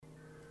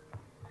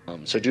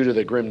So due to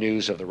the grim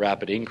news of the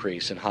rapid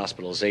increase in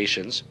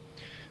hospitalizations,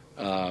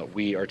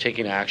 we are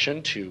taking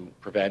action to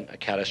prevent a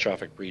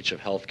catastrophic breach of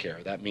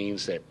healthcare. That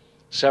means that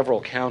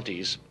several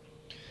counties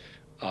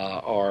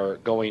are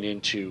going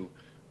into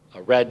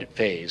a red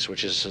phase,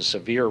 which is a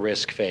severe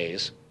risk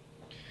phase,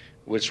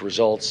 which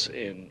results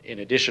in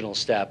additional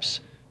steps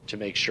to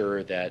make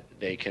sure that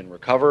they can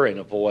recover and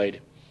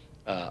avoid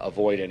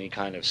any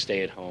kind of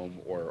stay-at-home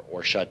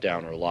or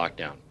shutdown or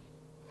lockdown.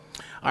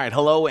 All right,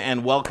 hello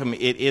and welcome.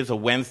 It is a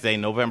Wednesday,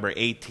 November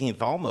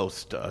 18th,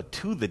 almost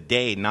to the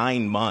day,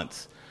 9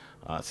 months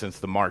since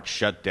the March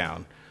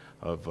shutdown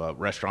of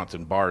restaurants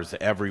and bars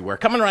everywhere.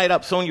 Coming right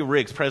up, Sonia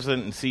Riggs,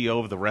 President and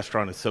CEO of the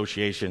Restaurant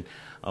Association.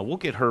 We'll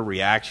get her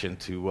reaction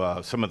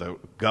to some of the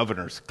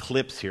governor's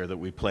clips here that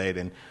we played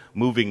and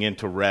moving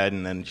into red,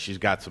 and then she's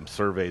got some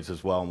surveys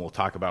as well, and we'll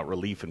talk about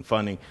relief and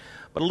funding.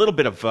 But a little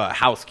bit of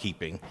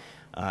housekeeping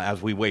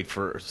as we wait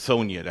for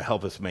Sonia to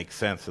help us make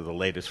sense of the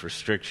latest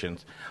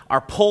restrictions.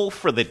 Our poll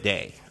for the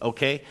day,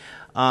 okay?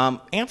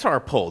 Answer our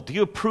poll. Do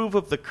you approve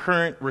of the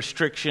current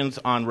restrictions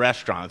on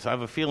restaurants? I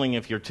have a feeling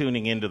if you're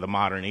tuning into the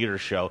Modern Eater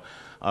Show,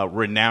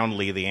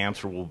 renownedly the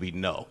answer will be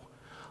no.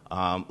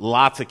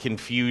 Lots of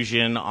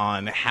confusion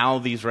on how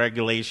these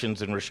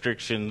regulations and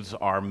restrictions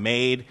are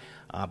made,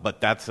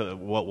 but that's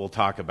what we'll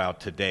talk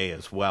about today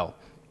as well.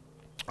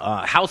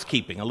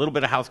 Housekeeping, a little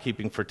bit of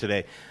housekeeping for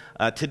today.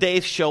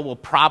 Today's show will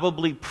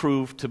probably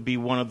prove to be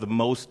one of the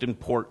most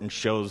important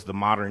shows the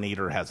Modern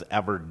Eater has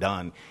ever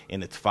done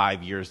in its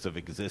 5 years of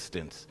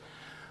existence.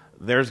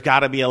 There's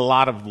got to be a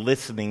lot of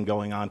listening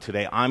going on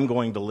today. I'm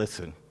going to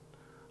listen.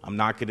 I'm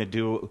not going to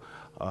do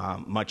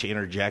much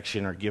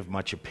interjection or give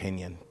much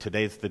opinion.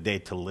 Today's the day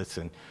to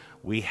listen.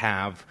 We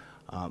have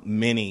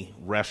many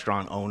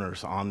restaurant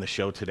owners on the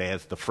show today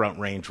as the Front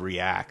Range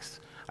reacts.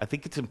 I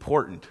think it's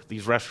important.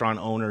 These restaurant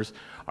owners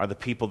are the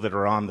people that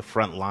are on the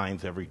front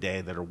lines every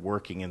day, that are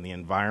working in the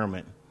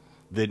environment,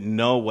 that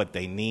know what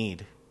they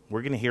need.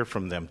 We're going to hear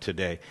from them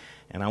today,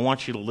 and I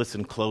want you to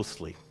listen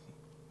closely.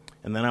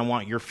 And then I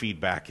want your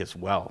feedback as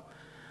well.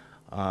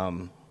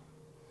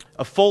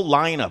 A full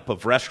lineup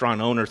of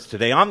restaurant owners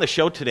today. On the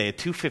show today at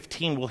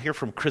 2:15, we'll hear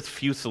from Chris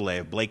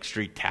Fuselier of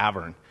Street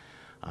Tavern.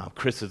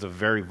 Chris is a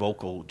very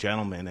vocal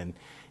gentleman,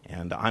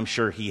 and I'm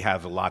sure he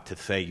has a lot to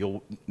say.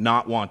 You'll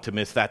not want to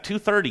miss that.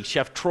 2:30,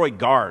 Chef Troy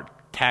Guard,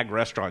 Tag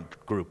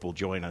Restaurant Group, will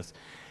join us.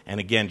 And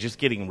again, just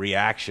getting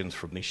reactions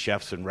from these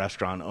chefs and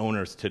restaurant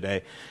owners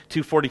today.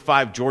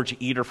 2:45, George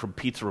Eater from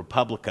Pizza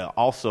Republica,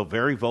 also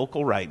very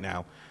vocal right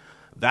now.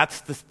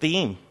 That's the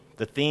theme.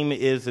 The theme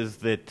is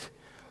that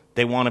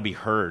they want to be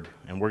heard,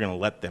 and we're going to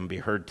let them be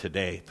heard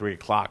today. 3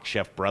 o'clock,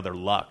 Chef Brother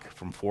Luck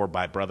from 4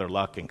 by Brother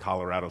Luck in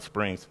Colorado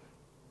Springs.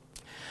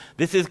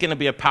 This is going to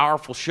be a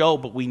powerful show,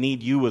 but we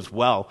need you as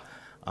well.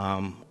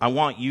 I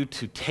want you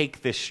to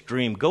take this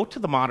stream. Go to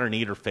the Modern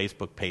Eater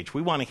Facebook page.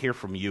 We want to hear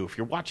from you. If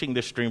you're watching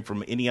this stream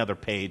from any other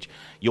page,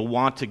 you'll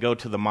want to go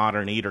to the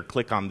Modern Eater,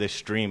 click on this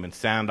stream, and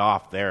sound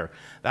off there.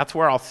 That's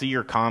where I'll see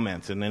your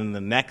comments. And then in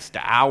the next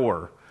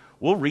hour,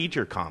 we'll read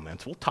your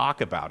comments. We'll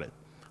talk about it.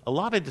 A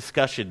lot of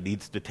discussion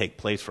needs to take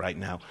place right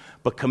now,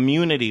 but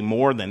community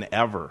more than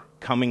ever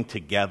coming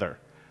together.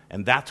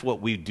 And that's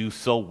what we do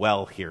so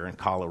well here in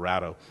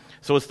Colorado.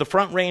 So as the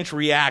Front Range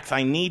reacts,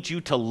 I need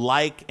you to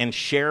like and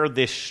share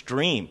this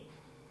stream.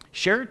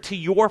 Share it to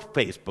your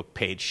Facebook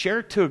page. Share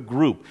it to a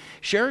group.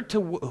 Share it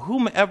to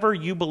whomever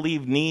you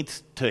believe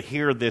needs to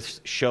hear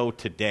this show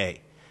today.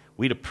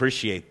 We'd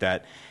appreciate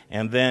that.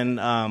 And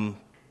then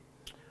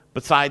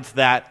besides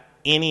that,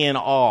 any and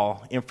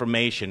all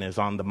information is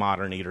on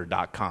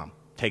themoderneater.com.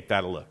 Take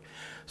that a look.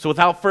 So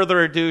without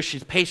further ado,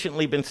 she's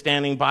patiently been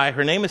standing by.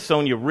 Her name is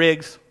Sonia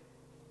Riggs.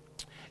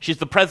 She's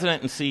the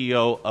president and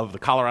CEO of the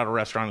Colorado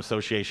Restaurant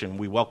Association.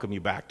 We welcome you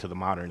back to the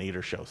Modern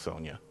Eater Show,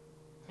 Sonia.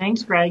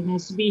 Thanks, Greg.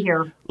 Nice to be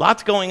here.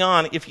 Lots going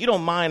on. If you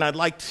don't mind, I'd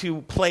like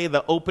to play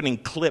the opening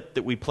clip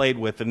that we played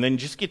with and then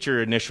just get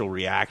your initial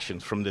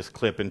reactions from this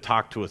clip and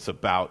talk to us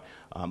about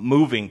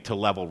moving to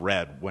level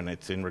red when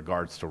it's in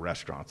regards to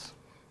restaurants.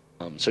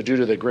 So due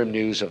to the grim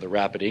news of the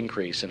rapid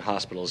increase in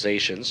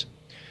hospitalizations,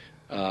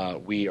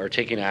 we are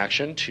taking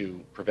action to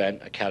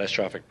prevent a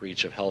catastrophic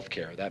breach of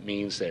healthcare. That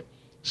means that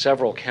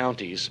several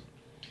counties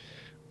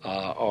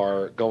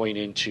are going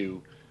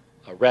into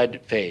a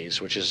red phase,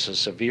 which is a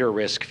severe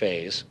risk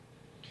phase,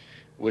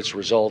 which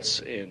results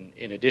in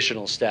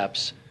additional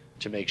steps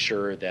to make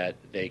sure that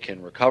they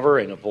can recover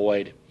and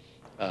avoid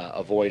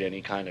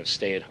any kind of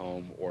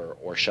stay-at-home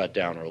or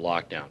shutdown or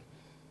lockdown.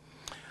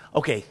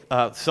 Okay,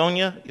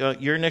 Sonia,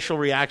 your initial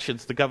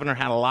reactions. The governor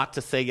had a lot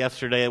to say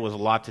yesterday. It was a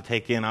lot to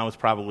take in. I was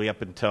probably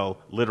up until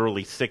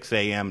literally 6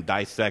 a.m.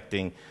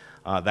 dissecting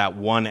that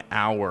 1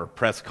 hour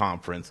press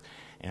conference,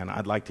 and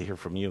I'd like to hear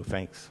from you.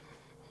 Thanks.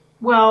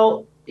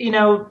 Well,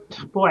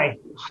 boy,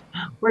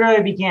 where do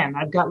I begin?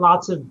 I've got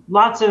lots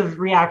of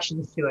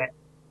reactions to it.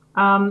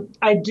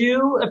 I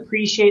do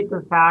appreciate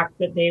the fact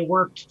that they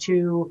worked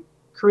to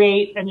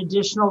create an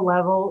additional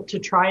level to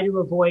try to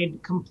avoid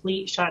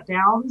complete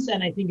shutdowns,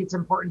 and I think it's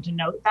important to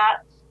note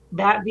that.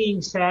 That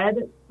being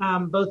said,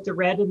 both the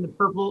red and the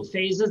purple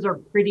phases are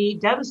pretty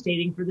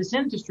devastating for this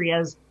industry.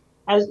 As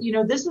you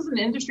know, this is an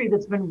industry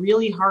that's been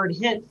really hard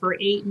hit for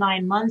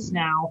 8-9 months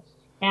now.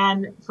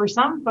 And for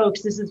some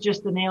folks, this is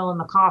just the nail in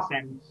the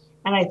coffin.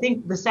 And I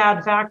think the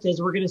sad fact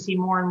is we're going to see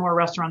more and more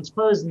restaurants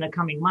close in the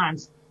coming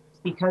months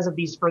because of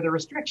these further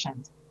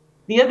restrictions.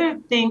 The other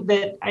thing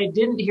that I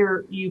didn't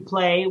hear you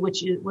play,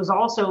 which was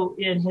also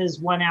in his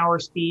 1 hour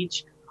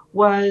speech,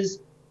 was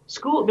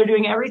school. They're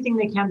doing everything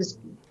they can to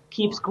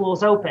keep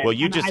schools open. Well,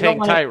 you just hang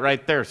tight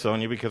right there,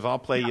 Sonia, because I'll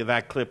play you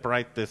that clip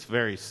right this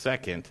very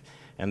second.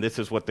 And this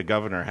is what the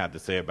governor had to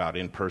say about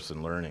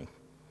in-person learning.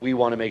 We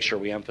want to make sure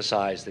we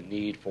emphasize the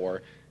need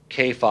for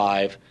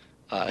K-5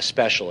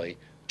 especially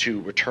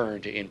to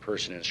return to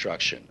in-person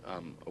instruction.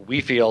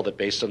 We feel that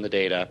based on the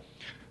data,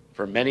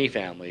 for many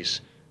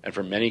families and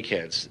for many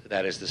kids,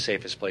 that is the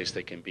safest place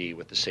they can be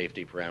with the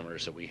safety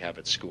parameters that we have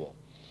at school.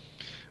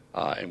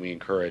 And we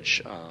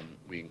encourage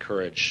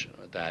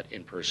that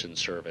in-person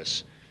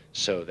service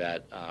so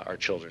that our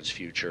children's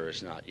future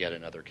is not yet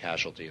another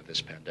casualty of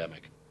this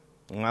pandemic.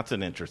 Well, that's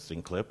an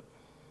interesting clip.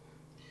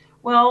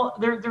 Well,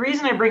 the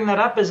reason I bring that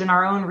up is in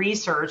our own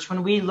research,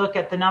 when we look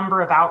at the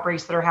number of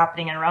outbreaks that are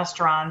happening in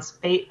restaurants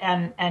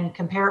and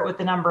compare it with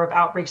the number of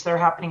outbreaks that are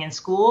happening in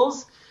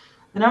schools,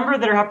 the number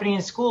that are happening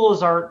in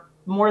schools are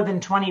more than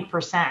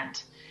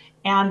 20%.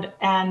 And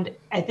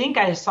I think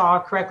I saw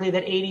correctly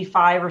that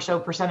 85% or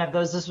so of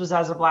those, this was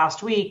as of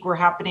last week, were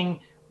happening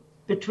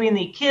between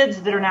the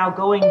kids that are now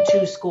going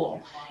to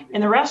school.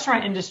 In the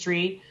restaurant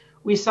industry,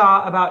 we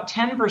saw about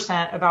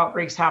 10% of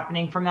outbreaks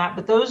happening from that,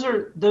 but those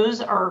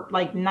are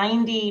like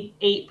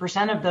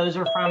 98% of those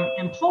are from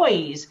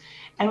employees.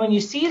 And when you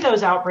see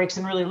those outbreaks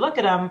and really look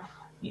at them,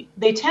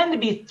 they tend to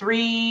be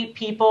 3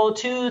 people,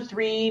 2,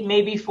 3,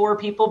 maybe 4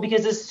 people,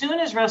 because as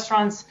soon as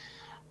restaurants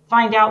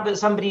find out that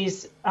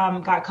somebody's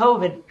got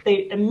COVID,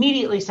 they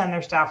immediately send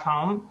their staff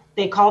home.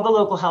 They call the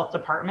local health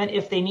department.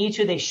 If they need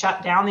to, they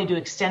shut down. They do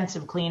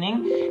extensive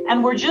cleaning.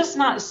 And we're just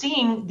not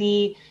seeing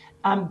the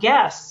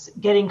guests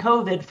getting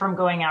COVID from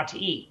going out to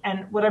eat.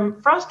 And what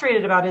I'm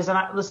frustrated about is,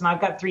 listen,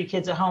 I've got 3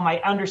 kids at home. I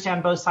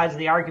understand both sides of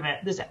the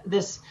argument.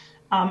 This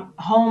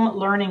home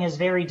learning is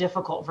very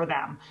difficult for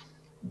them.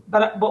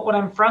 But what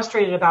I'm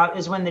frustrated about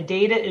is when the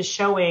data is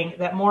showing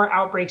that more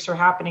outbreaks are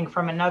happening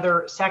from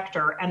another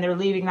sector and they're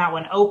leaving that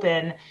one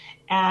open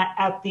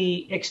at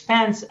the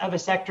expense of a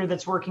sector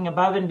that's working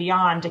above and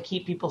beyond to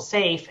keep people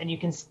safe. And you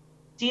can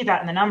see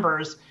that in the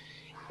numbers.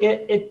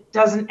 It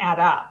doesn't add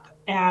up.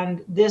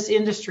 And this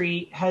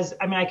industry has,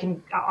 I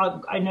mean,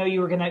 I know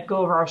you were going to go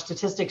over our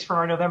statistics from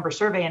our November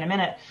survey in a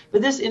minute,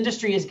 but this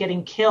industry is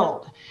getting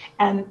killed.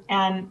 And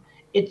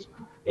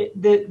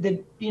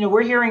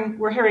we're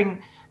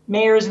hearing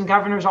mayors and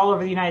governors all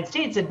over the United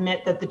States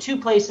admit that the 2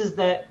 places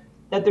that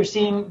they're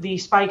seeing the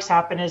spikes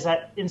happen is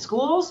in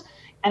schools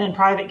and in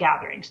private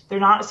gatherings. They're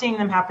not seeing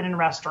them happen in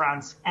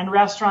restaurants, and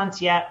restaurants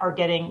yet are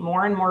getting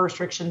more and more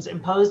restrictions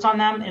imposed on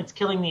them. It's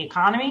killing the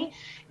economy.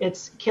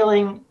 It's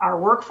killing our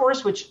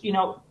workforce, which,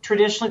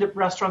 traditionally the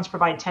restaurants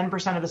provide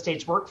 10% of the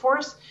state's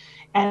workforce.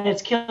 And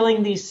it's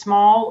killing these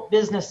small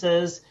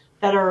businesses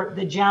that are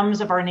the gems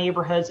of our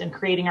neighborhoods and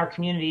creating our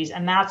communities.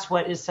 And that's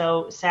what is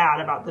so sad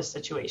about this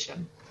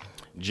situation.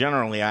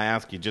 Generally, I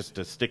ask you just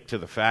to stick to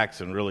the facts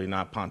and really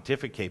not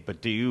pontificate,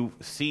 but do you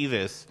see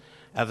this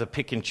as a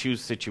pick and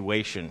choose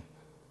situation?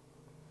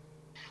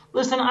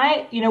 Listen,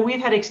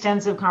 we've had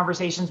extensive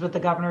conversations with the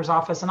governor's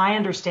office, and I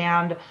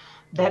understand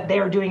that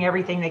they're doing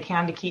everything they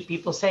can to keep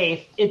people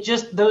safe. It's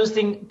just those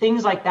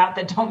things like that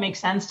don't make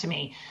sense to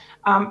me.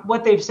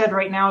 What they've said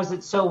right now is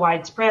it's so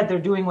widespread, they're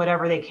doing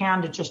whatever they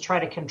can to just try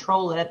to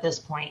control it at this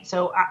point.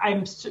 So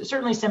I'm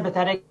certainly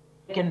sympathetic,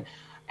 and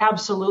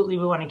absolutely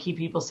we want to keep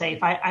people safe.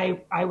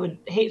 I would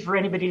hate for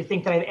anybody to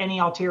think that I have any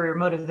ulterior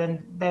motive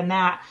than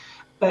that.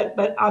 But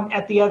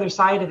at the other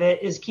side of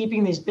it is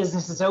keeping these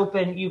businesses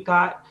open. You've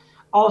got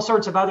all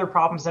sorts of other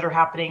problems that are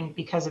happening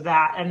because of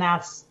that, and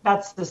that's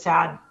the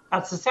sad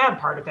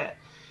part of it.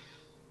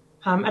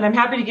 And I'm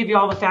happy to give you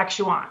all the facts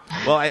you want.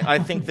 Well, I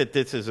think that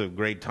this is a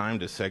great time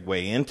to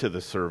segue into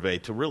the survey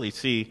to really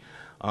see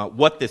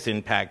what this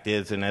impact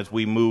is, and as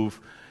we move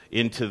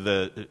into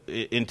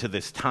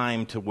this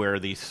time to where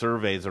these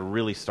surveys are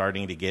really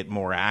starting to get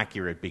more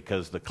accurate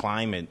because the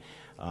climate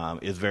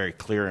is very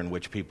clear in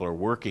which people are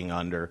working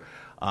under.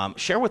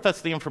 Share with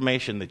us the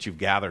information that you've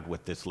gathered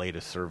with this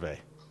latest survey.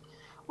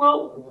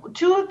 Well,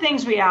 2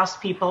 things we asked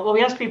people.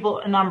 We asked people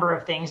a number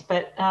of things,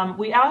 but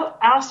we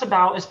asked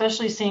about,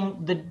 especially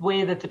seeing the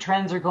way that the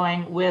trends are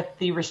going with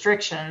the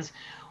restrictions,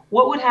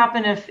 what would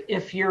happen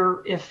if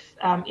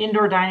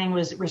indoor dining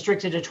was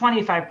restricted to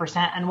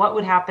 25%, and what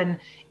would happen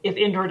if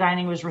indoor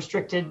dining was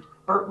restricted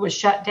or was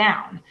shut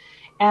down?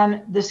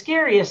 And the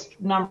scariest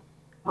number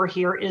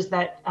here is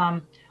that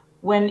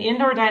when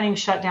indoor dining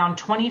shut down,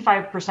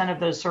 25% of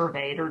those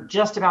surveyed, or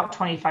just about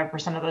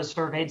 25% of those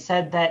surveyed,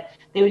 said that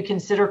they would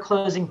consider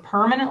closing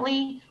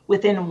permanently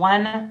within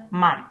 1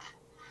 month.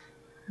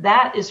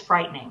 That is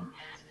frightening.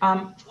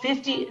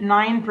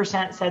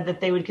 59% said that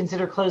they would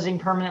consider closing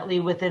permanently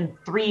within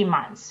 3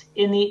 months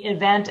in the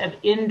event of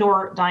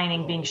indoor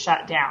dining being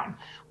shut down.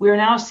 We are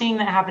now seeing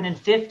that happen in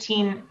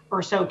 15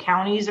 or so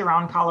counties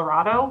around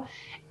Colorado,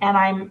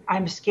 and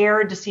I'm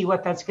scared to see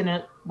what that's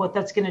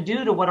gonna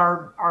do to what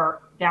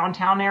our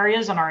downtown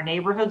areas and our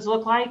neighborhoods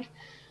look like.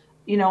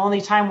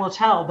 Only time will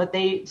tell, but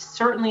they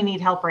certainly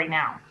need help right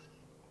now.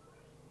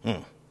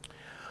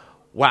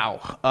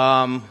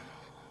 Wow.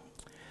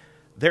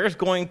 There's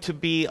going to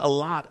be a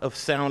lot of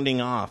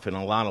sounding off and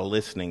a lot of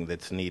listening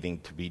that's needing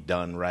to be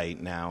done right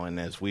now. And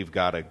as we've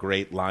got a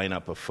great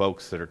lineup of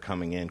folks that are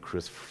coming in,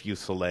 Chris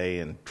Fuselier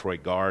and Troy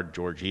Gard,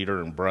 George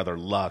Eater, and Brother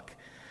Luck,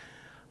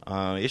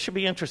 it should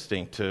be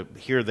interesting to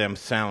hear them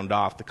sound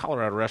off. The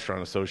Colorado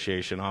Restaurant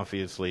Association,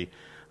 obviously,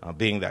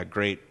 being that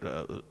great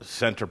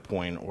center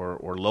point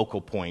or local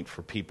point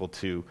for people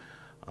to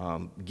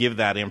give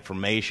that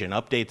information.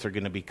 Updates are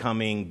going to be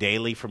coming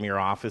daily from your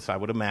office, I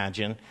would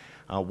imagine.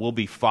 We'll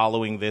be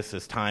following this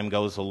as time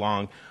goes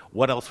along.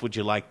 What else would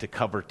you like to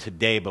cover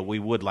today? But we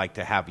would like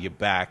to have you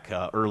back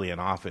early and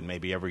often,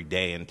 maybe every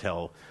day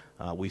until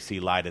we see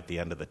light at the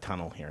end of the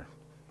tunnel here.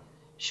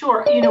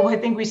 Sure. I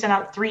think we sent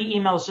out 3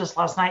 emails just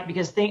last night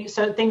because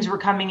things were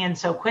coming in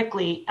so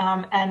quickly.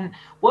 And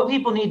what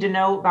people need to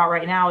know about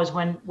right now is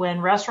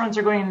when restaurants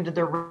are going into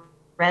the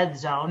red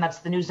zone, that's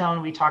the new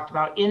zone we talked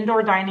about,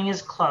 indoor dining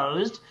is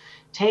closed.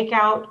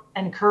 Takeout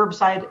and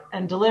curbside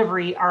and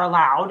delivery are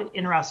allowed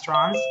in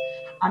restaurants.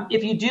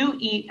 If you do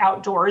eat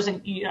outdoors,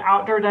 and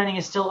outdoor dining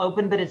is still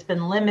open, but it's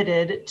been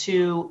limited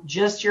to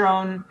just your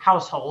own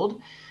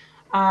household.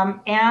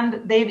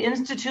 And they've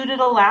instituted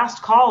a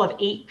last call of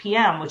 8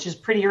 p.m., which is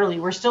pretty early.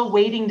 We're still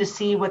waiting to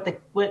see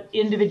what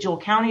individual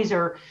counties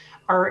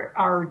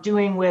are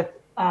doing with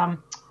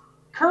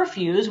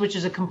curfews, which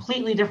is a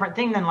completely different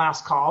thing than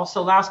last call.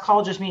 So last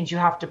call just means you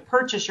have to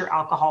purchase your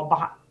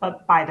alcohol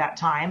by that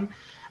time.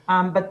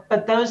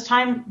 But those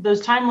time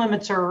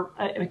limits are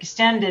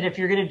extended. If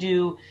you're going to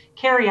do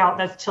carry out,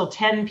 that's till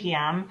 10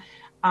 p.m.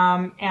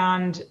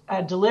 And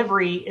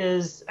delivery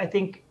is, I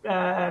think,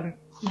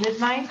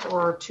 midnight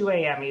or 2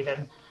 a.m.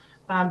 even.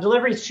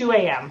 Delivery is 2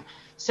 a.m.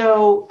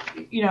 So,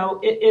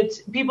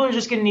 it's people are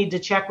just going to need to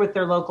check with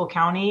their local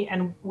county.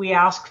 And we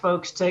ask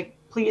folks to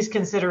please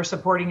consider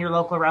supporting your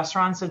local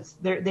restaurants.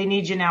 They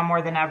need you now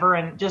more than ever,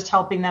 and just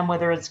helping them,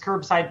 whether it's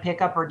curbside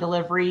pickup or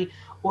delivery,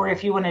 or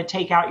if you want to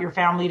take out your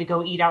family to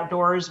go eat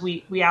outdoors,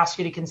 we ask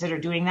you to consider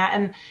doing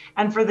that.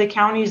 And for the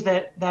counties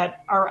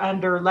that are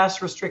under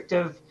less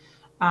restrictive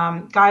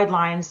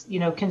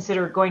guidelines,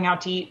 consider going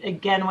out to eat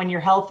again when you're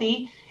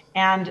healthy,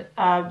 and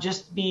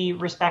just be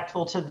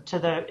respectful to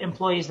the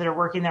employees that are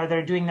working there that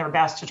are doing their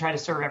best to try to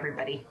serve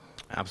everybody.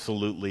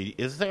 Absolutely.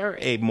 Is there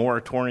a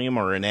moratorium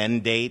or an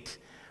end date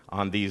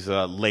on these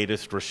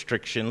latest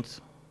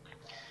restrictions?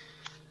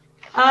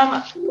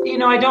 I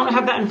don't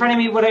have that in front of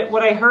me.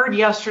 What I heard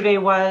yesterday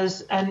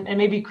was, and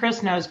maybe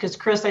Chris knows, because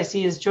Chris, I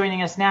see, is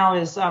joining us now,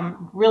 is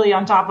really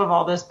on top of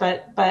all this,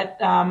 but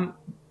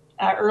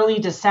early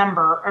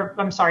December, or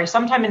I'm sorry,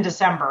 sometime in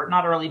December,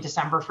 not early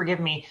December, forgive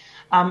me.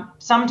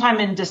 Sometime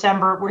in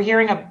December, we're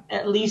hearing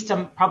at least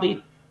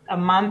probably a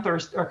month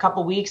or a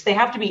couple weeks. They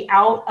have to be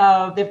out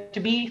of the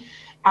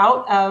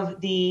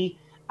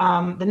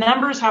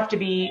numbers have to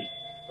be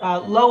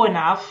low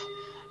enough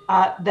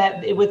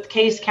that with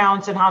case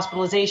counts and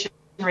hospitalization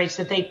rates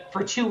that they,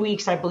 for 2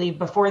 weeks, I believe,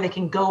 before they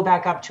can go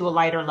back up to a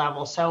lighter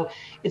level. So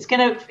it's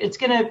gonna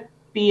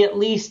be at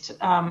least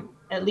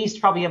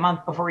probably a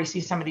month before we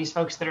see some of these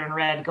folks that are in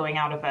red going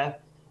out of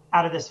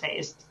this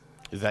phase.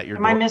 Is that your?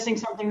 Am I missing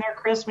something there,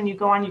 Chris? When you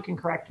go on, you can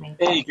correct me.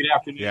 Hey, good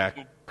afternoon. Yeah,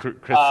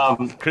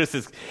 Chris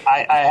is.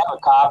 I have a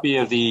copy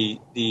of the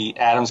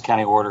Adams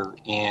County order,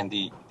 and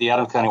the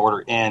Adams County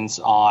order ends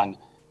on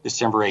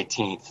December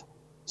 18th.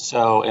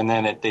 So, and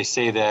then they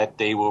say that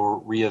they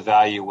will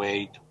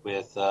reevaluate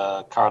with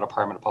Colorado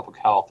Department of Public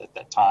Health at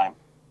that time.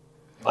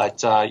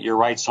 But you're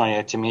right,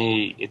 Sonia. To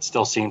me, it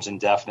still seems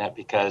indefinite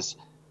because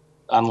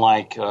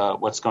unlike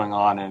what's going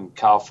on in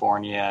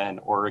California and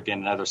Oregon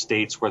and other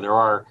states where there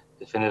are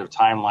definitive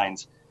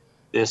timelines,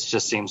 this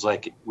just seems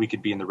like we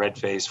could be in the red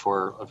phase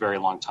for a very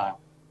long time.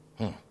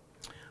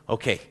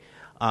 Okay.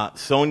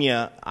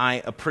 Sonia,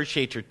 I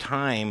appreciate your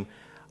time.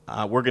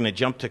 We're going to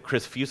jump to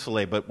Chris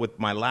Fuselier, but with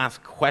my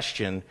last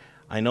question,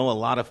 I know a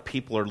lot of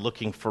people are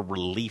looking for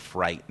relief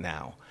right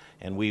now,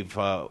 and we've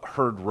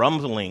heard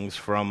rumblings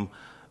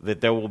that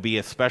there will be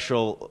a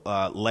special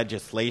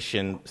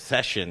legislation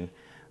session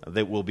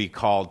that will be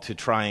called to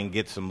try and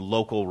get some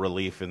local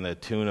relief in the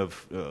tune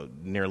of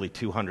nearly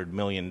 $200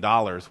 million,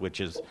 which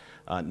is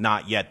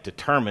not yet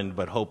determined,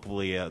 but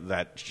hopefully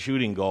that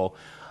shooting goal.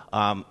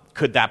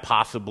 Could that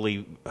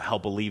possibly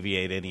help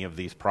alleviate any of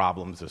these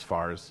problems as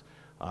far as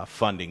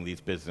funding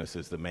these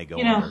businesses that may go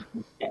under?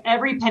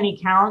 Every penny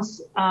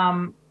counts.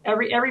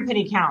 Every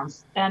penny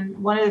counts.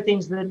 And one of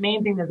the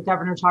main thing that the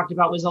governor talked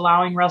about was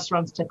allowing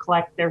restaurants to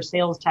collect their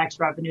sales tax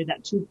revenue,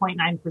 that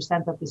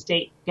 2.9% that the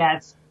state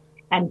gets,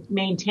 and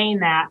maintain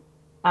that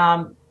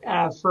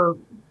for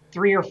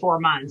 3 or 4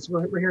 months.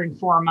 We're hearing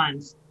 4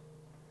 months.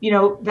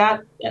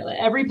 that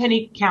every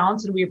penny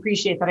counts, and we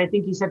appreciate that. I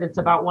think he said it's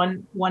about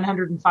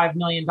 $105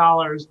 million,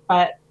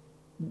 but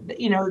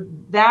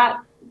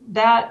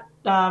that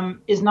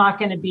is not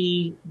going to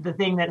be the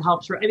thing that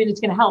helps. I mean, it's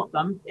going to help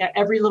them.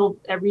 Every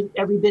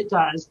bit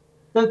does.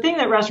 The thing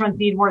that restaurants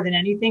need more than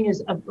anything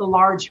is a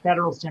large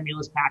federal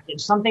stimulus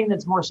package, something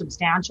that's more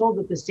substantial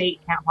that the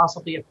state can't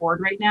possibly afford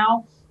right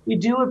now. We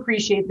do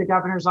appreciate the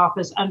governor's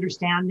office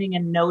understanding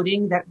and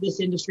noting that this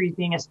industry is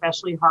being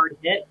especially hard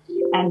hit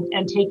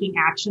and taking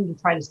action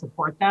to try to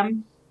support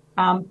them.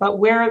 But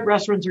where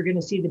restaurants are going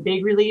to see the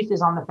big relief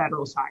is on the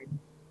federal side.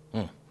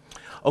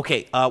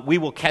 Okay, we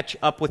will catch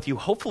up with you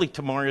hopefully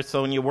tomorrow,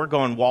 Sonia. We're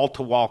going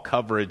wall-to-wall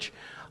coverage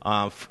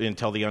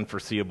until the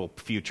unforeseeable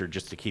future,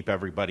 just to keep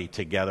everybody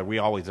together. We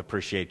always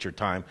appreciate your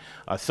time.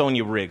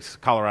 Sonia Riggs,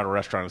 Colorado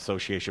Restaurant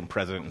Association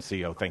President and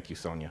CEO. Thank you,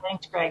 Sonia.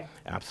 Thanks, Greg.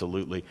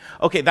 Absolutely.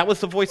 Okay, that was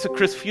the voice of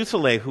Chris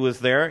Fuselier, who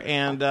was there,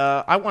 and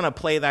I want to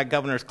play that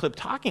governor's clip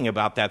talking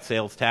about that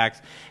sales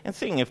tax and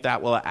seeing if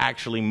that will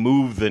actually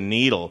move the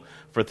needle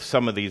for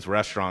some of these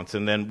restaurants.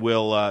 And then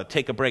we'll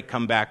take a break,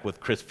 come back with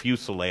Chris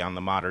Fuselier on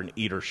the Modern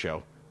Eater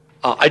Show.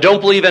 I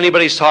don't believe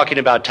anybody's talking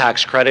about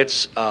tax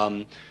credits.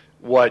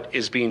 What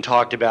is being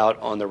talked about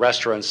on the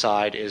restaurant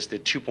side is the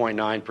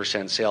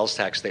 2.9% sales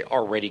tax they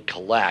already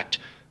collect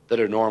that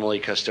are normally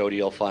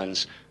custodial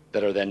funds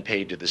that are then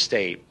paid to the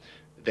state.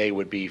 They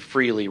would be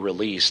freely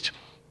released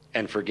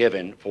and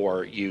forgiven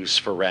for use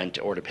for rent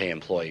or to pay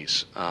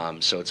employees.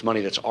 So it's money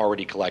that's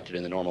already collected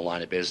in the normal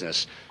line of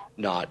business,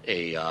 not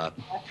a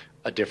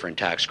different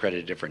tax credit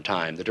at a different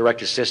time. The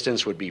direct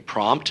assistance would be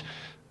prompt,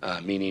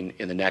 meaning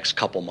in the next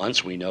couple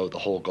months. We know the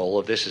whole goal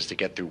of this is to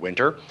get through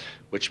winter,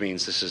 which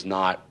means this is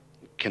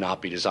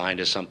cannot be designed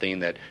as something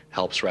that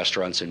helps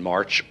restaurants in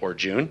March or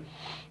June.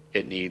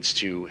 It needs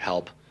to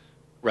help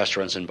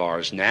restaurants and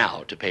bars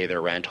now to pay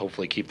their rent,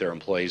 hopefully keep their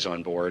employees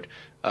on board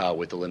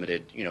with the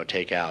limited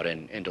takeout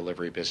and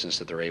delivery business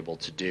that they're able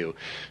to do.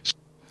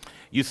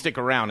 You stick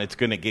around, it's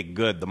going to get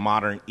good. The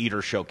Modern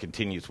Eater Show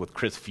continues with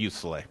Chris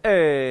Fuselier.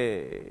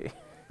 Hey.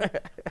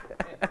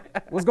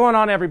 What's going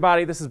on,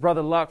 everybody? This is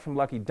Brother Luck from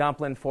Lucky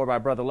Dumpling, 4 by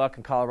Brother Luck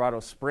in Colorado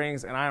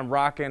Springs, and I am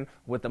rocking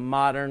with the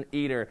Modern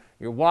Eater.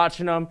 You're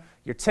watching them,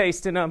 you're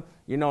tasting them,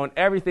 you're knowing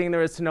everything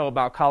there is to know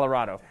about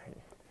Colorado.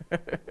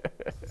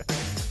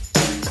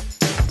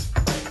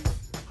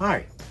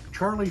 Hi,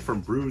 Charlie from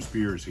Brews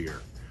Beers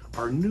here.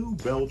 Our new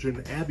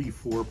Belgian Abbey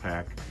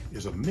 4-pack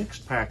is a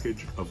mixed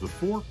package of the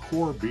 4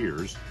 core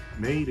beers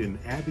made in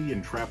Abbey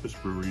and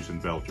Trappist breweries in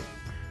Belgium.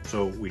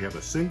 So we have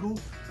a single,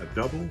 a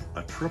double,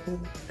 a triple,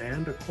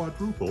 and a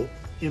quadruple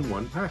in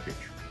one package.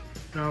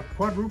 Now,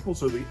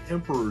 quadruples are the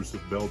emperors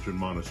of Belgian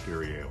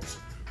monastery ales.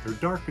 They're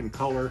dark in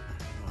color,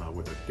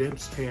 with a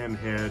dense tan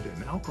head,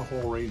 and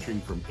alcohol ranging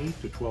from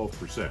 8 to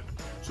 12%,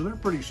 so they're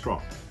pretty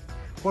strong.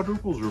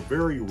 Quadruples are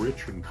very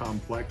rich and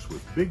complex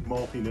with big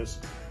maltiness,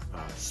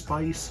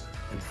 spice,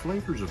 and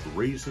flavors of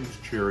raisins,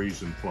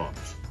 cherries, and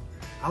plums.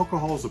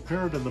 Alcohol is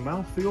apparent in the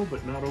mouthfeel,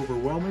 but not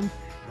overwhelming,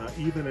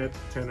 even at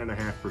 10.5%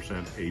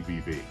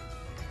 ABV.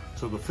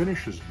 So the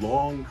finish is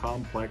long,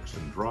 complex,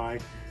 and dry,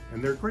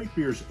 and they're great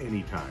beers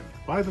anytime,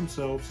 by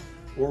themselves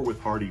or with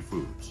hearty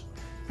foods.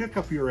 Pick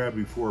up your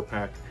Abbey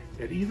 4-pack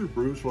at either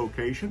Brews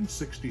location,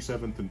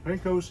 67th and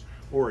Pecos,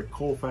 or at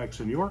Colfax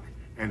in York,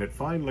 and at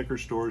fine liquor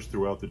stores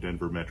throughout the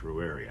Denver metro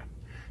area.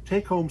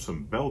 Take home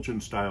some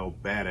Belgian-style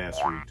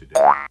badassery today.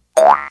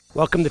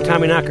 Welcome to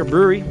Tommyknocker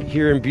Brewery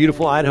here in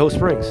beautiful Idaho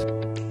Springs.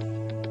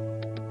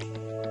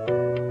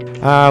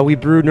 We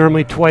brew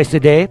normally twice a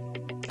day.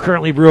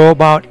 Currently brew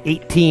about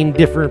 18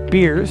 different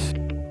beers.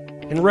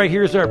 And right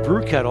here's our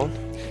brew kettle,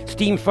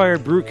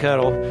 steam-fired brew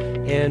kettle,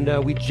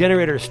 and we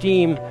generate our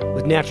steam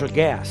with natural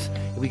gas.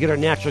 We get our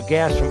natural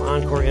gas from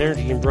Encore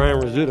Energy and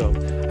Brian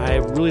Rizzuto. I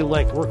really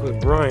like working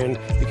with Brian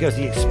because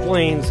he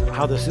explains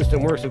how the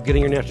system works of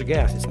getting your natural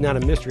gas. It's not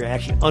a mystery. I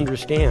actually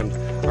understand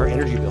our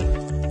energy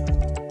bill.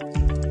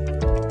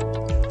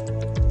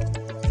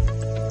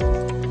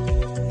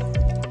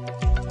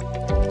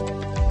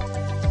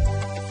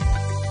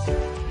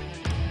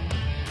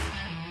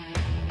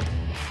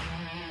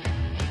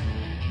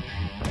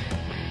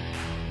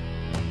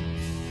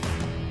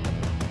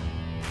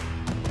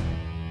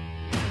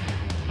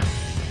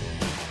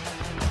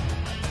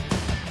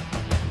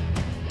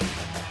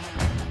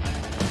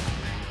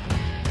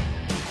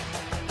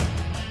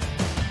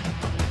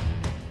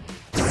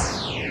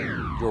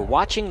 You're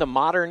watching The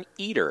Modern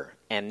Eater,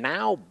 and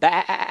now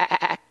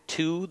back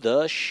to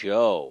the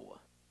show.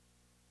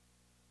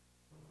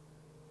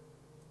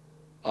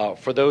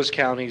 For those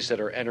counties that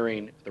are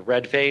entering the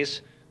red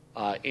phase,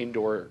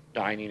 indoor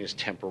dining is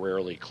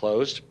temporarily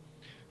closed.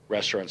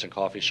 Restaurants and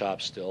coffee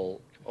shops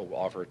still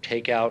offer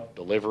takeout,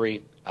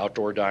 delivery,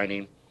 outdoor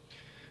dining.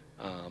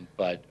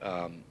 But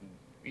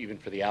even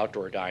for the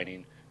outdoor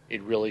dining,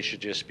 it really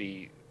should just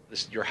be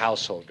your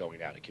household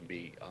going out. It can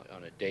be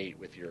on a date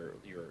with your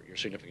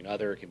significant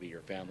other. It can be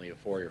your family of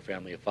 4, your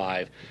family of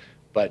 5,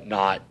 but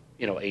not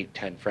 8,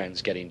 10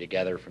 friends getting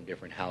together from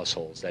different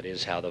households. That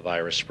is how the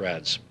virus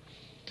spreads.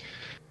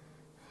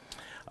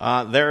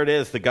 There it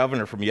is, the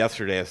governor from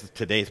yesterday. As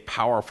today's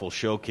powerful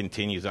show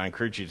continues, I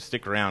encourage you to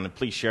stick around and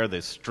please share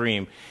this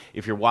stream.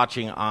 If you're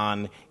watching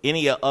on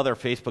any other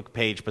Facebook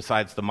page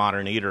besides The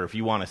Modern Eater, if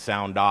you want to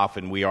sound off,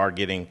 and we are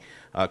getting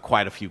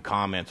quite a few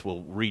comments,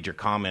 we'll read your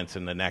comments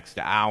in the next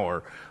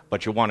hour,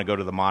 but you'll want to go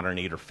to The Modern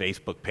Eater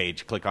Facebook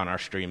page, click on our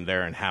stream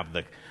there, and have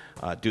the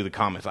do the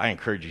comments. I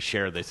encourage you to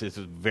share this. This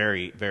is a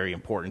very, very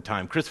important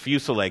time. Chris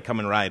Fuselier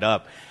coming right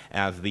up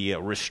as the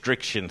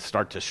restrictions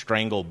start to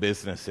strangle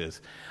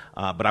businesses.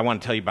 But I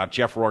want to tell you about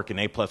Jeff Rourke and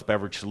A-Plus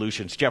Beverage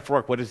Solutions. Jeff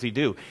Rourke, what does he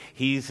do?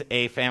 He's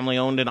a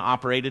family-owned and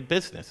operated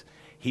business.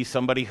 He's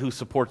somebody who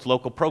supports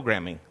local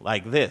programming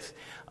like this.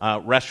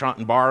 Restaurant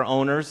and bar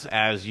owners,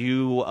 as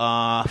you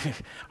are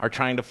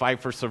trying to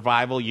fight for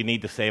survival, you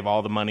need to save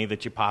all the money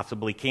that you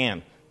possibly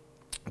can.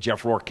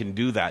 Jeff Rourke can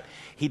do that.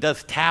 He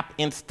does tap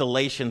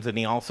installations, and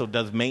he also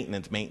does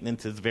maintenance.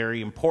 Maintenance is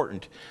very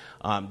important.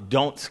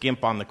 Don't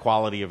skimp on the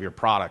quality of your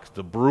products.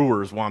 The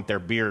brewers want their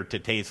beer to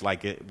taste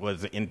like it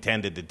was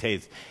intended to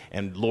taste,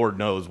 and Lord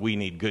knows we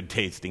need good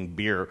tasting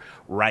beer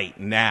right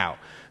now.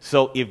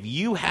 So if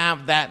you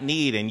have that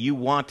need and you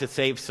want to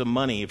save some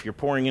money, if you're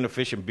pouring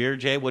inefficient beer,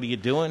 Jay, what are you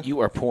doing? You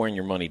are pouring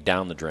your money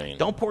down the drain.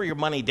 Don't pour your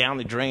money down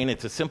the drain.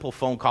 It's a simple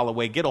phone call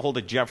away. Get a hold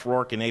of Jeff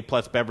Rourke and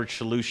A-Plus Beverage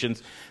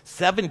Solutions,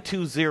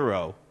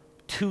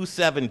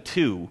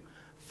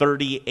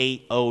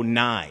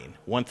 720-272-3809.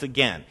 Once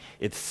again,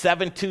 it's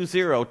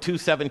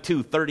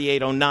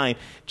 720-272-3809.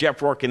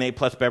 Jeff Rourke and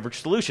A-Plus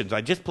Beverage Solutions. I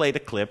just played a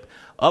clip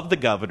of the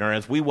governor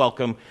as we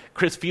welcome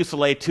Chris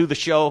Fuselier to the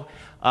show.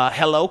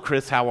 Hello,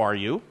 Chris. How are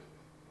you?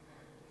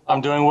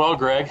 I'm doing well,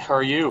 Greg. How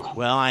are you?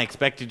 Well, I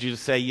expected you to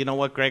say, you know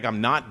what, Greg,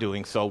 I'm not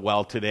doing so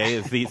well today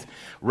as these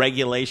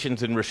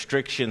regulations and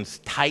restrictions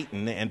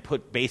tighten and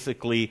put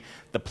basically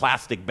the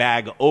plastic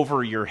bag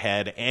over your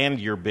head and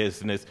your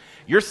business.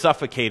 You're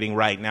suffocating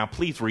right now.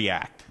 Please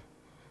react.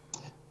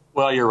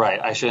 Well, you're right.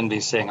 I shouldn't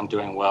be saying I'm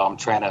doing well. I'm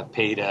trying to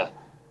paint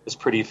as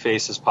pretty a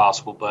face as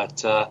possible,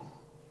 but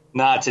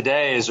not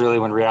today is really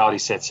when reality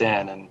sets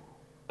in. And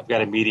I've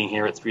got a meeting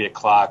here at 3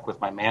 o'clock with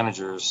my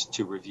managers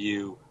to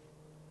review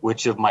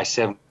which of my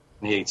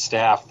 78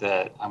 staff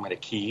that I'm going to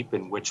keep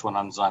and which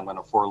ones I'm going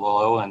to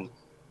furlough. And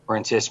we're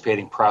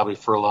anticipating probably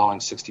furloughing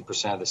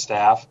 60% of the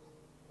staff.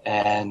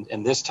 And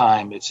this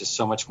time it's just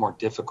so much more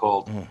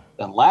difficult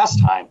than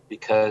last time,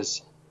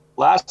 because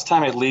last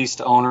time at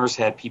least owners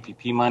had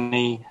PPP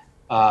money,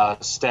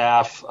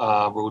 staff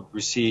would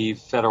receive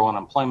federal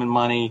unemployment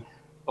money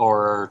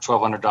or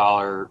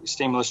 $1,200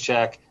 stimulus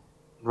check.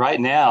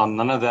 Right now,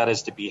 none of that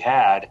is to be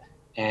had,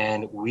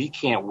 and we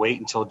can't wait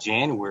until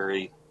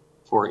January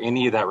for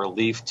any of that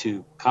relief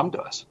to come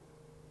to us.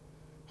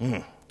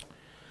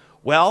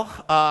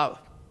 Well,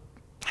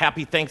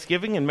 happy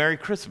Thanksgiving and Merry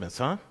Christmas,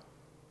 huh?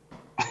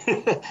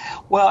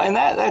 Well, and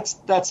that's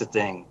the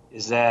thing,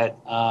 is that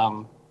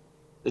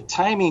the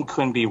timing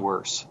couldn't be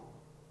worse.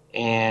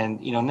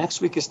 And, next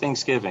week is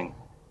Thanksgiving.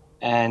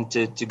 And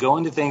to go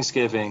into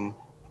Thanksgiving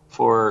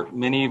for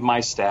many of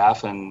my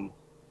staff and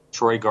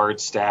Troy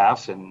Guard's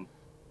staff and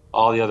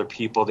all the other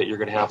people that you're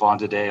going to have on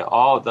today,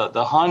 all the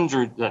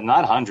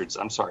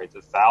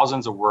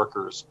thousands of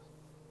workers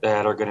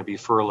that are going to be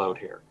furloughed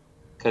here,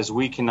 because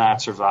we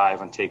cannot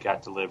survive on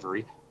takeout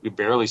delivery. We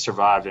barely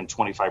survived in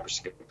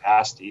 25%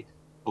 capacity.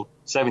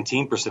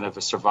 17% of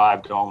us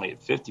survived only at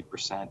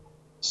 50%.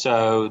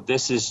 So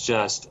this is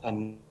just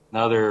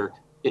another,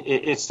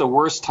 it's the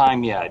worst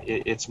time yet.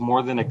 It's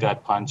more than a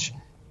gut punch.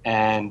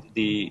 And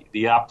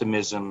the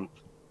optimism,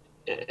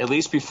 at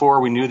least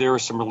before we knew there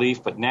was some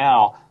relief, but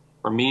now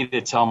for me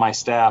to tell my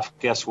staff,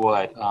 guess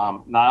what?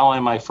 Not only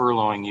am I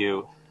furloughing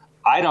you,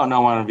 I don't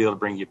know when I'm going to be able to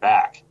bring you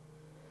back.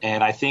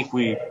 And I think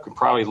we can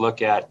probably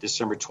look at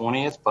December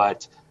 20th,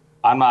 but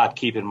I'm not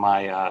keeping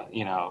my,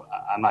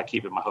 I'm not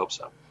keeping my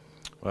hopes up.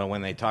 Well,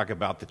 when they talk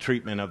about the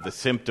treatment of the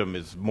symptom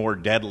is more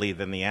deadly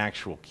than the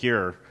actual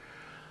cure,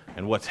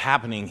 and what's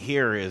happening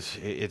here is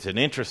it's an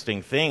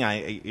interesting thing.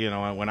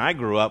 When I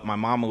grew up, my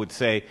mama would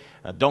say,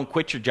 "Don't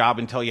quit your job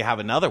until you have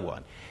another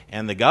one."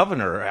 And the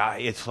governor,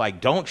 it's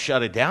like, don't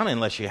shut it down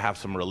unless you have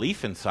some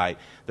relief in sight.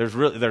 There's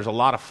a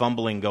lot of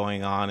fumbling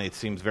going on. It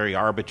seems very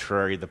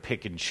arbitrary, the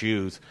pick and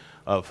choose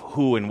of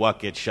who and what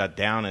gets shut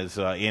down. As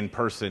in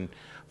person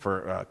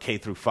for K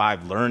through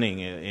 5 learning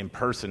in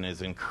person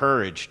is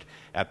encouraged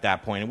at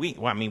that point.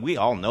 And we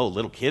all know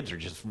little kids are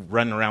just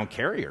running around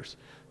carriers.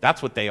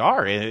 That's what they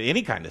are,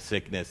 any kind of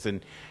sickness.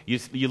 And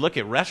you look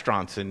at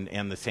restaurants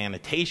and the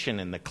sanitation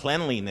and the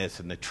cleanliness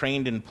and the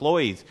trained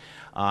employees.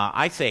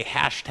 I say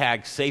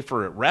hashtag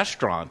safer at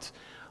restaurants.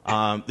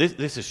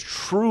 This is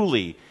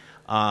truly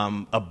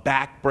a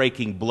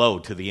back-breaking blow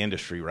to the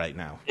industry right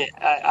now.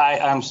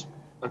 I'm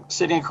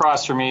sitting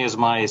across from me is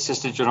my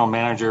assistant general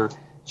manager.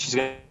 She's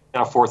got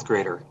a 4th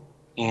grader,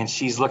 and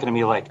she's looking at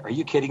me like, are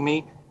you kidding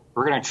me?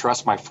 We're going to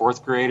trust my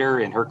 4th grader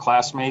and her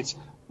classmates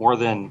more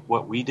than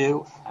what we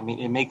do? I mean,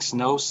 it makes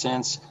no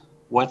sense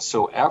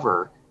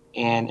whatsoever.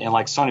 And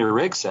like Sonia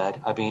Riggs said,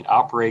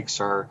 outbreaks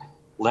are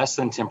less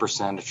than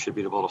 10%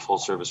 attributable to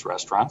full-service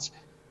restaurants.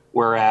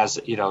 Whereas,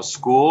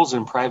 schools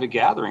and private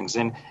gatherings,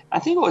 and I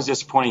think what was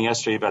disappointing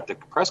yesterday about the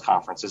press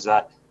conference is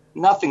that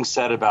nothing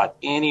said about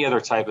any other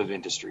type of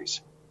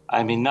industries.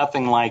 I mean,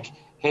 nothing like,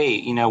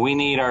 hey, we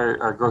need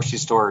our grocery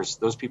stores,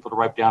 those people to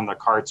write down their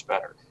cards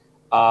better.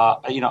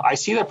 I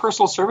see that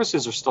personal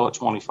services are still at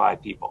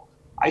 25 people.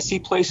 I see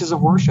places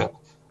of worship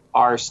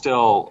are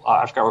still,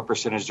 I forgot what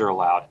percentage they're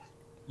allowed.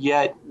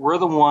 Yet we're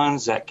the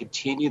ones that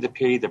continue to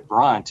pay the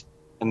brunt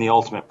and the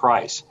ultimate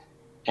price.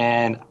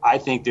 And I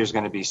think there's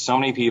going to be so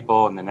many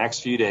people in the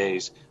next few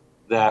days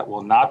that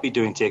will not be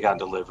doing takeout and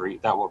delivery,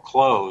 that will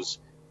close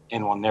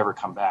and will never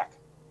come back.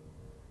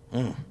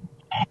 Oh,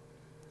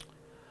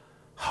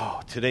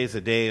 today's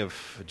a day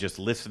of just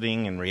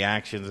listening and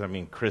reactions. I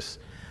mean, Chris,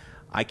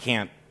 I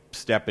can't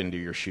step into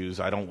your shoes.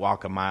 I don't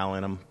walk a mile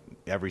in them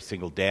every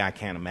single day. I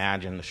can't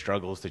imagine the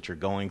struggles that you're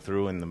going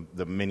through and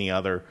the many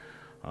other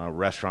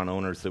restaurant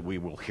owners that we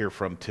will hear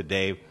from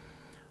today.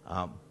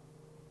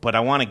 But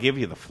I want to give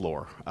you the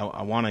floor.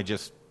 I want to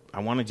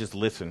just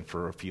listen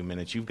for a few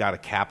minutes. You've got a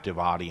captive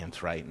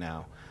audience right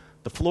now.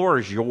 The floor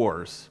is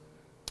yours.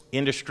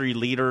 Industry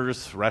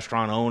leaders,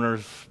 restaurant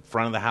owners,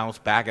 front of the house,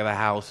 back of the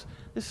house.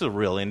 This is a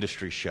real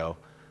industry show.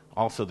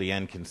 Also, the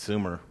end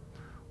consumer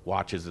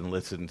watches and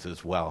listens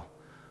as well.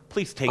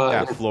 Please take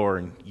that floor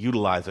and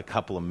utilize a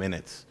couple of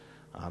minutes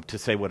to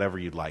say whatever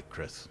you'd like,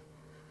 Chris.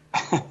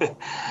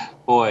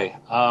 Boy,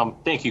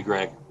 thank you,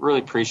 Greg. Really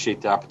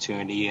appreciate the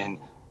opportunity. And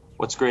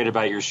what's great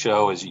about your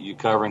show is you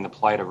covering the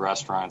plight of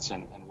restaurants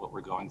and what we're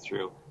going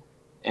through.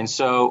 And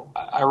so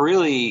I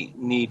really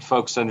need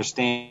folks to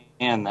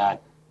understand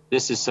that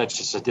this is such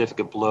a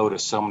significant blow to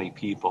so many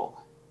people,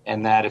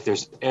 and that if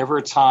there's ever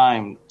a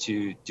time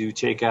to do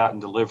takeout and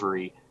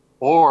delivery,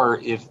 or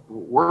if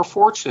we're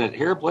fortunate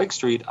here at Blake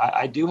Street,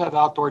 I do have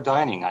outdoor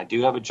dining. I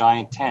do have a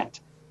giant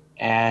tent,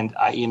 and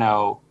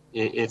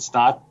it's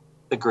not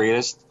the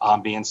greatest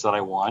ambience that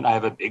I want. I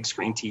have a big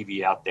screen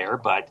TV out there,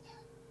 but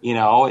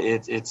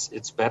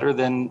it's better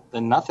than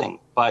nothing.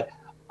 But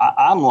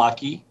I'm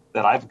lucky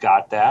that I've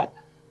got that,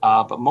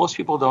 but most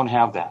people don't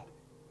have that.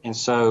 And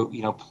so,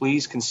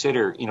 please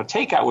consider,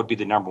 takeout would be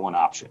the number one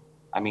option.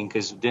 I mean,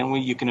 because then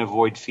you can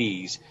avoid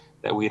fees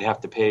that we'd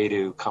have to pay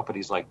to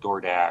companies like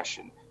DoorDash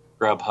and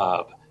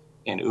Grubhub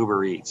and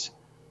Uber Eats.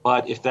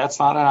 But if that's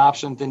not an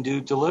option, then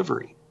do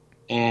delivery.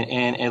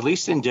 And at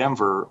least in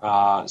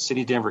Denver,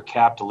 City of Denver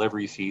capped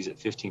delivery fees at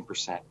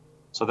 15%.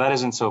 So that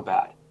isn't so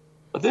bad.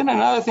 But then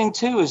another thing,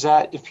 too, is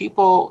that if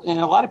people, and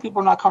a lot of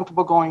people are not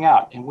comfortable going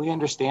out, and we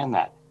understand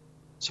that,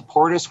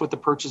 support us with the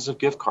purchase of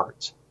gift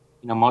cards.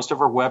 Most of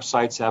our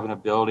websites have an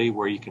ability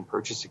where you can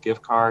purchase a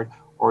gift card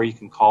or you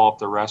can call up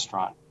the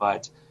restaurant.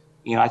 But,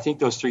 I think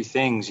those three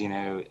things,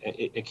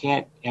 I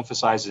can't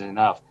emphasize it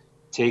enough.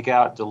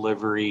 Takeout,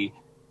 delivery,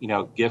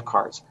 gift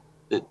cards.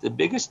 The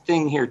biggest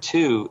thing here,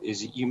 too,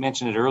 is you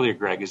mentioned it earlier,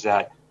 Greg, is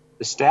that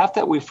the staff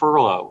that we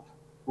furlough,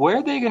 where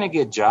are they going to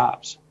get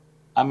jobs?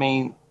 I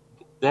mean,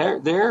 where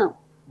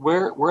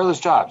are those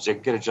jobs? They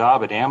can get a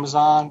job at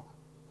Amazon,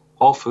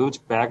 Whole Foods,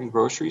 bagging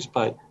groceries,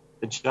 but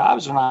the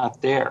jobs are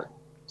not there.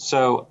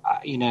 So,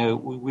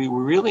 we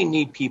really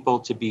need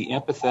people to be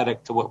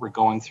empathetic to what we're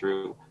going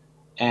through.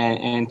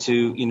 And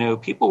to,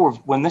 people were,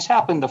 when this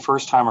happened the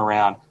first time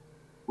around,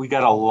 we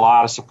got a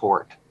lot of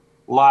support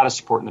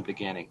in the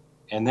beginning.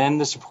 And then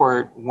the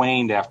support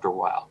waned after a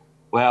while.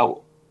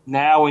 Well,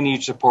 now we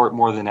need support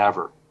more than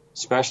ever,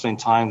 especially in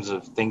times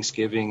of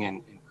Thanksgiving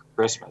and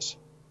Christmas.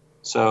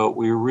 So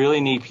we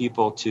really need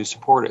people to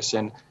support us.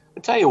 And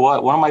I tell you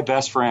what, one of my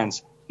best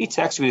friends, he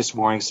texted me this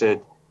morning and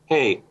said,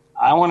 hey,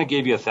 I want to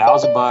give you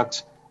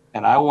 $1,000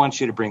 and I want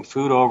you to bring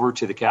food over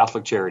to the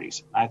Catholic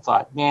Charities. And I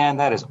thought, man,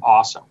 that is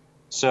awesome.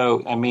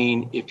 So, I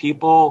mean, if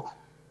people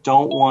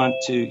don't want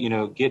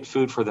to, get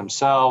food for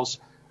themselves,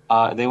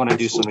 they want to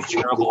do something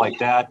charitable like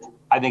that,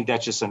 I think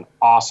that's just an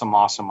awesome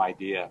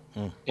idea.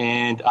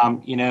 And,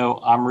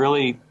 I'm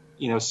really,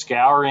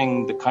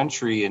 scouring the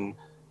country and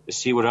to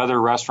see what other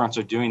restaurants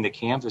are doing to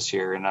canvas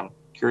here. And I'm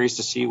curious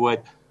to see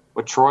what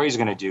Troy's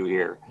going to do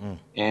here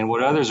and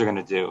what others are going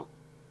to do,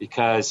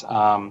 because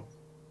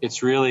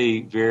it's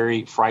really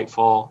very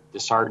frightful,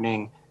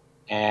 disheartening.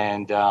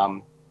 And,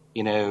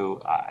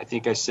 I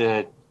think I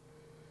said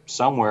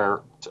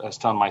somewhere, I was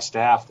telling my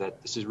staff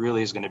that this is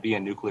going to be a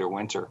nuclear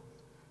winter.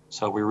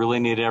 So we really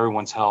need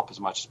everyone's help as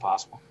much as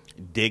possible.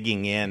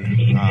 Digging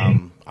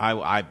in.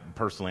 I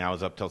personally, I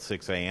was up till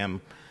 6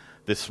 a.m.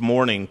 this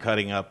morning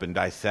cutting up and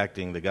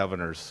dissecting the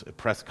governor's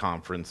press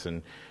conference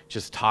and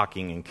just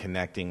talking and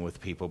connecting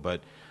with people,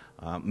 but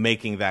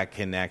making that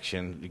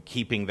connection,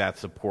 keeping that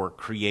support,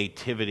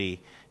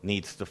 creativity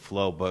needs to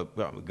flow.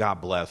 But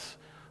God bless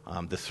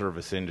the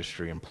service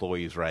industry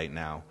employees right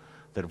now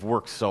that have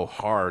worked so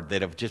hard,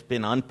 that have just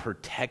been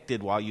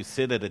unprotected while you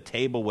sit at a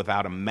table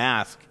without a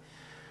mask,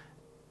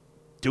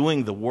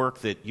 doing the work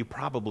that you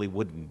probably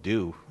wouldn't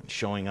do,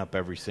 showing up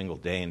every single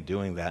day and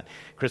doing that.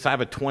 Chris, I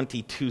have a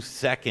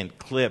 22-second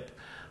clip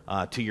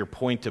to your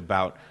point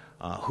about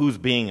who's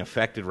being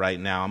affected right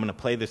now. I'm going to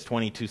play this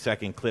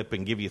 22-second clip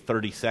and give you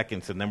 30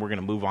 seconds, and then we're going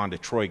to move on to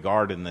Troy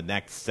Guard in the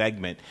next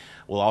segment.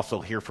 We'll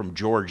also hear from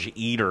George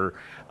Eater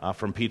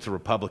from Pizza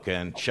Republica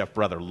and Chef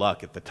Brother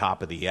Luck at the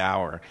top of the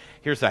hour.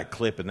 Here's that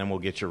clip, and then we'll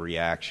get your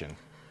reaction.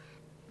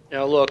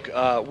 Now, look,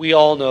 we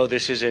all know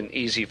this isn't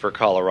easy for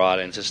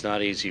Coloradans. It's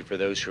not easy for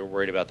those who are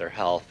worried about their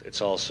health.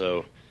 It's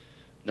also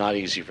not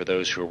easy for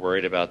those who are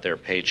worried about their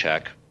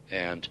paycheck.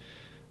 And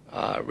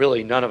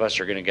really, none of us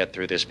are going to get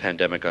through this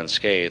pandemic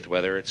unscathed,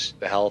 whether it's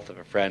the health of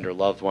a friend or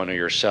loved one or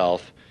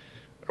yourself,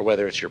 or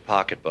whether it's your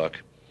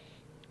pocketbook.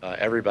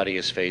 Everybody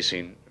is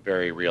facing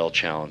very real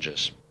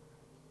challenges.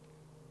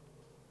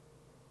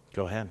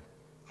 Go ahead.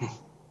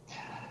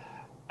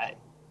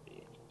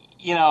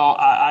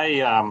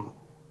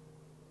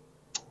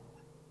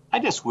 I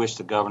just wish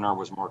the governor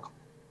was more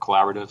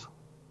collaborative.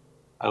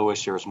 I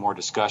wish there was more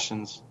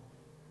discussions.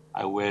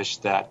 I wish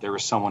that there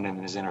was someone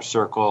in his inner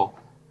circle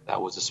that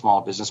was a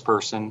small business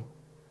person,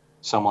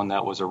 someone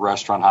that was a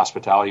restaurant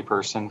hospitality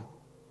person,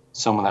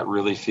 someone that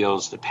really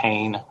feels the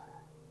pain.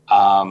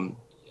 I'm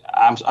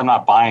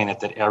not buying it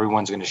that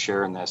everyone's going to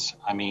share in this.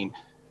 I mean,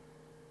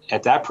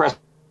 at that press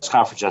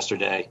conference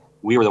yesterday,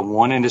 we were the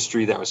one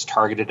industry that was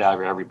targeted out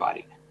of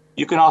everybody.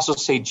 You can also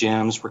say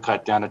gyms were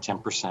cut down to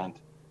 10%.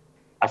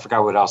 I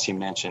forgot what else he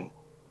mentioned,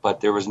 but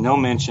there was no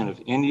mention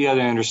of any other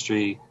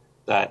industry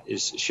that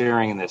is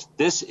sharing in this.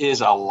 This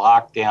is a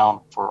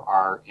lockdown for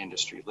our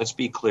industry. Let's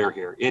be clear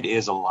here. It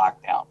is a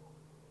lockdown.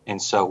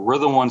 And so we're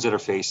the ones that are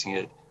facing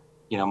it.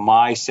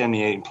 My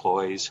 78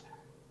 employees,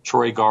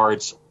 Troy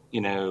Guard's,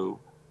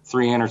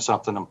 300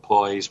 something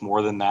employees,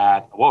 more than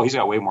that. Whoa, he's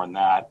got way more than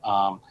that.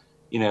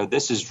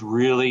 This is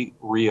really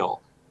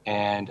real.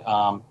 And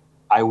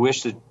I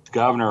wish the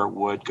governor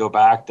would go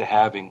back to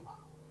having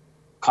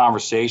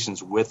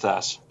conversations with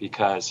us,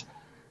 because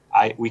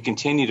we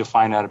continue to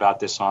find out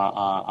about this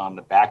on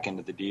the back end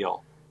of the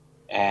deal.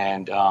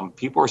 And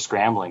people are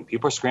scrambling.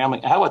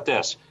 How about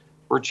this?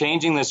 We're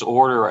changing this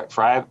order at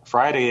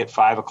Friday at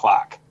 5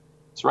 o'clock.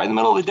 It's right in the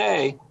middle of the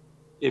day.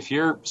 If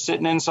you're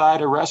sitting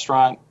inside a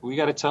restaurant, we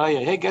got to tell you,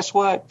 hey, guess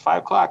what?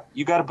 5 o'clock,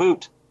 you got to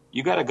boot.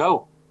 You got to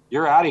go.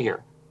 You're out of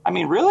here. I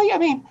mean, really?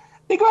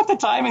 Think about the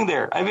timing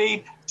there.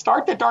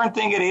 Start the darn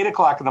thing at 8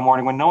 o'clock in the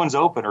morning when no one's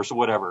open or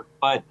whatever.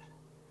 But,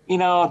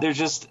 there's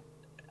just,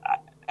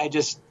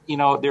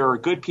 there are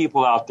good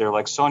people out there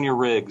like Sonia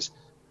Riggs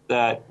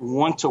that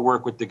want to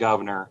work with the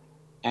governor,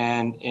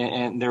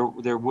 and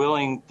they're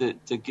willing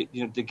to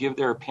give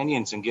their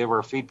opinions and give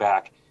our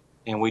feedback,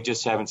 and we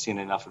just haven't seen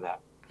enough of that.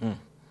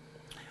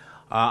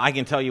 I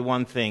can tell you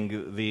one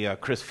thing, the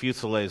Chris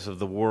Fuseliers of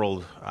the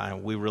world,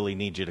 we really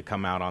need you to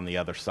come out on the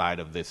other side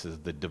of this as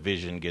the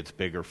division gets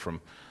bigger from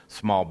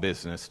small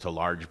business to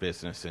large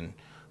business, and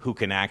who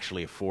can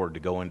actually afford to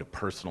go into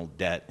personal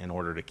debt in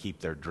order to keep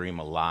their dream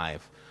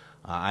alive.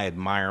 I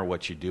admire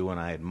what you do, and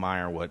I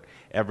admire what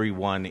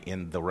everyone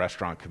in the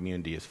restaurant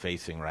community is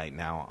facing right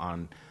now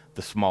on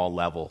the small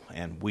level,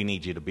 and we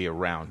need you to be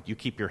around. You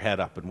keep your head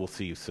up, and we'll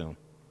see you soon.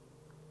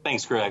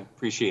 Thanks, Greg.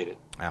 Appreciate it.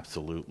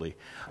 Absolutely.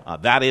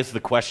 That is the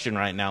question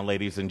right now,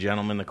 ladies and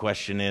gentlemen. The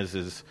question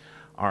is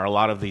are a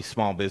lot of these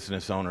small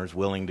business owners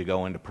willing to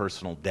go into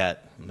personal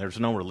debt? There's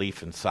no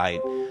relief in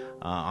sight.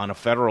 On a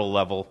federal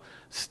level,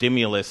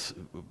 stimulus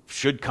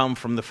should come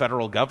from the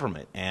federal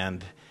government,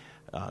 and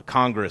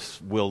Congress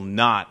will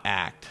not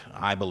act,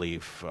 I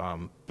believe,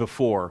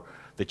 before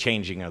the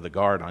changing of the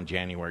guard on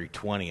January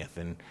 20th.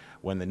 And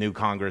when the new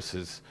Congress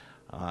is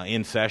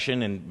in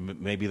session, and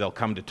maybe they'll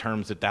come to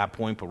terms at that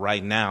point, but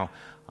right now,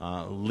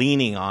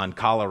 leaning on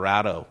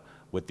Colorado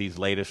with these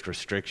latest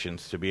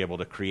restrictions to be able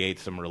to create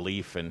some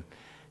relief, and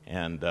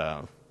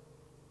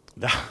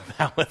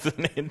that was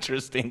an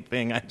interesting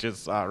thing I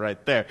just saw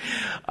right there.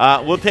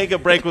 We'll take a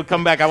break. We'll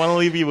come back. I want to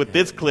leave you with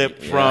this clip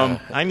from.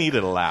 I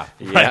needed a laugh.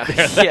 Right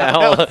there.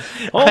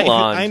 Hold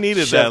on. I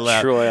needed Chef that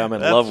laugh. Troy, I'm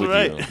in love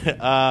with you.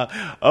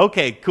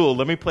 Okay, cool.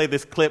 Let me play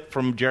this clip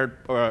from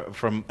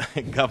from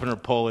Governor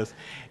Polis,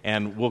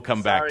 and we'll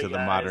come back to the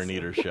Modern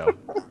Eater Show.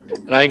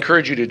 And I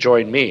encourage you to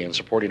join me in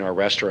supporting our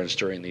restaurants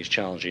during these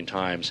challenging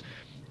times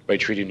by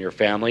treating your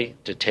family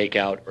to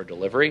takeout or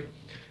delivery.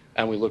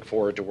 And we look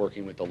forward to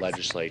working with the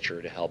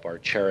legislature to help our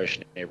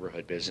cherished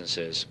neighborhood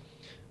businesses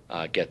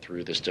get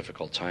through this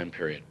difficult time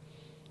period.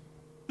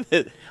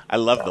 I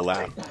love the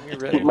laugh.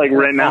 Like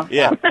right now?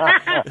 Yeah.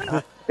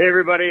 Hey,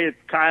 everybody. It's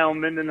Kyle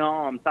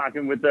Mendenhall. I'm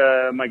talking with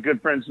my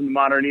good friends from the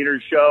Modern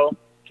Eaters Show.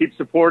 Keep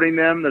supporting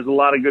them. There's a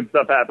lot of good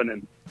stuff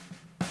happening.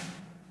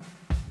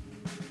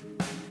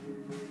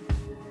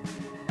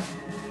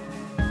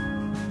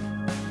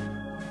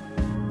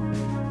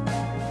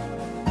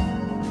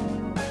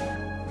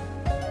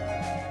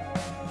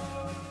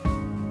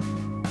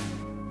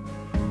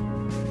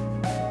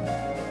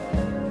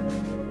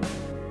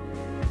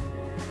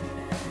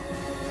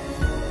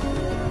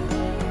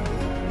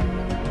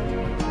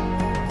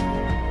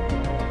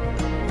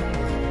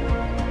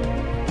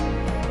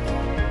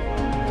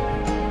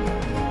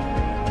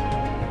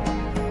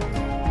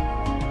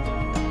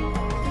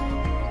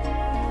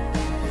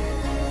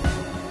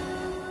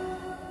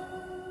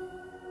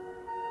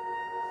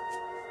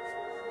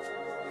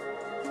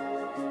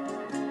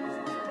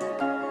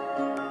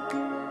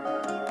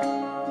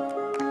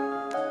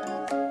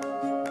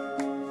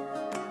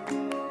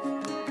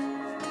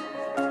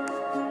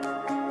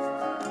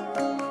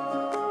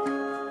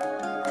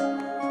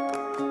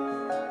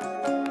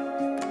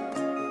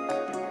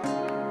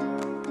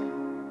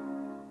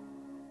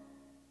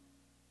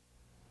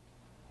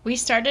 We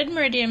started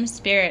Meridian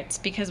Spirits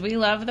because we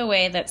love the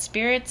way that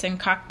spirits and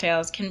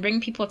cocktails can bring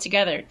people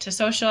together to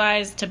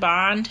socialize, to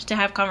bond, to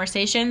have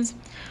conversations.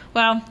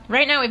 Well,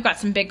 right now we've got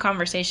some big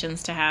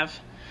conversations to have.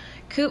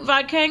 Coop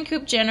Vodka and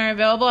Coop Gin are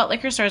available at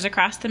liquor stores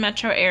across the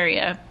metro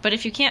area, but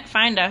if you can't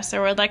find us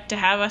or would like to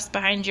have us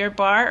behind your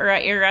bar or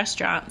at your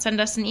restaurant,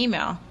 send us an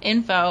email,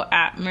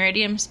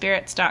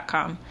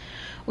 info@meridianspirits.com.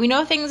 We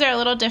know things are a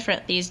little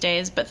different these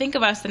days, but think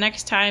of us the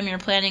next time you're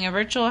planning a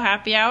virtual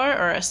happy hour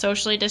or a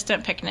socially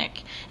distant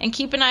picnic. And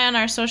keep an eye on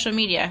our social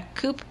media,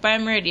 Coop by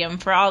Meridian,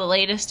 for all the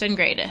latest and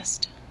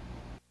greatest.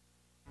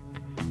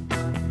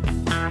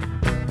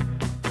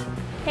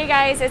 Hey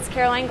guys, it's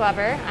Caroline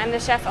Glover. I'm the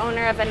chef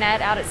owner of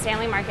Annette out at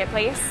Stanley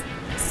Marketplace.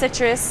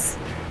 Citrus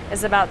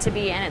is about to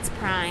be in its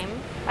prime.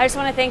 I just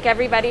want to thank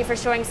everybody for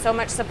showing so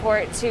much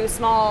support to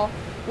small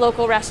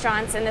local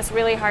restaurants in this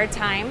really hard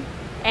time.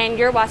 And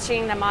you're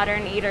watching the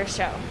Modern Eater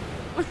Show.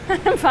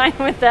 I'm fine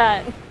with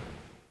that.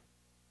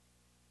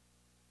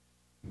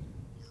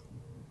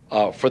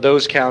 For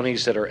those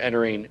counties that are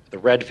entering the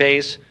red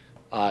phase,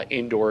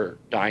 indoor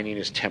dining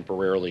is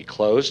temporarily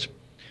closed.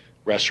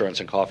 Restaurants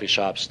and coffee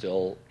shops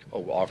still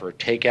offer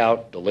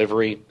takeout,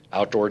 delivery,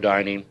 outdoor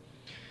dining.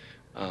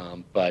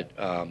 But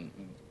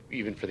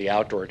even for the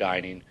outdoor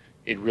dining,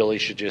 it really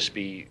should just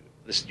be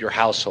your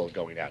household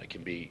going out. It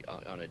can be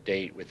on a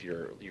date with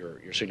your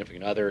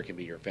significant other. It can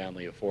be your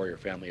family of 4, your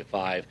family of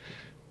 5,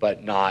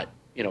 but not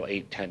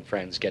 8, 10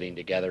 friends getting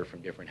together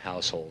from different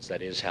households.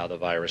 That is how the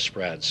virus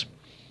spreads.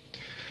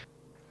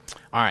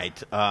 All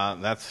right,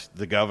 that's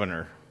the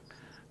Governor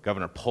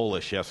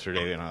Polish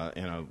yesterday in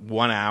a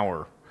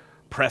 1-hour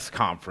press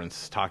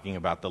conference talking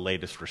about the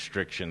latest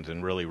restrictions,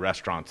 and really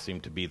restaurants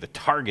seem to be the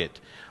target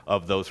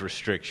of those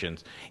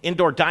restrictions.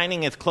 Indoor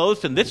dining is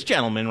closed, and this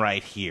gentleman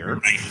right here,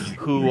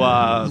 who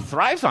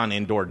thrives on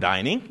indoor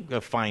dining,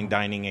 fine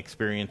dining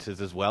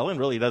experiences as well, and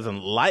really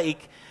doesn't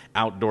like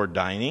outdoor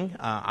dining.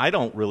 I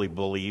don't really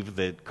believe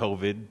that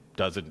COVID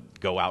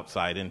doesn't go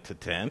outside into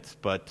tents,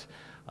 but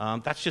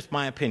that's just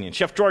my opinion.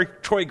 Chef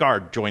Troy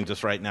Gard joins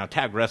us right now,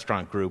 Tag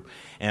Restaurant Group,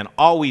 and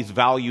always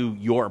value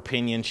your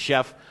opinion.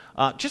 Chef,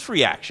 just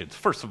reactions.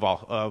 First of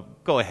all,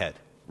 go ahead.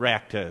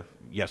 React to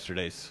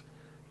yesterday's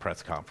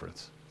press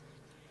conference.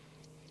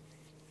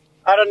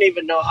 I don't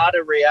even know how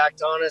to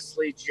react,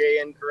 honestly. Jay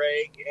and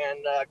Greg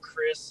and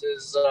Chris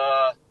is,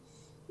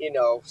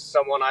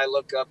 someone I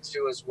look up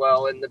to as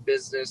well in the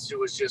business, who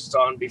was just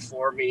on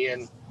before me.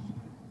 And,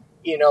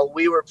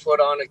 we were put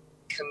on a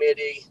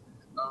committee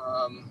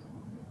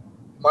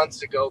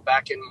months ago,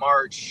 back in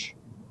March,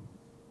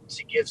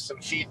 to give some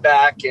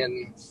feedback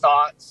and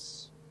thoughts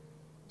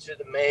to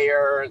the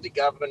mayor, the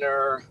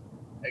governor,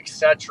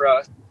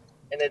 etc.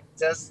 And it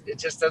just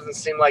doesn't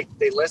seem like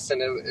they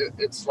listen.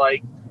 It's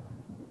like,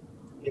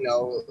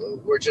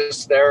 we're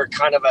just there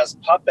kind of as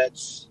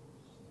puppets.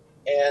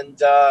 And,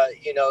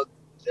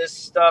 this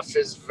stuff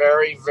is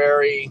very,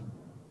 very,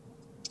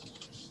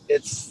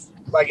 it's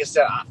like I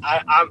said,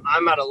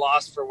 I'm at a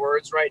loss for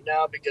words right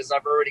now, because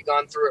I've already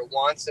gone through it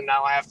once and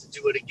now I have to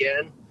do it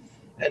again.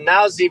 And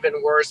now it's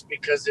even worse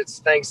because it's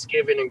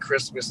Thanksgiving and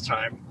Christmas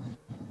time.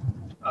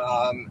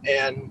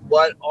 And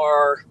what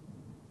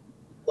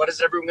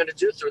is everyone going to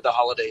do through the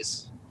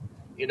holidays?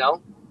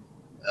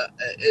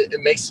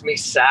 It makes me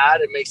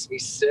sad. It makes me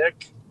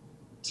sick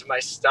to my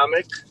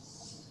stomach.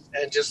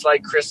 And just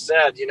like Chris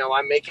said,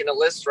 I'm making a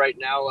list right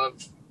now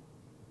of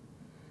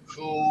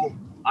who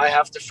I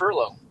have to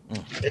furlough.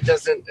 It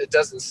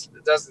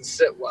doesn't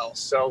sit well.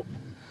 So,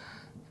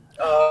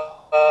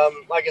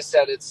 like I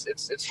said,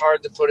 it's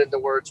hard to put into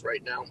words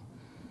right now.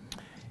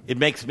 It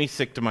makes me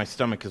sick to my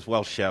stomach as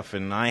well, Chef,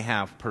 and I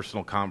have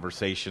personal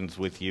conversations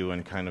with you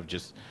and kind of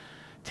just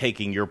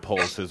taking your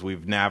pulse as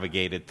we've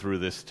navigated through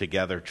this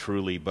together,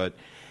 truly. But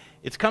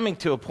it's coming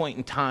to a point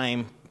in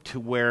time to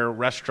where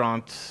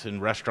restaurants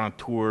and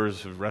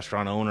restaurateurs,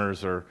 restaurant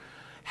owners are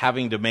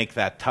having to make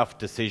that tough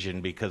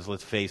decision, because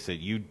let's face it,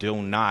 you're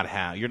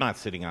not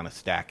sitting on a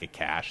stack of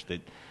cash that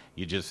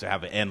you just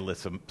have an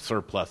endless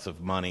surplus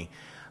of money.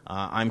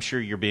 I'm sure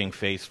you're being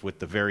faced with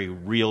the very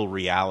real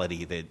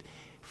reality that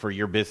for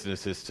your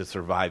businesses to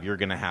survive, you're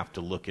going to have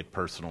to look at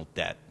personal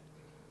debt.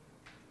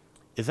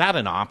 Is that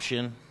an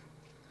option?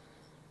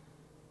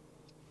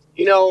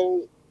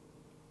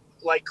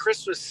 Like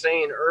Chris was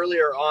saying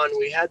earlier on,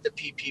 we had the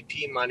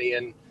PPP money,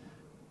 and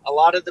a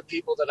lot of the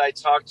people that I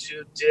talked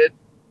to did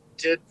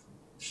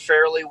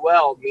fairly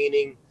well,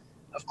 meaning,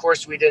 of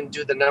course, we didn't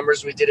do the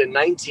numbers we did in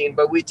 19,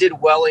 but we did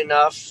well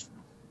enough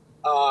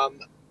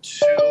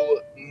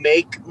to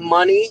make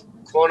money,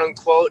 quote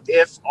unquote,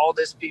 if all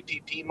this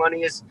PPP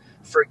money is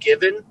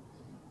forgiven.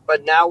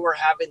 But now we're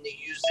having to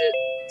use it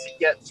to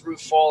get through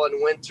fall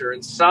and winter,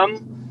 and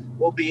some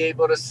will be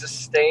able to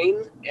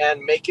sustain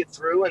and make it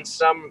through, and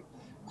some,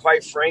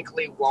 quite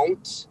frankly,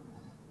 won't.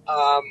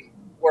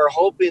 We're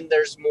hoping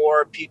there's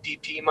more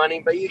PPP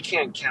money, but you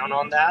can't count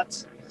on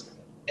that.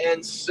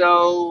 And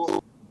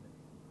so,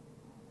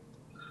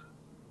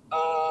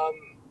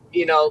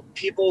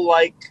 people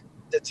like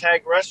the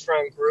Tag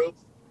Restaurant Group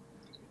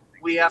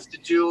we have to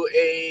do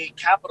a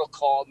capital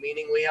call,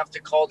 meaning we have to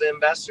call the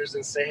investors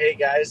and say, hey,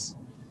 guys,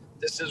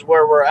 this is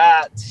where we're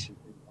at.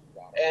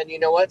 And you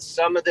know what?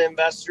 Some of the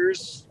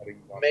investors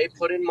may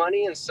put in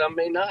money and some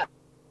may not.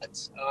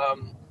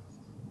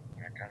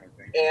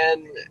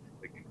 And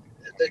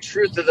the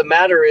truth of the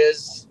matter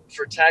is,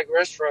 for Tag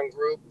Restaurant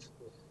Group,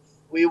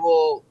 we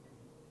will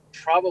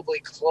probably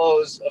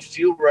close a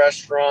few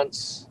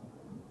restaurants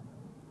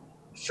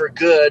for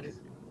good,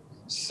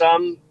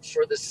 some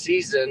for the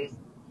season.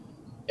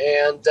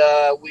 And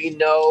we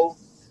know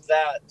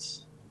that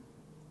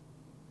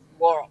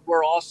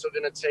we're also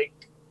going to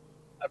take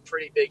a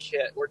pretty big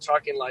hit. We're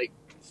talking like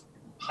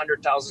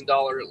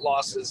 $100,000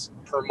 losses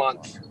per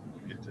month.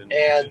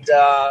 And,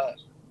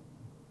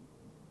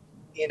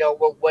 you know,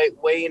 we're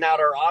weighing out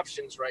our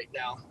options right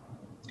now.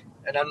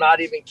 And I'm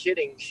not even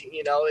kidding.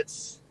 You know,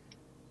 it's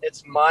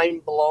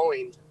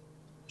mind-blowing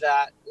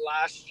that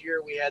last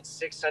year we had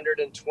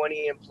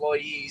 620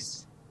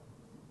 employees.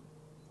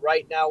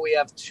 Right now we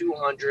have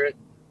 200.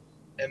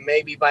 And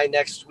maybe by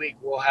next week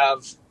we'll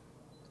have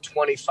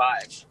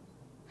 25.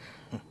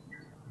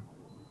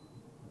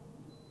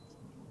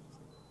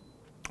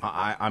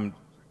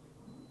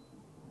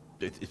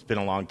 It's been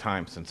a long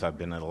time since I've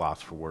been at a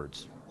loss for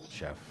words,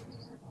 Chef.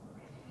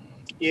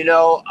 You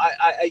know,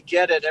 I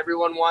get it.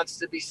 Everyone wants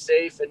to be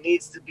safe and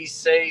needs to be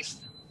safe.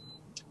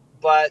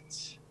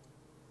 But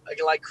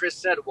like Chris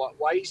said, why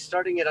are you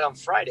starting it on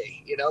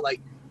Friday? You know,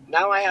 like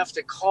now I have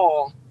to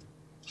call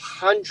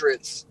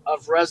hundreds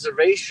of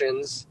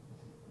reservations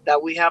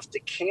that we have to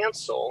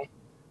cancel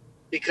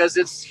because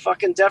it's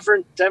fucking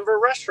Denver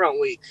Restaurant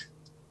Week,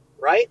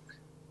 right?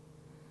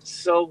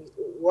 So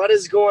what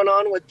is going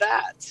on with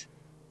that?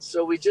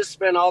 So we just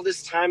spent all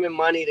this time and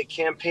money to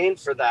campaign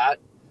for that,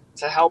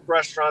 to help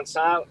restaurants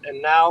out.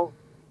 And now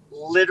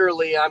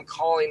literally I'm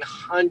calling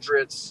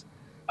hundreds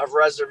of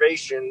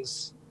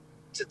reservations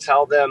to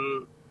tell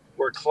them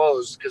we're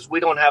closed because we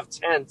don't have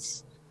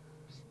tents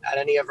at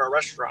any of our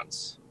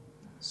restaurants.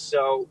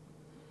 So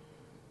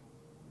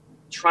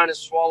trying to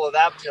swallow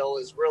that pill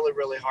is really,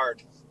 really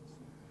hard.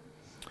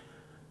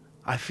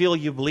 I feel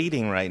you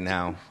bleeding right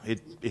now.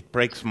 It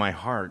breaks my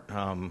heart.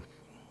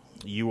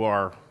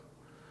 You're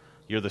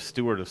the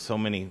steward of so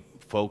many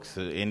folks,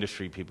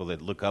 industry people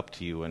that look up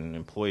to you and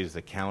employees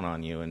that count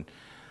on you, and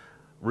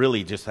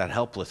really just that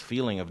helpless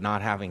feeling of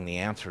not having the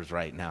answers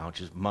right now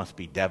just must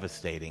be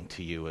devastating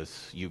to you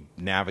as you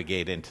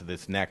navigate into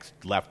this next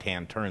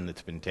left-hand turn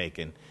that's been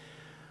taken.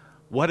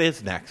 What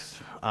is next?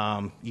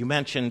 You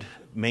mentioned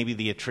maybe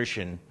the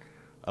attrition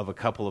of a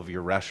couple of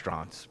your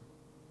restaurants.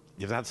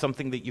 Is that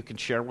something that you can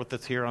share with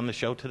us here on the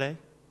show today?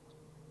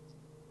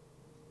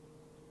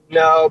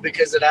 No,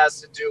 because it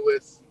has to do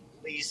with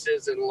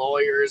leases and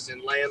lawyers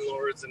and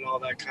landlords and all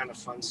that kind of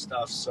fun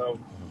stuff. So,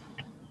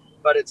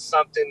 but it's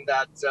something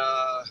that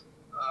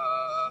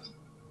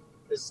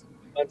is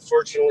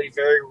unfortunately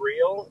very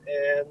real.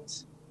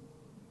 And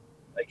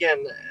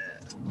again,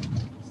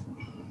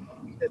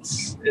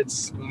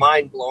 it's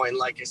mind blowing.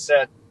 Like I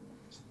said,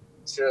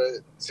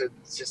 to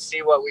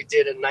see what we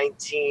did in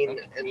 19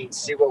 and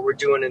see what we're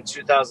doing in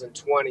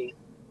 2020.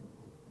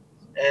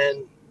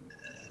 And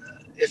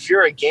if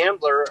you're a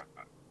gambler,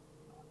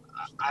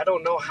 I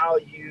don't know how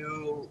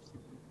you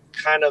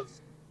kind of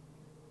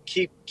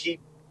keep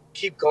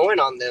going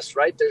on this,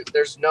 right?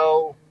 There's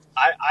no,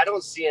 I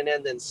don't see an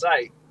end in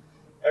sight.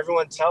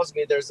 Everyone tells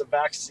me there's a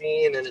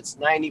vaccine and it's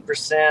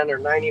 90% or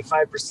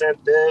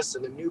 95% this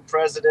and a new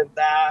president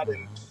that,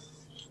 and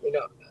you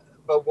know,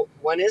 but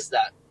when is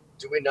that?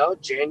 Do we know?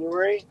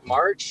 January,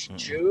 March,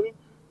 June,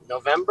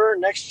 November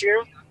next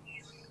year?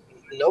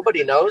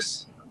 Nobody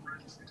knows.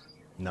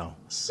 No.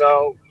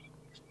 So.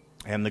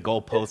 And the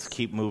goalposts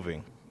keep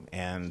moving.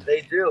 And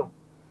they do.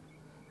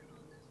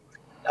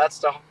 That's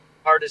the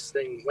hardest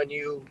thing when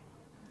you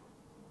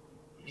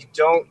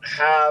don't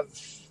have,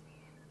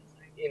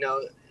 you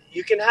know,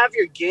 you can have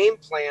your game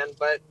plan,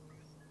 but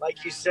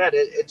like you said,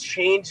 it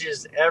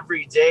changes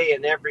every day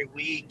and every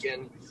week.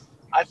 And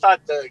I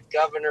thought the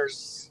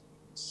governor's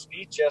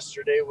speech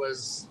yesterday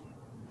was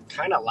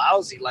kind of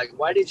lousy. Like,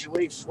 why did you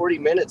wait 40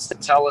 minutes to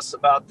tell us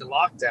about the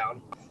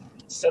lockdown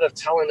instead of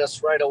telling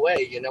us right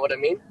away? You know what I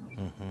mean?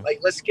 Mm-hmm. Like,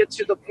 let's get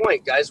to the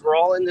point, guys. We're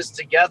all in this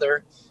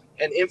together,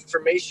 and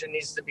information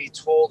needs to be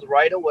told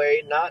right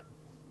away, not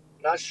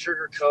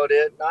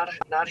sugar-coated,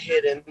 not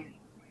hidden.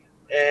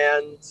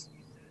 And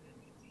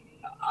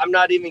I'm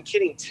not even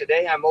kidding.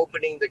 Today I'm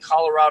opening the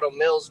Colorado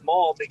Mills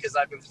Mall because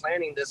I've been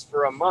planning this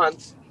for a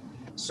month.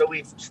 So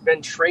we've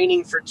been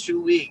training for 2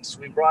 weeks.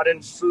 We brought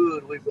in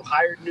food. We've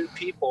hired new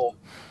people.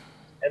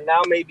 And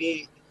now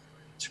maybe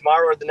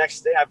tomorrow or the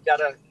next day, I've got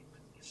to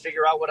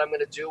figure out what I'm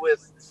going to do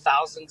with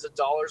thousands of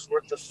dollars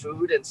worth of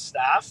food and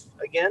staff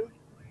again.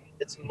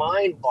 It's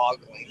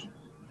mind-boggling.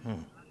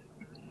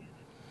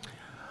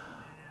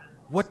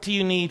 What do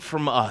you need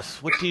from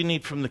us? What do you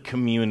need from the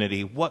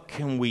community? What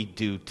can we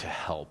do to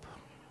help?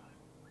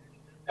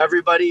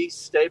 Everybody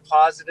stay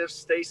positive,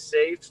 stay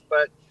safe,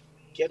 but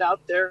get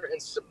out there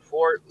and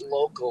support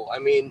local. I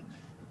mean,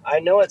 I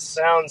know it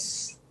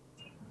sounds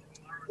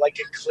like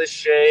a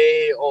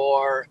cliche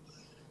or,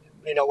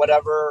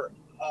 whatever.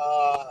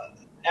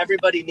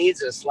 Everybody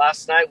needs us.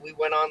 Last night we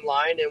went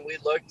online and we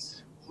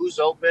looked who's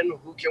open,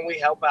 who can we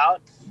help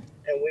out,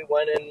 and we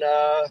went and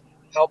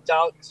helped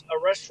out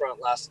a restaurant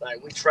last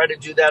night. We try to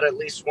do that at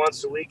least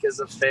once a week as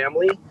a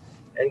family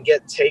and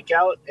get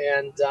takeout.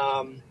 And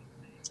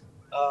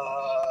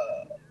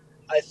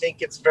I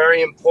think it's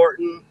very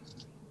important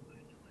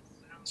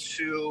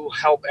to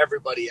help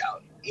everybody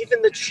out.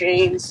 Even the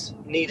chains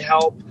need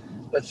help,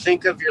 but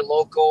think of your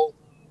local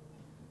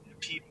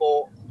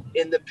people,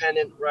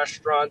 independent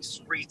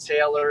restaurants,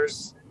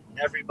 retailers,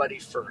 everybody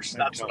first.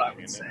 That's what I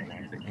would say.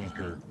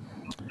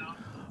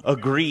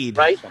 Agreed.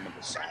 Right?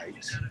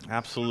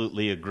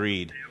 Absolutely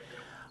agreed.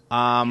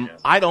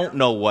 I don't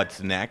know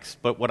what's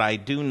next, but what I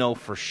do know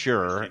for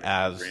sure,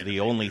 as the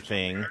only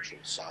thing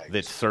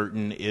that's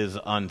certain is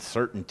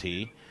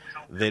uncertainty,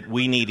 that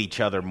we need each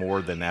other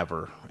more than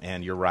ever.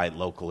 And you're right,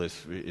 local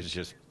is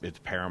just, it's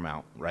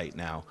paramount right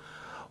now.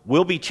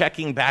 We'll be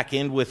checking back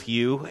in with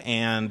you,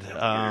 and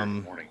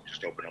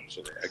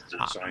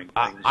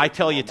I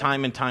tell you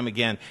time and time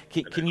again,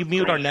 can you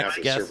mute our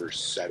next guest?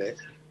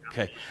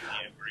 Okay.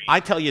 I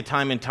tell you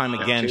time and time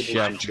again,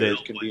 Chef,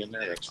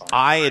 that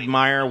I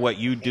admire what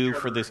you do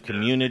for this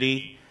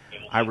community.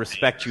 I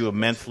respect you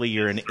immensely.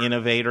 You're an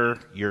innovator.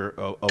 You're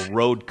a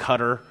road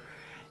cutter.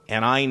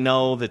 And I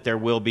know that there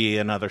will be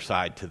another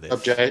side to this.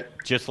 Okay.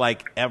 Just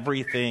like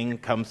everything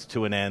comes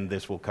to an end,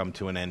 this will come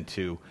to an end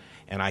too.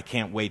 And I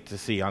can't wait to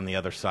see on the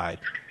other side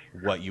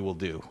what you will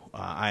do.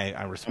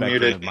 I respect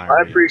and admire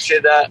I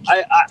appreciate that.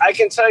 I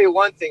can tell you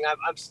one thing.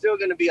 I'm still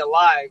going to be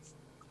alive.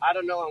 I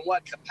don't know in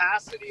what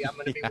capacity I'm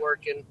going to be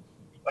working,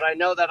 but I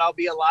know that I'll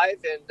be alive,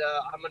 and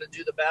I'm going to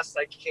do the best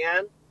I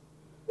can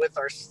with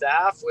our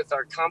staff, with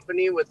our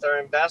company, with our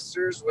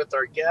investors, with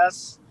our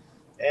guests.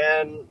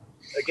 And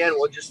again,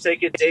 we'll just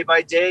take it day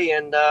by day.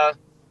 And,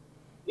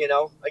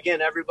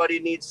 again,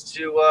 everybody needs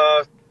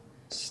to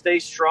stay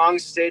strong,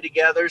 stay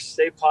together,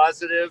 stay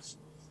positive.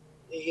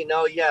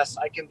 Yes,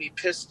 I can be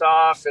pissed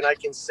off and I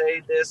can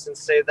say this and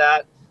say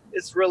that.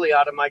 It's really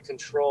out of my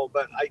control,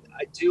 but I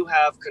do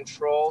have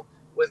control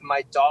with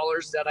my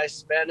dollars that I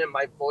spend and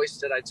my voice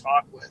that I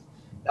talk with.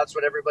 That's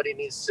what everybody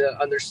needs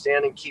to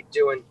understand and keep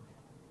doing.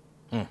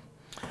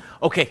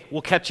 Okay,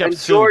 we'll catch up and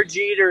soon. George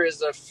Eater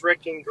is a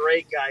freaking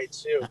great guy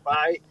too.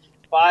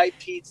 Buy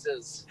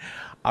pizzas.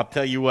 I'll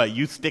tell you what,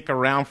 you stick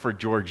around for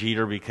George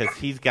Eater because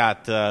he's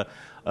got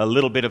a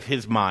little bit of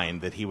his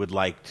mind that he would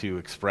like to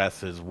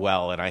express as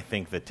well. And I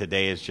think that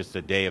today is just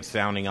a day of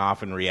sounding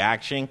off and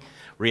reacting.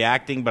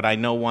 But I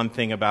know one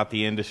thing about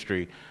the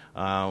industry.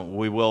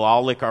 We will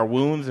all lick our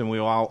wounds, and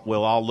we'll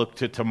all look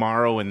to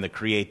tomorrow, and the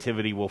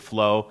creativity will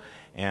flow,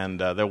 and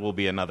there will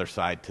be another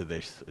side to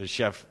this.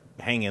 Chef,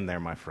 hang in there,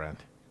 my friend.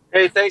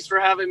 Hey, thanks for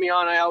having me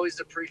on. I always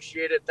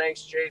appreciate it.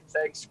 Thanks, Jade.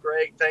 Thanks,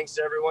 Greg. Thanks,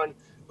 everyone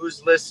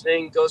who's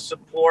listening. Go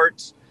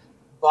support.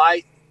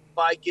 Buy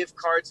gift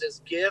cards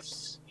as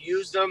gifts.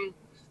 Use them.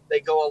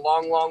 They go a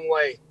long, long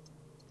way.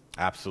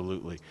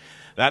 Absolutely.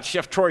 That's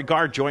Chef Troy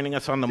Gard joining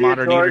us on the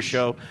Modern Eater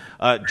Show.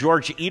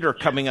 George Eater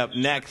coming up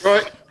next.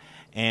 Right.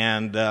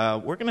 And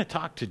we're going to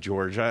talk to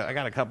George. I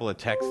got a couple of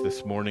texts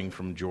this morning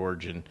from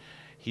George, and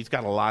he's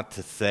got a lot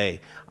to say.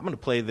 I'm going to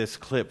play this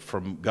clip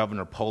from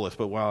Governor Polis,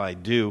 but while I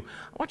do,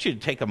 I want you to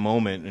take a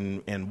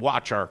moment and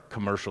watch our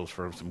commercials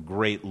for some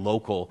great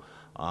local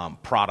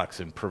products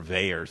and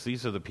purveyors.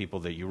 These are the people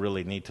that you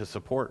really need to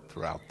support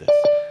throughout this.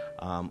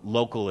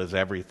 Local is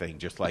everything,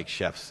 just like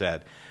Chef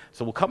said.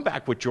 So we'll come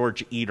back with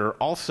George Eater.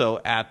 Also,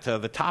 at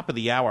the top of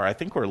the hour, I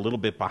think we're a little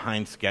bit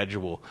behind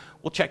schedule.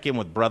 We'll check in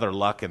with Brother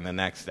Luck in the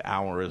next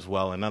hour as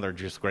well, another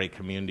just great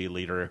community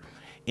leader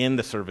in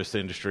the service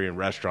industry and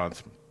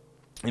restaurants.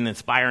 An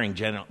inspiring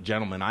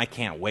gentleman. I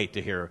can't wait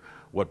to hear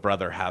what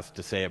Brother has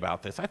to say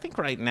about this. I think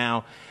right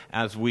now,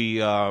 as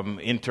we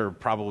enter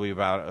probably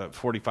about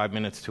 45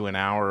 minutes to an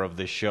hour of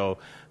this show,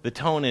 the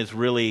tone is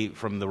really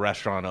from the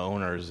restaurant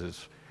owners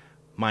is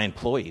my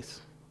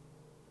employees.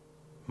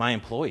 My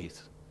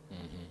employees.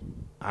 Mm-hmm.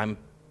 I'm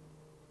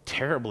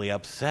terribly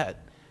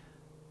upset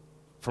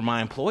for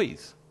my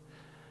employees.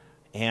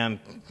 And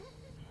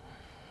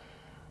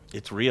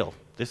it's real.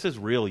 This is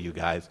real, you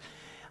guys.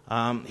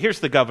 Here's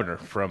the governor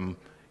from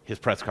his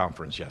press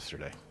conference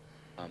yesterday.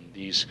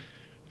 These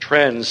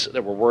trends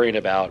that we're worrying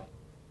about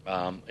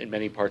in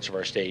many parts of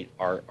our state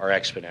are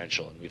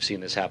exponential. And we've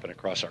seen this happen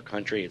across our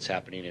country. It's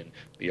happening in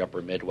the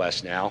upper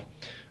Midwest now.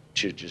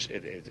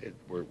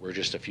 We're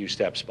just a few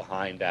steps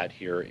behind that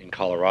here in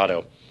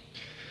Colorado.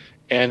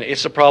 And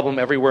it's a problem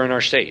everywhere in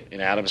our state.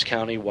 In Adams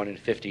County, 1 in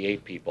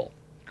 58 people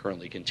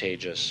currently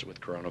contagious with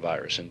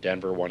coronavirus. In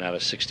Denver, 1 out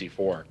of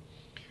 64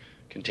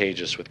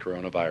 contagious with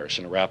coronavirus.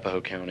 In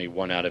Arapahoe County,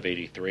 1 out of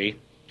 83.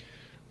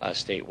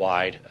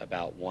 Statewide,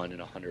 about 1 in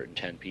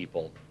 110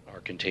 people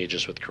are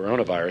contagious with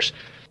coronavirus.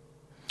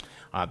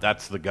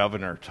 That's the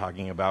governor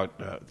talking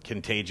about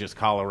contagious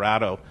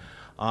Colorado.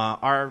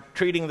 Are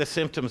treating the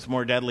symptoms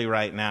more deadly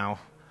right now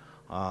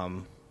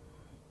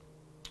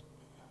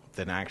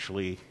than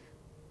actually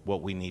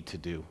what we need to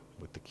do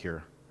with the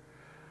cure.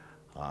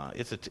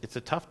 it's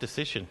a tough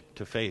decision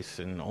to face,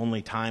 and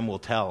only time will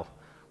tell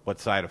what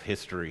side of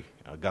history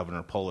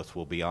Governor Polis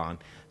will be on.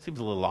 Seems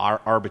a little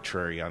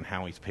arbitrary on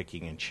how he's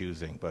picking and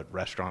choosing, but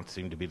restaurants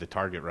seem to be the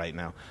target right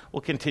now.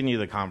 We'll continue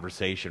the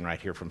conversation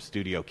right here from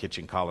Studio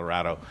Kitchen,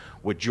 Colorado,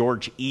 with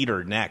George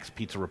Eater next,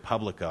 Pizza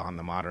Republica on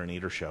the Modern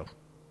Eater Show.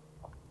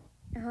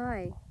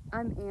 Hi,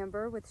 I'm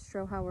Amber with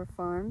Strohauer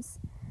Farms,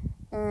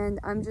 and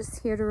I'm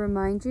just here to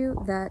remind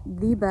you that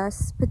the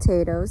best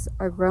potatoes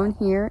are grown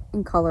here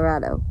in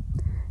Colorado.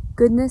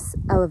 Goodness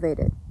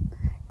elevated.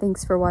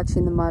 Thanks for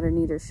watching the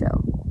Modern Eater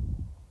Show.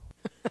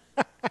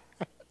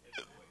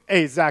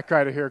 Hey, Zach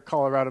Ryder here,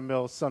 Colorado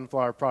Mills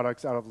Sunflower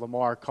Products out of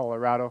Lamar,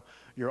 Colorado.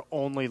 Your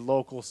only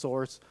local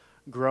source,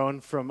 grown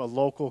from a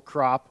local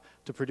crop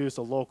to produce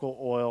a local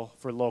oil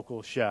for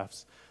local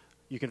chefs.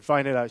 You can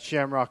find it at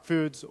Shamrock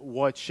Foods,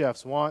 What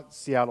Chefs Want,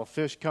 Seattle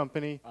Fish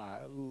Company.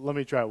 Let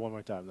me try it one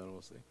more time, then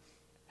we'll see.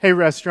 Hey,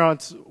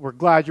 restaurants, we're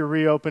glad you're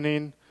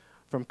reopening.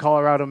 From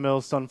Colorado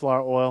Mills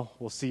Sunflower Oil,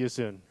 we'll see you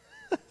soon.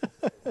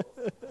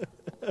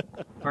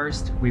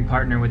 First, we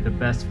partner with the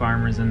best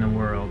farmers in the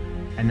world,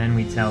 and then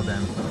we tell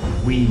them,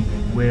 we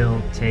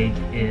will take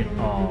it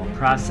all.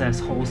 Process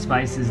whole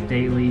spices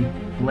daily,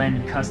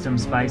 blend custom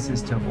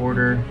spices to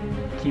order,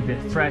 keep it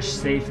fresh,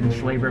 safe, and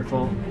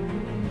flavorful,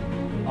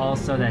 all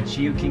so that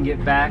you can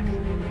get back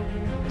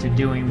to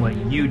doing what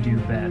you do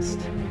best.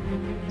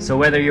 So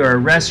whether you're a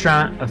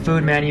restaurant, a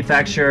food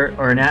manufacturer,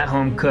 or an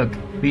at-home cook,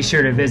 be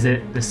sure to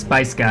visit The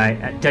Spice Guy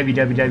at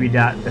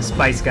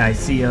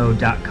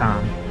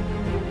www.thespiceguyco.com.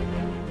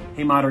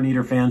 Hey Modern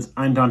Eater fans,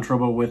 I'm Don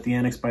Trobo with The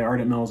Annex by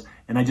Ardent Mills,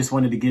 and I just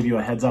wanted to give you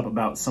a heads up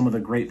about some of the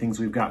great things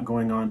we've got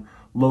going on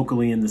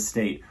locally in the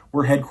state.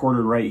 We're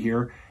headquartered right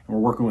here, and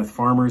we're working with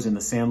farmers in the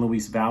San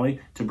Luis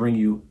Valley to bring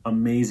you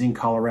amazing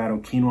Colorado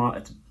quinoa.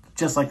 It's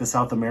just like the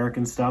South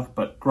American stuff,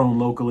 but grown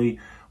locally.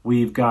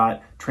 We've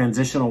got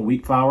transitional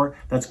wheat flour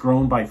that's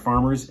grown by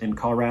farmers in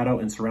Colorado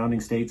and surrounding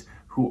states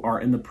who are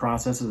in the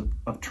process of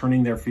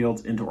turning their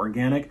fields into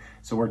organic.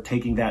 So we're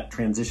taking that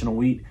transitional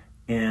wheat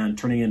and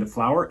turning it into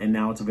flour, and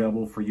now it's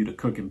available for you to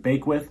cook and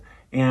bake with.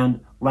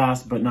 And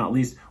last but not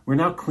least, we're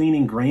now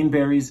cleaning grain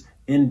berries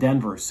in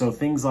Denver. So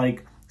things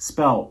like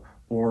spelt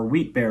or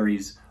wheat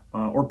berries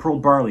or pearl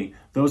barley,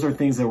 those are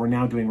things that we're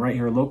now doing right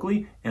here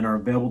locally and are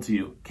available to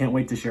you. Can't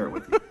wait to share it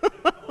with you.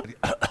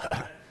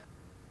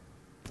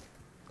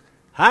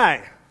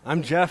 Hi,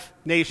 I'm Jeff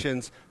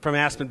Nations from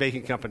Aspen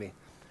Baking Company.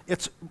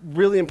 It's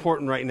really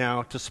important right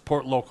now to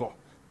support local.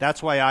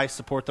 That's why I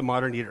support the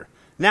Modern Eater.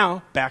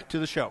 Now, back to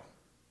the show.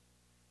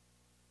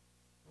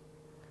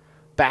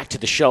 Back to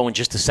the show in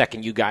just a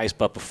second, you guys,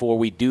 but before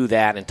we do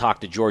that and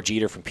talk to George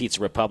Eater from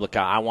Pizza Republica,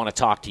 I want to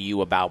talk to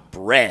you about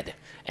bread.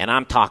 And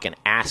I'm talking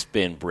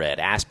Aspen bread,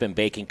 Aspen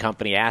Baking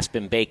Company,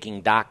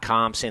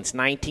 aspenbaking.com. Since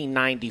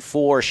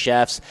 1994,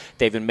 chefs,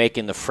 they've been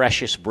making the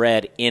freshest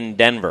bread in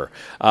Denver.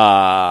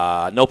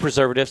 No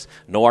preservatives,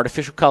 no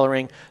artificial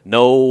coloring,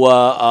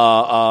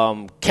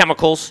 no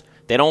chemicals.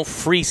 They don't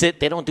freeze it.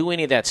 They don't do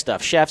any of that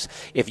stuff. Chefs,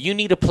 if you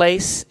need a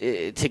place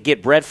to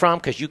get bread from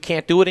because you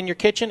can't do it in your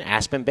kitchen,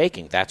 Aspen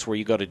Baking. That's where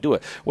you go to do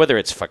it. Whether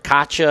it's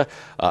focaccia,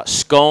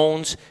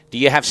 scones. Do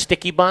you have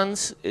sticky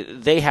buns?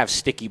 They have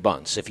sticky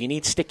buns. If you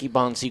need sticky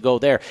buns, you go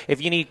there. If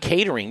you need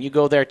catering, you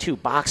go there too.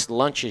 Boxed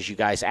lunches, you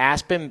guys.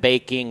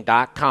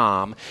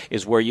 AspenBaking.com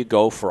is where you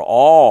go for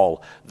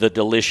all the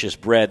delicious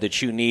bread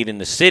that you need in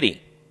the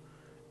city.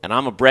 And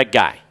I'm a bread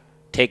guy.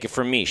 Take it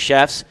from me.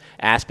 Chefs,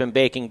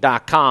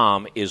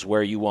 AspenBaking.com is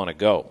where you want to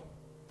go.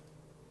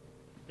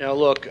 Now,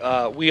 look,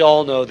 we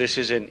all know this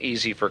isn't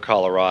easy for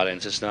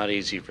Coloradans. It's not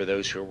easy for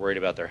those who are worried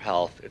about their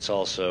health. It's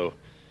also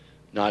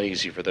not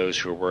easy for those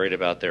who are worried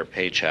about their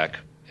paycheck.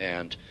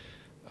 And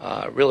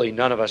really,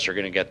 none of us are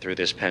going to get through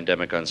this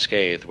pandemic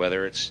unscathed,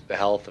 whether it's the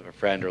health of a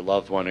friend or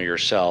loved one or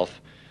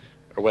yourself,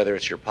 or whether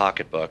it's your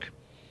pocketbook.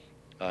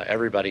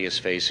 Everybody is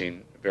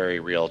facing very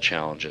real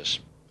challenges.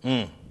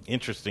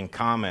 Interesting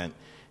comment.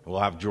 We'll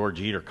have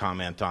George Eater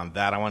comment on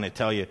that. I want to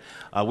tell you,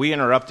 we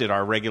interrupted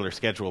our regular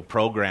scheduled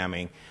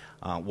programming,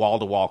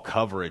 wall-to-wall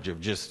coverage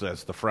of just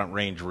as the Front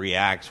Range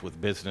reacts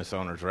with business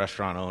owners,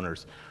 restaurant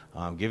owners,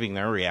 giving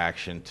their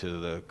reaction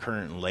to the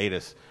current and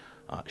latest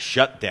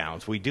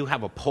shutdowns. We do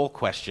have a poll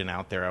question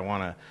out there I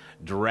want to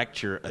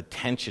direct your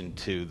attention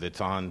to that's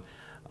on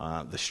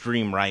the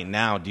stream right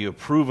now. Do you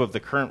approve of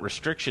the current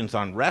restrictions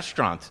on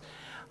restaurants?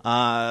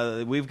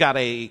 We've got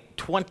a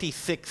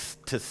 26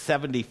 to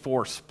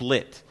 74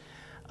 split.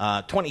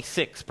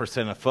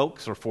 26% of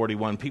folks, or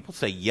 41 people,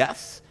 say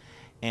yes,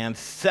 and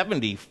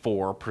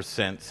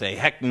 74% say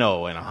heck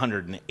no, and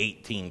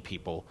 118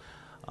 people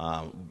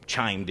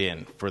chimed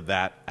in for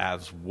that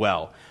as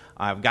well.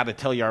 I've got to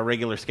tell you our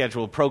regular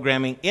scheduled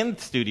programming in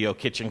Studio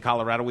Kitchen,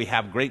 Colorado. We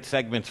have great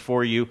segments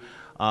for you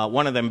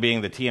One of them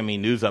being the TME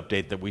News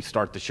Update that we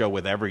start the show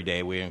with every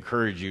day. We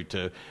encourage you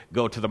to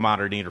go to the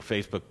Modern Eater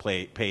Facebook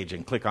page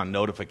and click on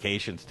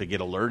notifications to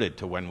get alerted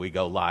to when we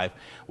go live.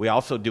 We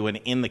also do an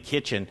In the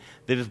Kitchen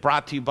that is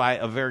brought to you by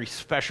a very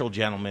special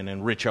gentleman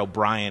in Rich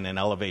O'Brien and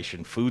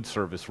Elevation Food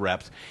Service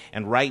reps.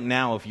 And right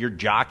now, if you're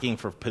jockeying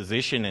for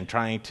position and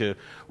trying to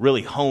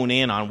really hone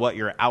in on what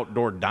your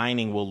outdoor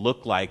dining will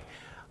look like,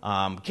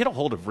 get a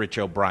hold of Rich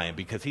O'Brien,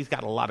 because he's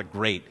got a lot of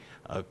great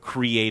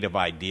creative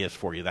ideas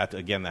for you.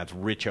 That's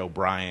Rich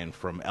O'Brien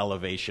from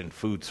Elevation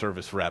Food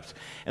Service Reps.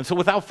 And so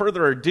without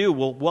further ado,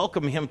 we'll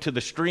welcome him to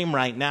the stream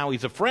right now.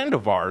 He's a friend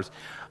of ours,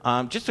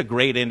 just a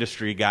great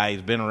industry guy.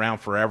 He's been around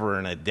forever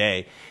and a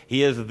day.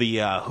 He is the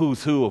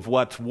who's who of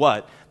what's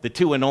what. The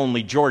two and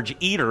only George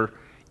Eater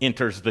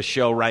enters the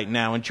show right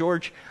now. And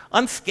George,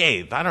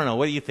 unscathed, I don't know,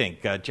 what do you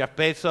think? Jeff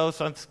Bezos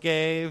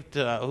unscathed?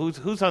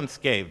 Who's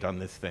unscathed on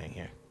this thing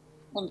here?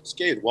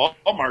 Unscathed.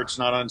 Walmart's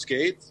not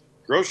unscathed.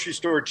 Grocery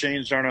store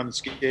chains aren't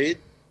unscathed.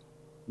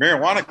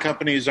 Marijuana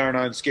companies aren't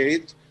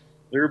unscathed.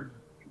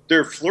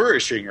 They're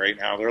flourishing right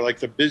now. They're like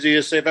the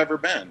busiest they've ever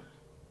been.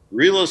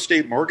 Real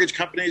estate mortgage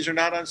companies are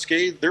not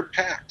unscathed. They're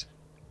packed.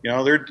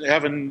 They're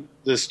having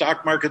the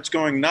stock market's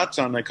going nuts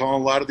on. They call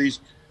a lot of these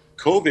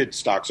COVID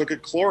stocks. Look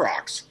at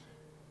Clorox.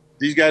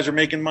 These guys are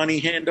making money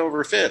hand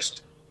over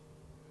fist.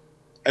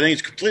 I think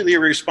it's completely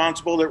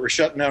irresponsible that we're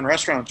shutting down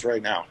restaurants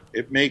right now.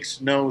 It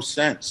makes no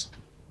sense.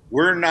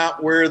 We're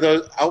not where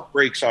the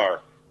outbreaks are.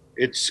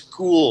 It's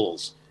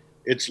schools.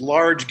 It's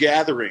large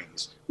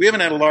gatherings. We haven't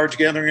had a large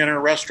gathering in a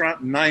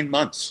restaurant in 9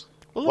 months.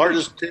 The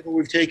largest table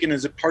we've taken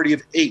is a party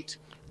of 8.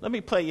 Let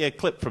me play you a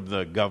clip from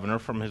the governor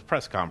from his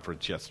press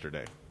conference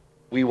yesterday.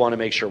 We want to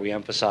make sure we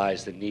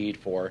emphasize the need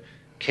for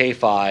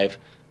K-5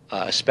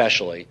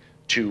 especially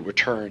to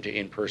return to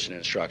in-person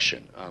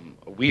instruction.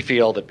 We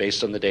feel that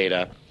based on the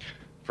data,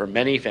 for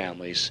many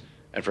families,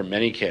 and for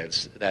many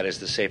kids, that is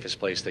the safest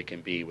place they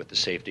can be with the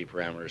safety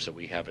parameters that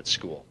we have at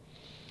school.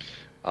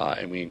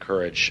 And we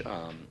encourage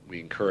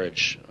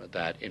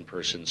that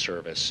in-person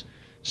service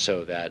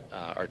so that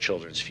our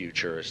children's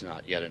future is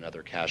not yet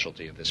another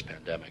casualty of this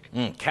pandemic.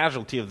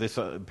 Casualty of this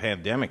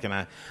pandemic.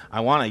 And I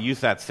want to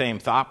use that same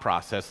thought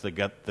process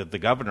that the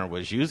governor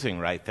was using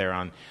right there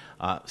on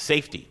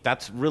safety.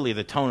 That's really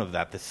the tone of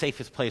that. The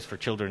safest place for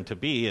children to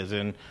be is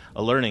in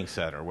a learning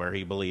center, where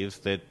he believes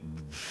that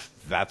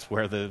that's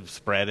where the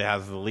spread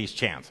has the least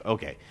chance.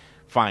 Okay,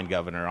 fine,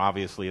 Governor.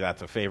 Obviously,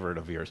 that's a favorite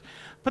of yours.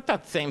 Put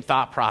that same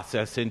thought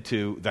process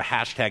into the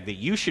hashtag that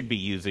you should be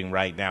using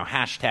right now,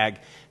 hashtag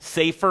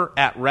safer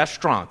at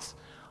restaurants.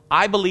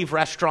 I believe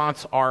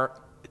restaurants are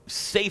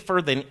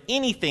safer than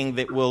anything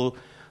that will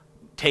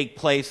take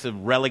place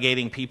of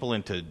relegating people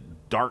into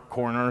dark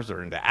corners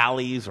or into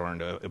alleys or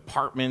into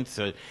apartments.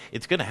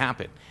 It's going to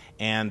happen.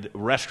 And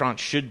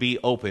restaurants should be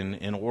open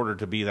in order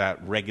to be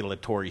that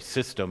regulatory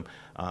system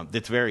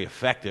that's very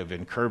effective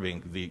in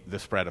curbing the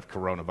spread of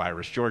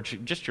coronavirus. George,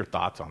 just your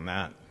thoughts on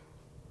that.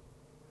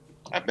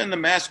 I've been the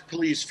mask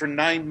police for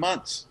 9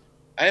 months.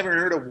 I haven't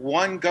heard of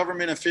one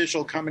government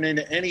official coming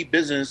into any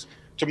business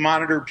to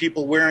monitor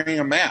people wearing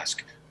a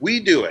mask.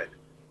 We do it.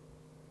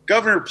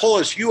 Governor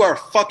Polis, you are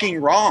fucking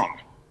wrong.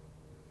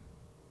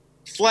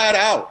 Flat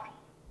out.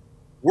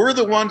 We're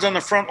the ones on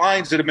the front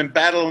lines that have been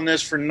battling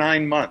this for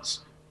 9 months.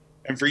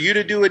 And for you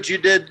to do what you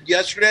did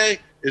yesterday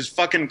is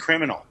fucking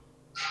criminal.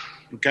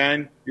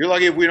 Okay? You're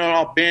lucky if we don't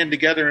all band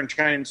together and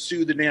try and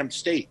sue the damn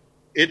state.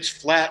 It's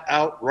flat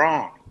out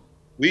wrong.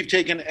 We've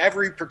taken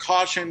every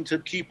precaution to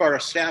keep our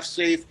staff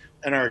safe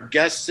and our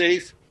guests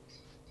safe.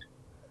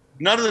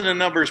 None of the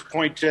numbers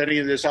point to any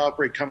of this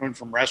outbreak coming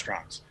from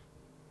restaurants.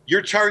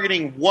 You're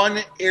targeting one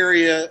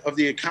area of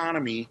the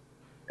economy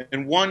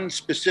and one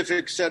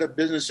specific set of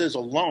businesses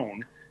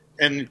alone.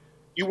 And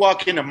you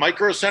walk into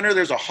Micro Center,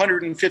 there's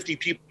 150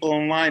 people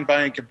in line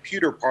buying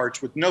computer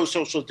parts with no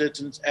social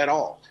distance at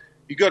all.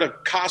 You go to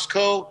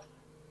Costco,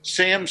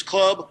 Sam's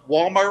Club,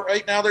 Walmart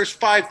right now, there's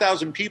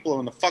 5,000 people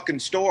in the fucking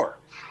store.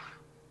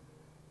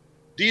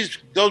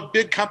 Those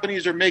big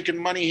companies are making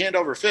money hand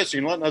over fist.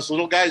 You're letting us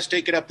little guys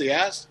take it up the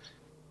ass?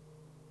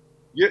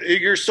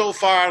 You're so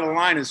far out of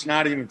line, it's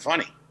not even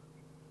funny.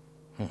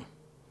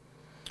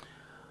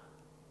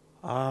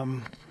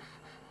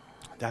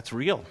 That's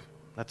real.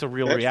 That's a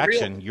real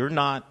reaction. Real. You're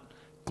not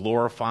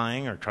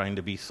glorifying or trying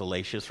to be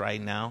salacious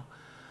right now.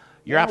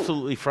 You're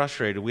absolutely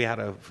frustrated. We had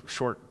a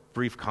short,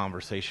 brief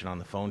conversation on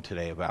the phone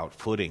today about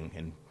footing.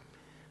 And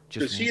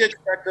does he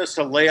expect us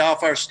to lay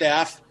off our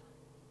staff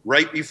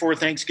right before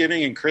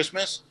Thanksgiving and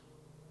Christmas?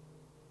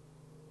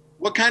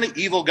 What kind of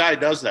evil guy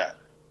does that?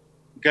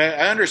 Okay,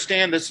 I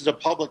understand this is a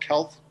public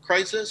health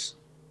crisis.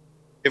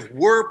 If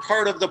we're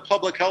part of the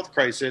public health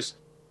crisis,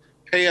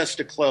 pay us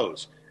to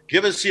close.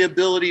 Give us the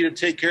ability to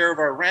take care of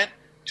our rent,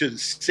 to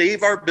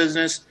save our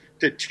business,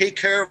 to take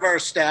care of our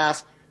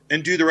staff,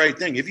 and do the right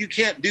thing. If you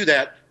can't do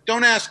that,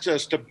 don't ask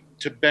us to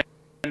bend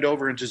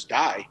over and just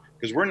die,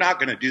 because we're not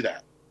going to do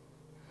that.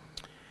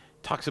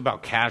 Talks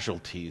about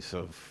casualties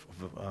of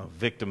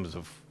victims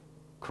of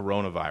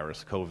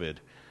coronavirus, COVID,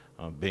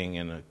 being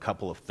in a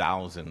couple of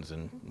thousands.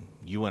 And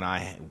you and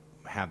I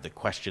had the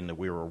question that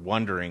we were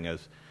wondering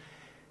is,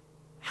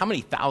 how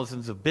many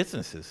thousands of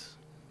businesses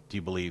do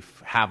you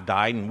believe have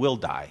died and will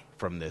die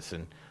from this?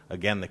 And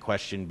again, the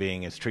question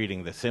being, is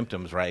treating the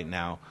symptoms right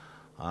now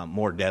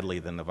more deadly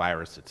than the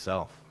virus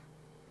itself?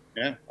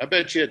 Yeah, I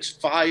bet you it's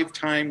 5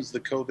 times the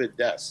COVID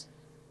deaths.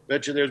 I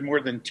bet you there's more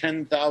than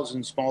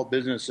 10,000 small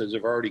businesses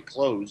have already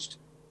closed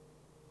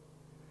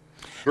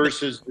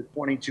versus the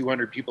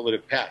 2,200 people that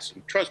have passed.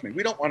 And trust me,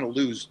 we don't want to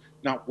lose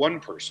not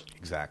one person.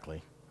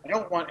 Exactly. I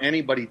don't want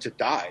anybody to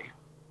die,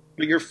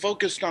 but you're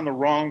focused on the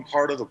wrong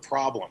part of the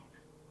problem.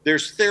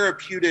 There's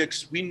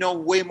therapeutics. We know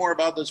way more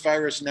about this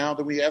virus now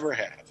than we ever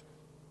have.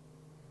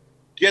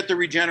 Get the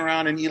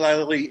Regeneron and Eli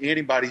Lilly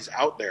antibodies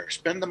out there.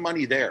 Spend the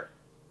money there.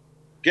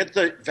 Get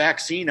the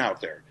vaccine out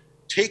there.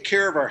 Take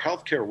care of our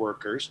healthcare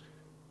workers.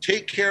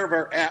 Take care of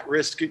our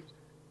at-risk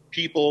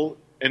people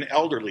and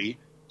elderly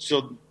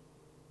so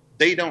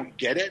they don't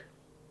get it.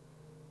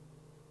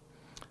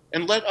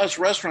 And let us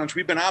restaurants,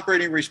 we've been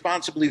operating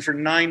responsibly for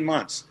 9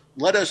 months.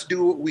 Let us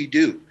do what we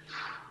do.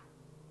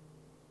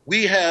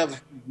 We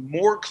have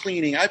more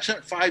cleaning. I've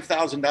spent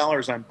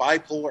 $5,000 on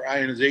bipolar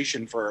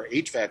ionization for our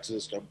HVAC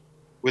system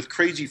with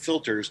crazy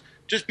filters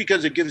just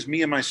because it gives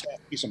me and my staff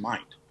peace of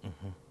mind.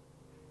 Mm-hmm.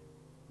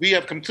 We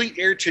have complete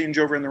air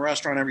changeover in the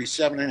restaurant every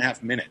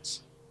 7.5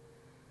 minutes.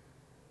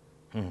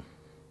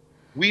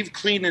 We've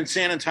cleaned and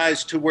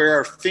sanitized to where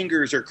our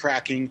fingers are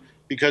cracking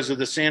because of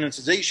the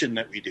sanitization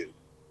that we do.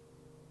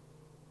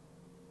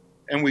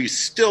 And we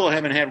still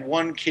haven't had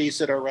one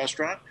case at our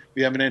restaurant.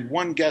 We haven't had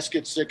one guest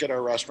get sick at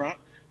our restaurant.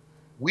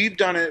 We've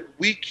done it.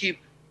 We keep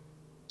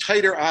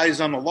tighter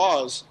eyes on the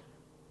laws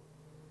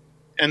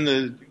and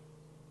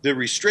the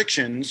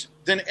restrictions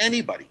than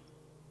anybody.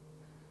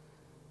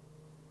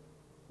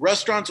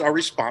 Restaurants are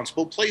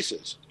responsible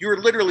places. You're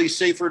literally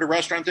safer at a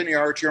restaurant than you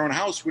are at your own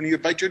house when you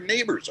invite your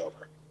neighbors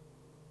over.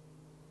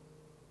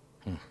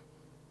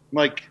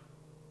 Like,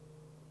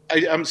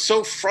 I'm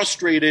so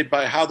frustrated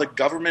by how the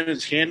government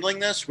is handling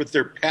this with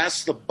their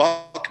pass the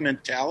buck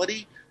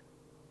mentality.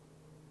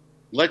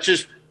 Let's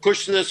just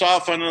push this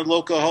off on the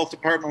local health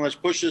department. Let's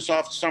push this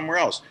off somewhere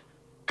else.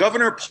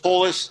 Governor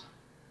Polis,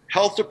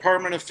 health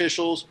department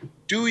officials,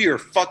 do your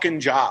fucking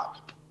job.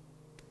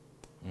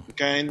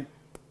 Okay?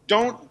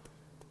 Don't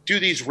do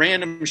these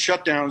random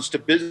shutdowns to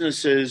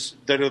businesses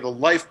that are the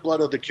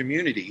lifeblood of the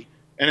community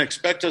and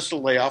expect us to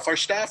lay off our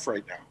staff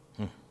right now.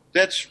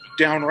 That's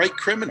downright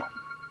criminal.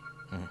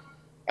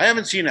 I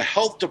haven't seen a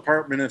health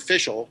department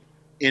official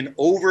in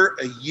over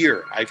a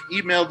year. I've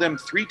emailed them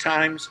 3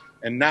 times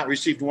and not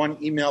received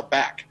one email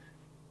back.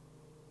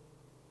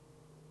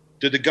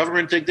 Did the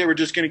government think they were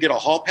just going to get a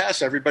hall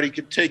pass? Everybody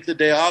could take the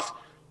day off,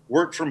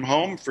 work from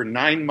home for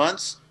 9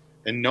 months,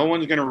 and no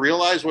one's going to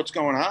realize what's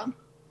going on?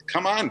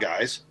 Come on,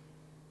 guys.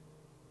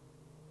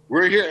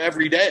 We're here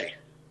every day.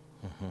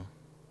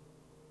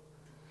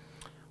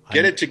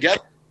 Get it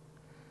together.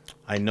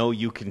 I know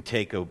you can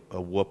take a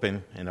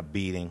whooping and a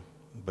beating,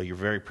 but you're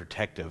very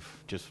protective,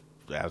 just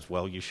as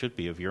well you should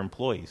be, of your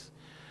employees.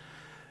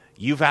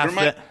 You've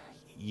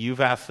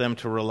asked them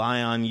to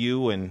rely on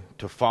you and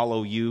to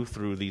follow you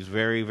through these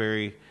very,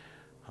 very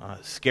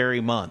scary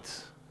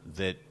months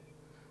that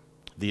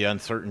the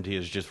uncertainty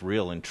is just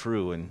real and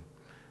true, and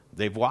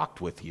they've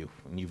walked with you,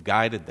 and you've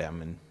guided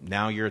them, and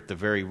now you're at the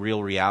very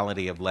real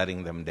reality of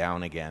letting them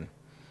down again.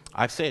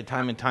 I've said it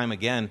time and time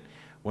again,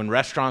 when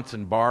restaurants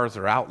and bars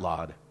are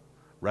outlawed,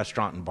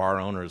 restaurant and bar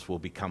owners will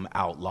become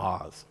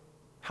outlaws.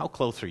 How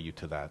close are you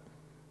to that?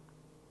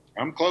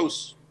 I'm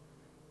close.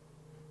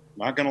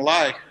 Not going to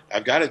lie.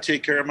 I've got to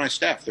take care of my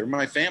staff. They're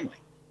my family.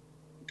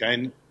 Okay?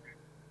 And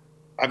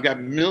I've got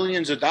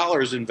millions of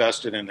dollars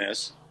invested in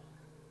this,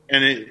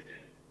 and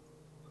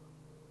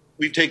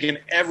we've taken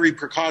every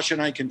precaution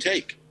I can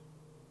take.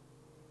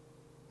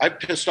 I've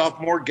pissed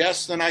off more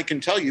guests than I can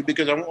tell you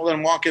because I won't let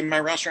them walk in my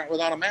restaurant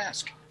without a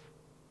mask.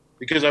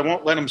 Because I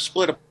won't let them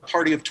split a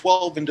party of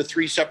 12 into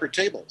 3 separate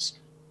tables.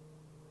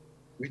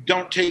 We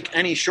don't take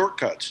any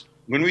shortcuts.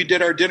 When we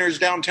did our dinners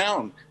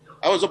downtown,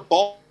 I was a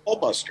ball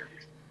buster.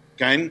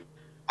 Okay?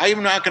 I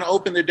am not going to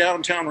open the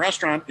downtown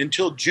restaurant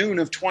until June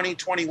of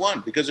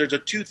 2021 because there's a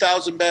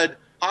 2,000-bed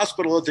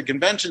hospital at the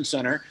convention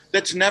center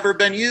that's never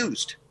been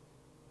used.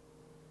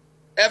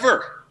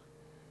 Ever.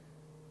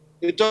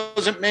 It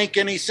doesn't make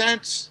any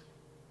sense.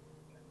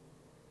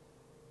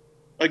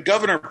 Like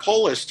Governor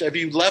Polis, have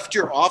you left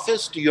your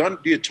office? Do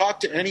you talk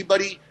to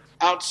anybody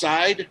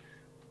outside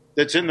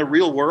that's in the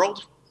real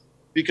world?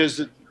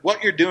 Because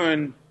what you're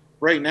doing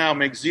right now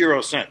makes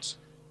 0 sense.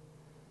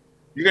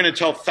 You're going to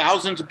tell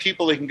thousands of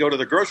people they can go to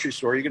the grocery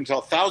store. You're going to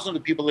tell thousands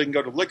of people they can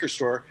go to the liquor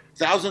store,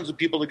 thousands of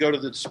people to go to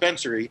the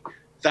dispensary,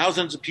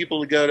 thousands of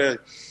people to go to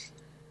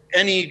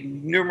any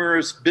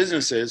numerous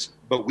businesses,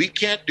 but we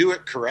can't do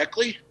it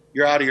correctly?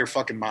 You're out of your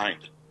fucking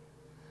mind.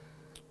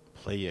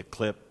 Play you a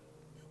clip,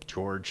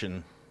 George,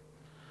 and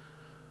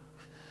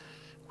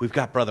we've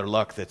got Brother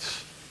Luck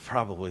that's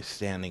probably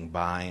standing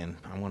by, and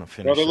I want to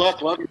finish. Brother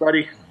Luck, love you,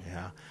 buddy.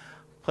 Yeah,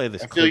 play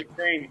this I feel clip.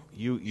 your pain.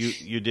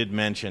 You did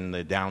mention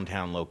the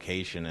downtown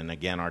location, and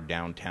again, our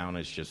downtown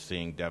is just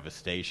seeing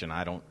devastation.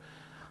 I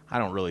I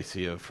don't really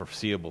see a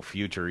foreseeable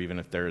future, even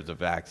if there is a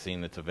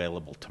vaccine that's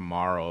available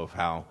tomorrow, of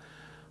how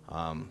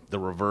the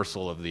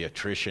reversal of the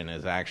attrition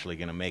is actually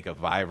going to make a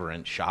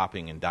vibrant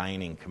shopping and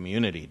dining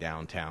community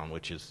downtown,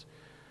 which is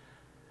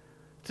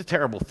it's a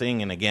terrible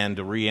thing. And again,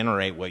 to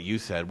reiterate what you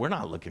said, we're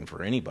not looking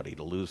for anybody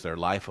to lose their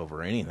life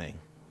over anything.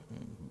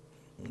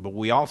 But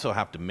we also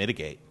have to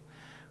mitigate.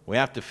 We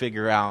have to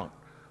figure out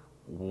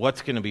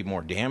what's going to be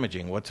more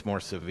damaging, what's more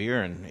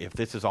severe, and if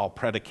this is all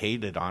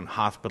predicated on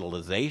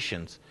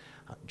hospitalizations.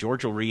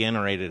 George will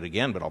reiterate it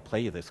again, but I'll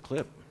play you this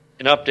clip.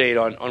 An update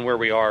on where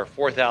we are: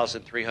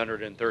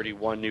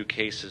 4,331 new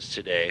cases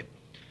today.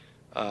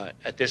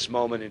 At this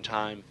moment in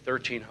time,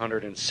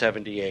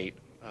 1,378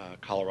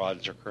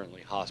 Coloradans are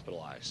currently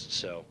hospitalized.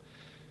 So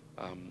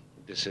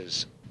this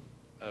is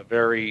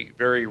very,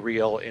 very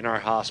real in our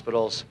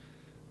hospitals.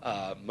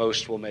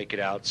 Most will make it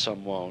out,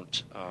 some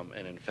won't.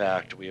 And in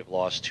fact, we have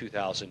lost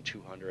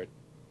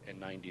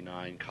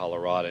 2,299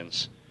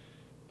 Coloradans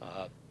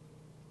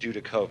due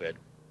to COVID.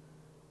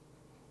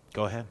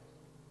 Go ahead.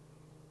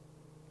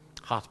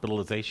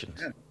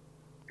 Hospitalizations.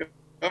 Yeah.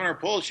 Governor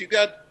Polis, you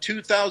got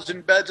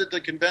 2,000 beds at the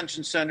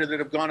convention center that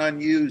have gone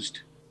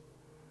unused.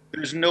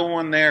 There's no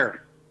one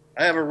there.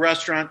 I have a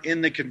restaurant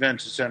in the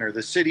convention center.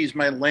 The city's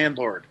my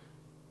landlord.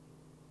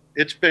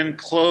 It's been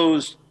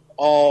closed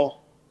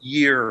all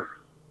year.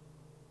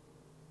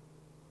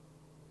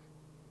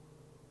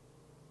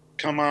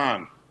 Come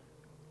on.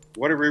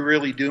 What are we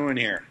really doing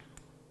here?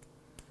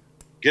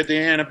 Get the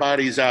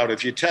antibodies out.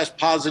 If you test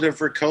positive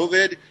for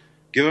COVID,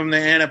 give them the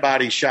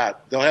antibody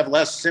shot. They'll have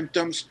less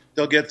symptoms.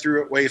 They'll get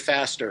through it way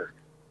faster.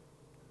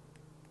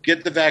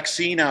 Get the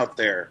vaccine out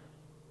there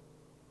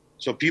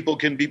so people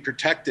can be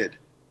protected.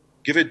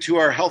 Give it to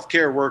our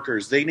healthcare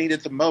workers. They need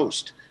it the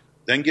most.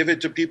 Then give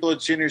it to people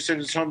at senior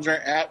citizens' homes or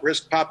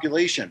at-risk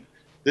population.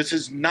 This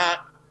is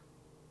not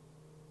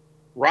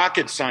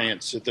rocket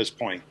science at this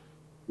point.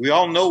 We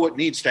all know what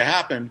needs to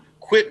happen.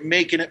 Quit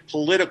making it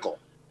political.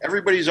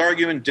 Everybody's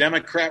arguing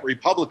Democrat,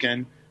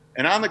 Republican,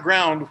 and on the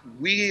ground,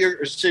 we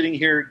are sitting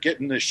here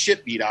getting the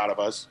shit beat out of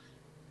us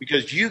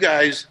because you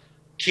guys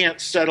can't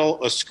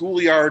settle a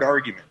schoolyard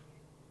argument.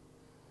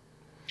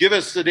 Give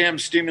us the damn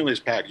stimulus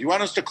package. You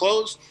want us to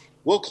close?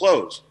 We'll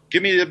close.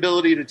 Give me the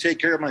ability to take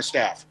care of my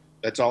staff.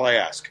 That's all I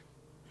ask.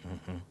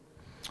 Mm-hmm.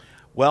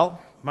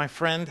 Well, my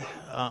friend,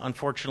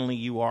 unfortunately,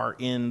 you are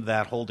in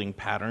that holding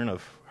pattern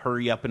of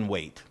hurry up and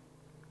wait.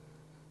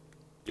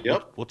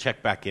 Yep. We'll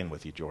check back in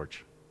with you,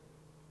 George.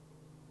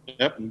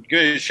 Yep.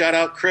 Good. Shout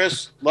out,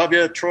 Chris. Love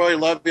you. Troy,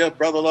 love you.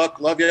 Brother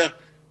Luck, love you.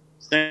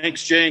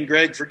 Thanks, Jay and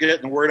Greg, for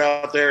getting the word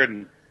out there.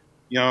 And,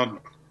 you know,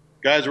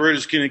 guys, we're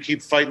just going to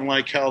keep fighting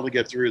like hell to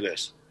get through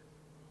this.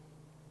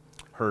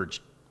 Heard,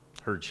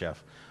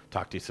 Chef.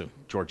 Talk to you soon.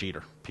 George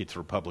Eater, Pizza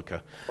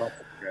Republica.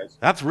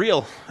 That's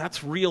real.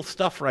 That's real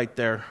stuff right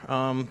there.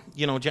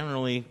 You know,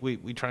 generally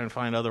we try and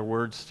find other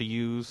words to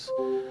use,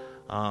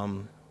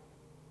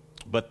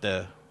 but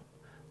the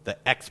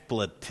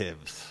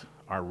expletives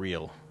are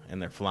real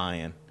and they're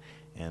flying,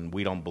 and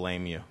we don't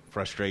blame you.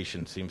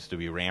 Frustration seems to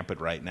be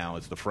rampant right now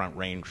as the Front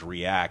Range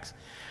reacts.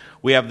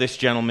 We have this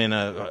gentleman,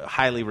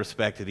 highly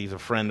respected. He's a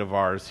friend of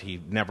ours.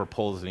 He never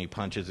pulls any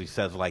punches. He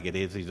says like it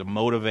is. He's a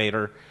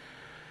motivator.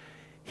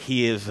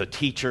 He is a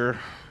teacher.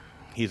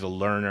 He's a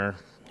learner.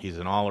 He's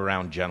an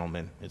all-around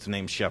gentleman. His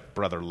name's Chef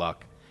Brother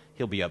Luck.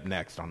 He'll be up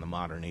next on the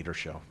Modern Eater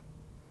Show.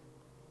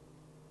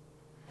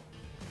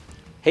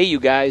 Hey, you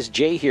guys,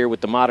 Jay here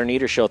with the Modern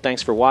Eater Show.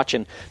 Thanks for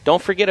watching.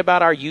 Don't forget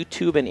about our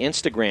YouTube and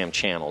Instagram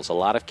channels. A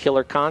lot of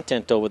killer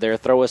content over there.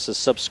 Throw us a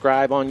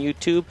subscribe on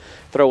YouTube.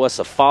 Throw us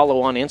a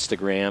follow on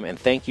Instagram. And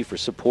thank you for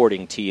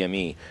supporting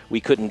TME. We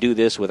couldn't do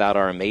this without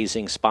our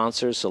amazing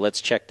sponsors, so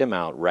let's check them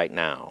out right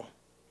now.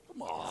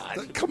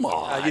 Come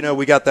on. You know,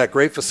 we got that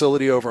great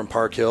facility over in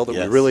Park Hill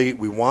that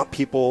we want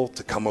people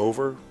to come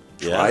over,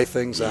 try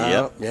things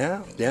out.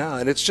 Yeah,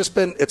 and it's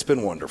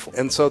been wonderful.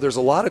 And so there's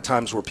a lot of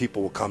times where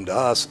people will come to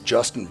us.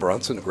 Justin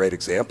Brunson, a great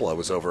example. I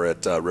was over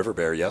at River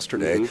Bear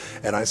yesterday,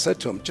 and I said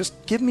to him,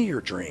 just give me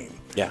your dream.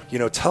 Yeah. You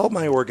know, tell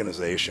my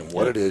organization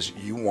what it is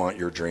you want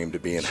your dream to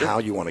be and how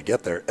you want to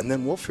get there, and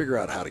then we'll figure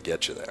out how to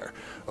get you there,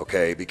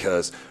 okay?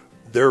 Because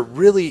there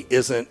really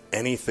isn't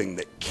anything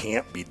that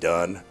can't be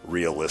done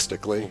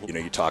realistically. You know,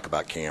 you talk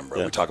about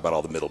Canberra, we talk about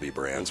all the Middleby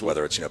brands,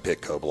 whether it's, you know,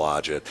 Pitco,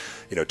 Blodgett,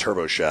 you know,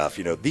 Turbo Chef,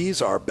 you know,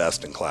 these are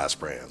best-in-class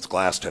brands.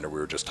 Glass Tender, we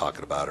were just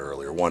talking about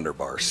earlier, Wonder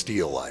Bar,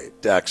 Steel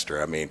Light,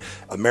 Dexter, I mean,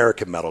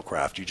 American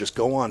Metalcraft, you just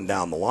go on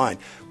down the line.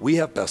 We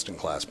have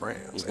best-in-class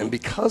brands, and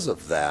because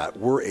of that,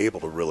 we're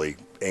able to really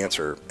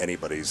answer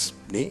anybody's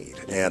need.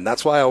 And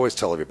that's why I always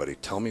tell everybody,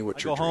 tell me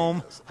what your dream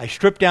home, is. I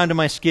strip down to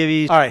my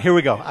skivvies. All right, here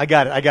we go. I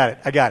got it.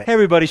 Hey,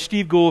 everybody,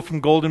 Steve Gould from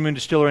Golden Moon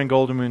Distillery and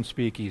Golden Moon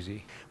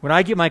Speakeasy. When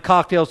I get my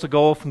cocktails to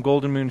go from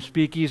Golden Moon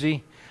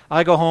Speakeasy,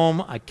 I go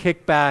home, I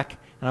kick back,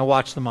 and I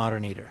watch The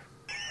Modern Eater.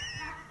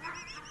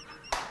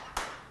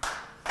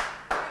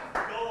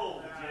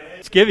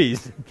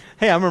 Skivvies.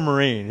 Hey, I'm a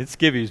Marine. It's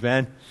skivvies,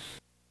 man.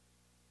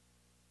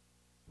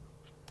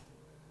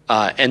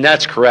 And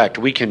that's correct.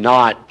 We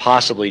cannot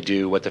possibly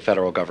do what the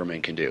federal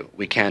government can do.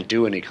 We can't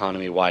do an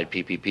economy-wide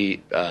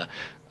PPP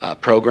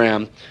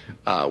program.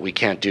 We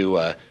can't do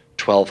a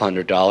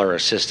 $1,200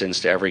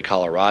 assistance to every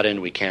Coloradan.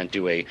 We can't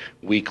do a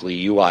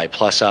weekly UI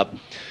plus up.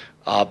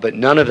 But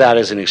none of that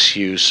is an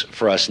excuse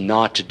for us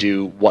not to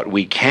do what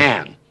we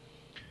can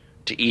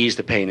to ease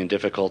the pain and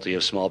difficulty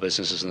of small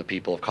businesses and the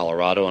people of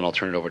Colorado. And I'll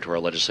turn it over to our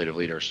legislative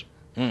leaders.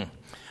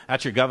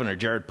 That's your governor,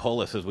 Jared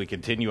Polis, as we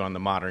continue on the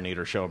Modern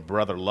Eater Show.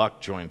 Brother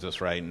Luck joins us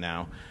right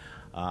now.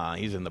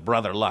 He's in the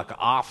Brother Luck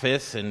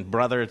office. And,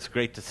 brother, it's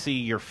great to see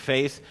your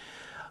face.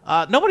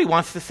 Nobody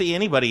wants to see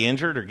anybody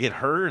injured or get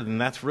hurt, and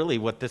that's really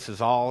what this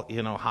is all,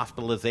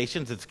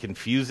 hospitalizations. It's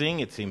confusing.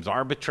 It seems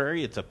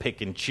arbitrary. It's a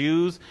pick and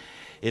choose.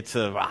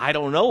 I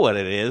don't know what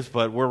it is,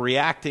 but we're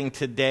reacting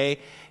today,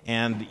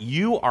 and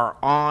you are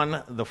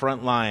on the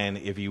front line,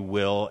 if you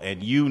will,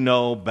 and you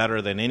know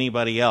better than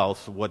anybody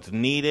else what's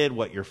needed,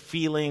 what you're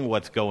feeling,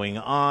 what's going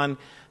on,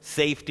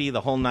 safety, the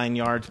whole 9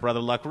 yards.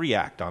 Brother Luck,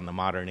 react on the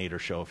Modern Eater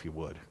Show, if you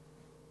would.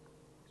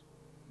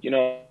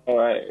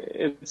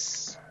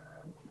 It's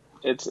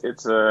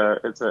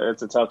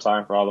a tough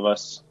time for all of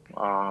us.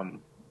 I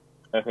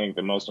think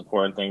the most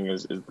important thing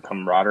is the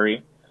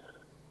camaraderie.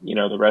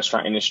 The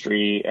restaurant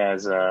industry,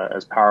 as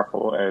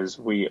powerful as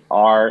we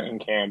are and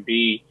can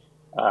be,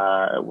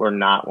 we're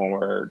not when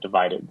we're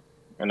divided.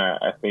 And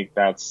I think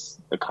that's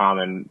the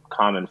common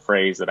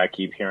phrase that I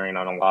keep hearing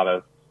on a lot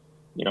of,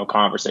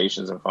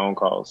 conversations and phone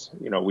calls.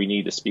 We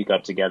need to speak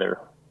up together.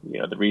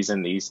 The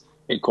reason these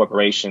big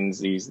corporations,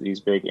 these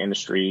big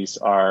industries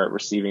are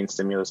receiving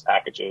stimulus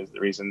packages,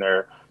 the reason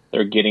they're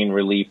getting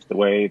relief the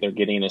way they're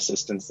getting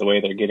assistance, the way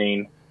they're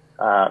getting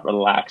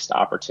relaxed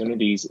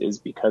opportunities is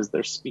because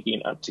they're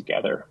speaking up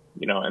together,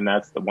 and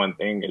that's the one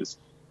thing is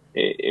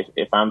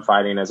if I'm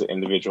fighting as an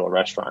individual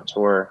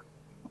restaurateur,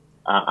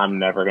 I'm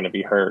never going to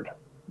be heard,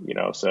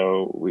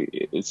 so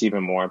it's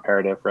even more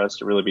imperative for us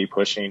to really be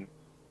pushing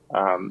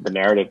the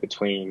narrative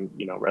between,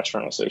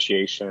 restaurant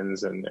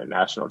associations and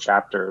national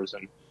chapters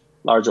and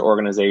larger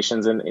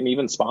organizations and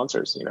even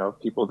sponsors,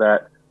 people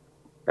that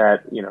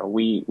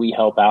we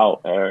help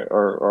out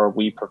or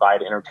we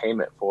provide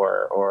entertainment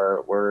for,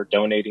 or we're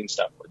donating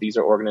stuff for. These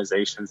are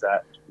organizations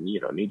that,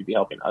 need to be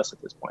helping us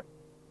at this point.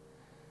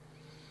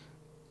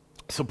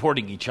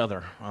 Supporting each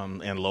other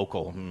and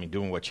local.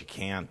 Doing what you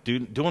can.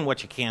 Doing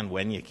what you can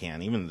when you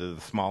can, even the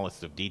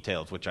smallest of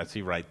details, which I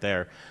see right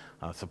there.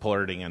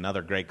 Supporting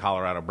another great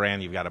Colorado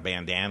brand. You've got a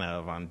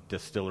bandana on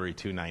Distillery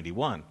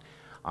 291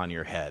 on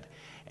your head.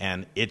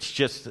 And it's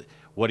just,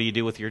 what do you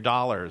do with your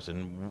dollars?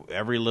 And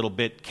every little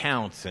bit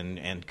counts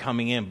and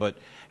coming in. But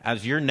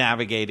as you're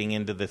navigating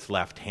into this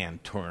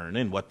left-hand turn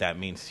and what that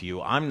means to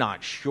you, I'm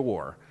not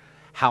sure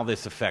how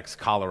this affects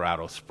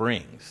Colorado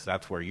Springs.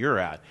 That's where you're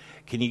at.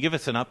 Can you give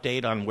us an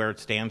update on where it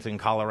stands in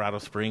Colorado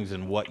Springs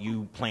and what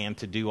you plan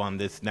to do on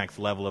this next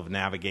level of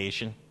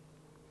navigation?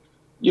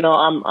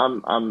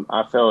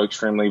 I feel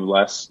extremely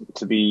blessed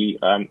to be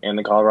in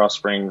the Colorado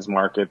Springs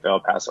market, the El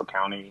Paso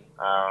County,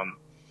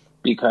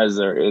 because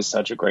there is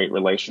such a great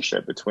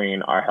relationship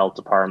between our health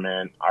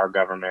department, our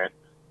government,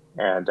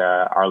 and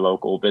our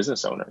local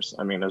business owners.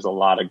 There's a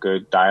lot of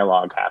good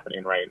dialogue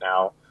happening right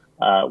now.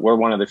 We're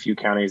one of the few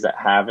counties that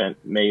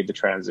haven't made the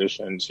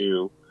transition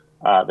to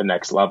the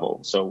next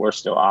level. So we're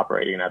still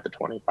operating at the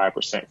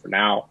 25% for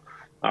now.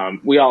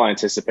 We all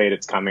anticipate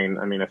it's coming.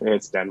 If it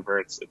hits Denver,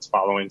 it's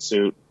following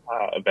suit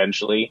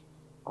eventually.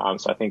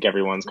 So I think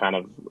everyone's kind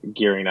of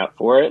gearing up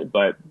for it.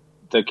 But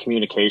the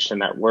communication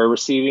that we're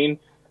receiving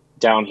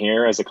down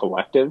here as a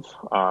collective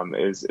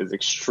is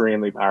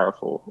extremely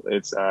powerful.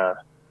 It's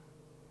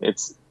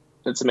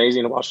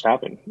amazing to watch it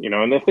happen.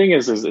 And the thing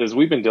is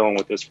we've been dealing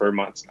with this for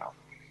months now.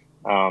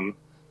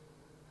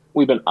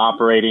 We've been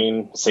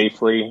operating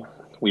safely.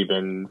 We've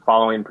been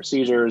following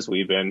procedures.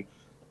 We've been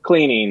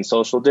cleaning,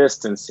 social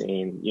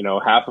distancing.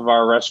 Half of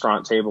our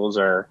restaurant tables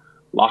are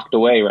locked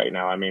away right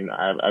now.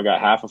 I've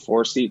got half of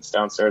 4 seats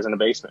downstairs in the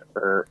basement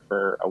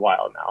for a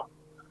while now.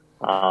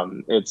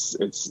 It's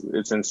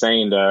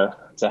insane to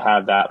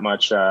have that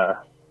much, come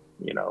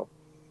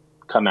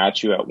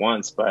at you at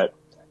once. But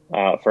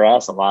for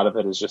us, a lot of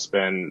it has just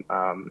been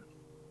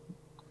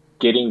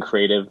getting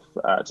creative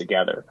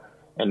together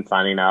and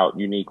finding out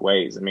unique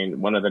ways.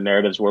 One of the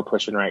narratives we're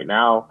pushing right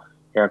now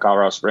here in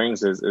Colorado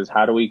Springs is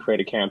how do we create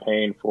a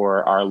campaign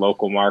for our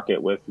local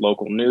market with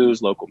local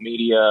news, local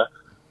media,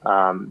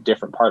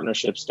 different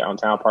partnerships,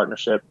 downtown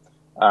partnership.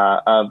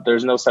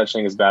 There's no such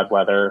thing as bad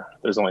weather.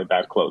 There's only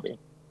bad clothing.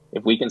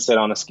 If we can sit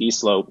on a ski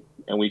slope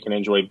and we can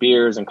enjoy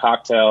beers and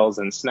cocktails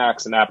and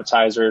snacks and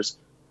appetizers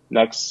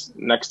next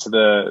to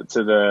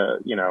the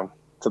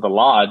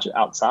lodge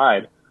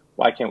outside,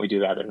 why can't we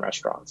do that in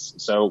restaurants?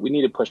 So we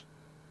need to push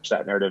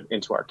that narrative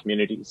into our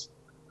communities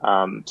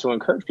to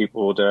encourage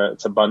people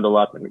to bundle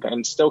up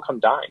and still come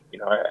dine.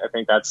 I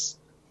think that's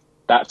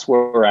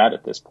where we're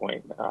at this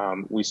point.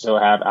 We still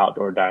have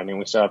outdoor dining.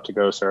 We still have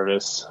to-go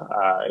service.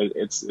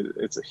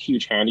 It's a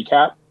huge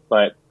handicap,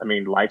 but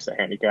life's a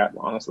handicap,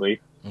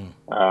 honestly.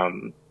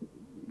 I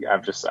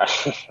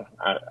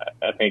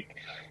think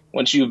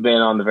once you've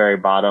been on the very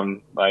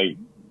bottom, like,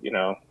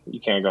 you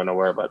can't go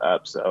nowhere but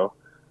up. So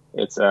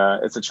it's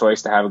a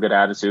choice to have a good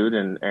attitude,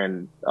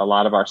 and a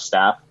lot of our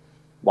staff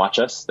watch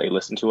us. They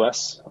listen to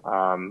us.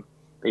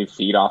 They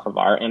feed off of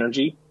our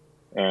energy.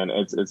 And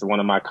it's one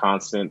of my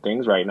constant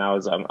things right now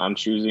is I'm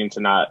choosing to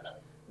not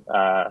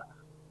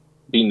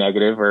be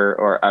negative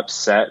or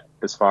upset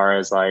as far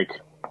as like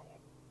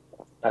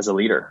as a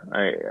leader.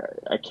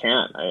 I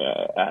can't.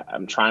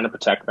 I'm trying to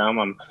protect them.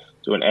 I'm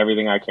doing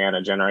everything I can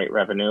to generate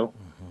revenue,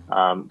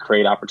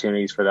 create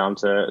opportunities for them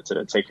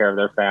to take care of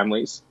their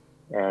families,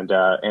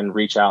 and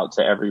reach out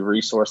to every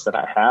resource that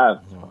I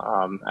have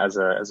as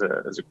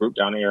a group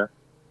down here.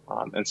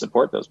 And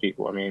support those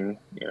people. I mean,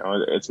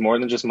 it's more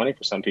than just money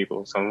for some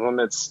people. Some of them,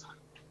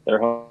 they're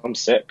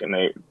homesick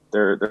and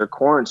they're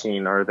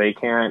quarantined, or they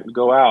can't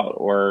go out,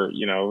 or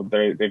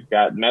they've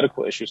got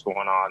medical issues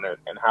going on,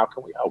 and how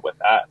can we help with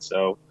that?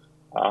 So,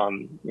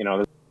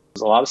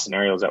 there's a lot of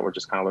scenarios that we're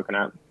just kind of looking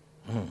at.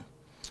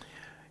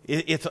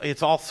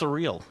 It's all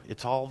surreal.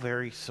 It's all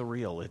very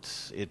surreal.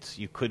 It's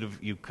you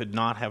could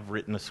not have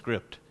written a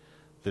script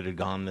that had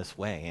gone this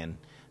way, and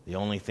the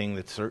only thing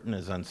that's certain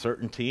is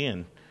uncertainty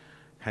and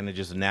kind of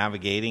just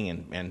navigating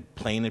and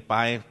playing it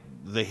by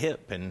the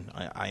hip. And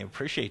I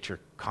appreciate your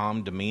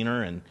calm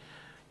demeanor. And,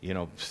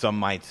 some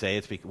might say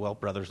it's because, well,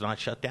 brother's not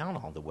shut down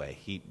all the way.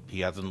 He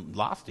hasn't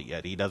lost it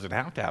yet. He doesn't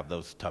have to have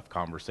those tough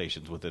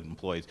conversations with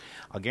employees.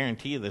 I'll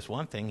guarantee you this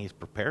one thing, he's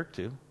prepared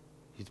to.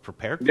 He's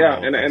prepared for Yeah,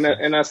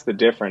 and that's the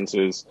difference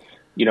is,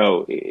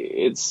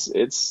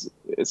 it's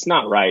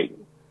not right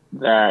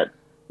that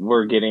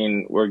we're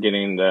getting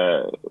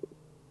the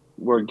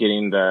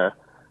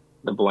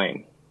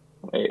blame.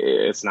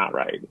 It's not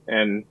right.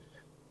 And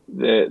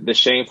the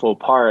shameful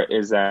part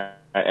is that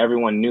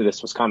everyone knew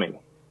this was coming.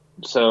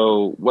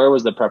 So where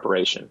was the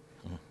preparation?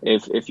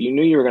 If you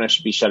knew you were going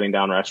to be shutting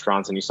down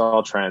restaurants and you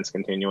saw trends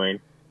continuing,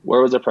 where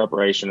was the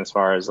preparation as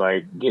far as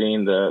like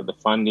getting the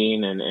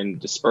funding and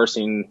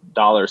dispersing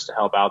dollars to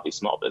help out these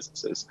small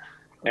businesses?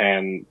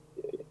 And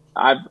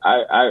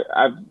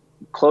I've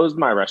closed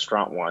my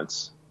restaurant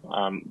once,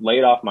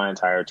 laid off my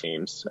entire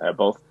teams at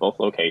both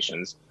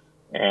locations,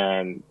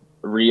 and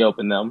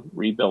reopen them,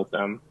 rebuilt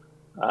them,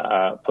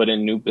 put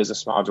in new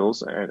business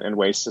modules and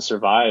ways to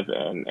survive.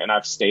 And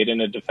I've stayed in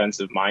a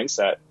defensive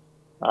mindset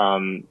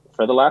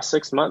for the last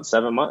 6 months,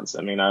 7 months.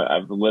 I mean,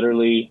 I've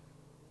literally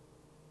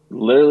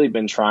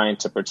been trying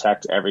to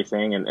protect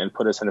everything and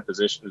put us in a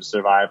position to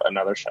survive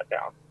another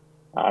shutdown.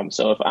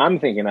 So if I'm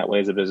thinking that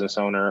way as a business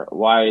owner,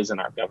 why isn't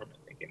our government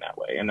thinking that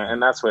way?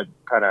 And that's what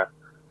kind of,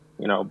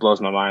 blows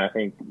my mind. I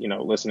think,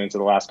 listening to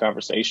the last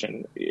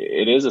conversation,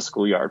 it is a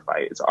schoolyard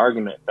fight. It's an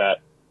argument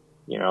that,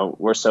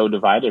 we're so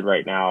divided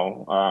right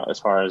now as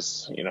far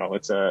as,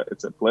 it's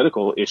a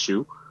political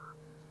issue.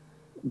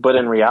 But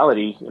in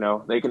reality,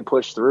 they can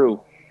push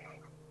through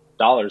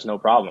dollars, no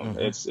problem.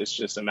 It's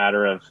just a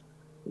matter of,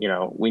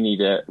 we need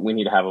to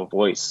have a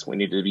voice. We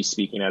need to be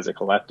speaking as a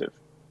collective.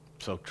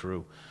 So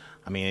true.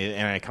 I mean,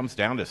 and it comes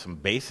down to some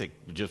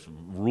basic just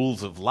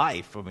rules of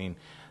life. I mean,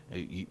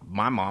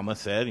 my mama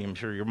said, I'm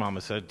sure your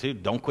mama said too,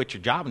 don't quit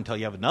your job until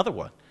you have another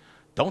one.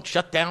 Don't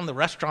shut down the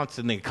restaurants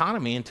and the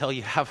economy until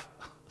you have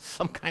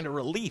some kind of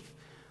relief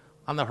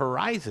on the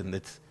horizon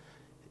that's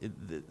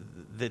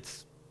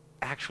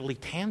actually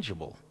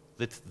tangible,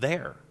 that's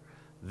there,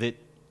 that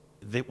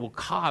will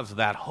cause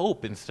that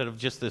hope instead of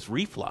just this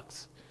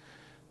reflux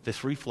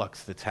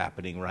that's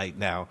happening right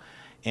now.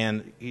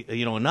 And,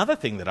 another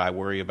thing that I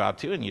worry about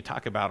too, and you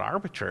talk about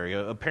arbitrary,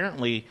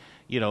 apparently,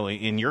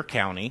 in your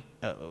county,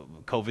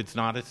 COVID's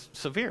not as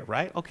severe,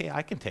 right? Okay,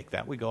 I can take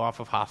that. We go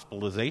off of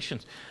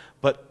hospitalizations.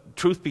 But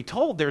truth be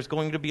told, there's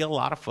going to be a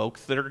lot of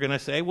folks that are going to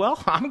say,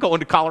 well, I'm going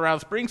to Colorado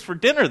Springs for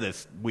dinner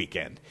this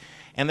weekend.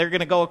 And they're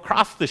going to go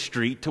across the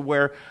street to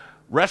where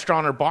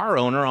restaurant or bar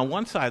owner on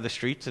one side of the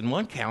street's in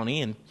one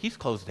county and he's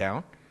closed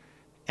down.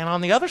 And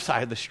on the other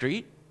side of the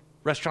street,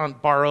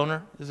 restaurant bar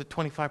owner is at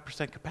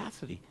 25%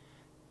 capacity.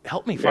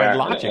 Help me find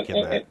logic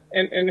in that.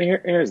 And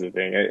here's the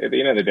thing. At the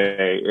end of the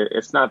day,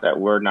 it's not that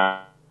we're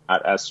not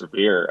as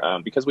severe,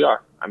 because we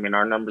are. I mean,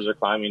 our numbers are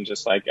climbing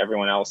just like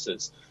everyone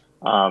else's.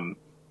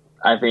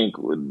 I think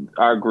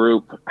our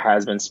group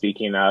has been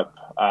speaking up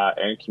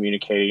and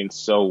communicating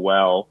so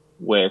well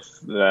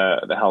with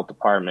the health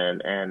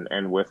department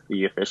and with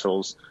the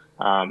officials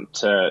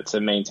to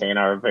maintain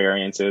our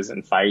variances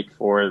and fight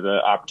for the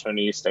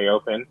opportunity to stay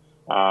open.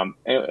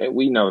 And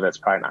we know that's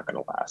probably not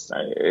going to last.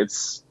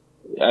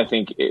 I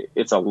think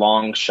it's a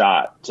long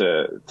shot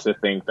to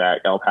think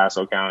that El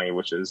Paso County,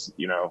 which is,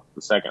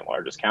 the second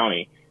largest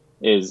county,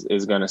 is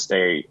going to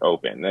stay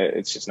open.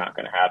 It's just not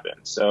going to happen.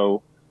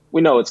 So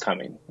we know it's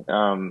coming.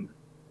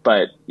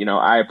 But,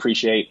 I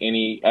appreciate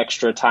any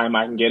extra time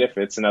I can get. If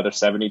it's another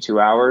 72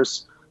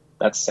 hours,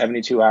 that's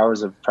 72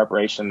 hours of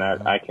preparation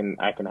that I can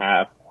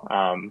have.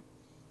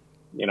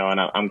 you know, and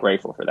I'm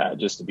grateful for that,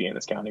 just to be in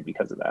this county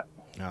because of that.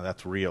 No,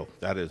 that's real.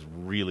 That is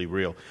really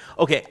real.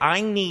 Okay,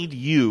 I need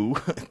you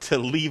to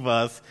leave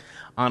us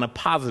on a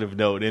positive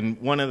note. And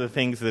one of the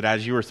things that,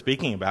 as you were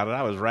speaking about it,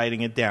 I was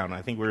writing it down.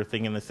 I think we were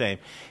thinking the same.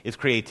 Is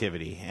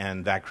creativity,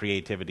 and that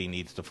creativity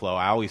needs to flow.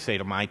 I always say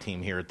to my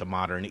team here at the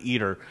Modern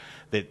Eater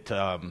that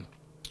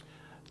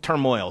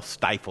turmoil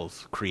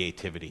stifles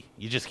creativity.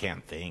 You just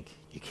can't think.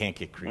 You can't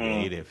get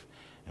creative.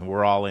 And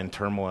we're all in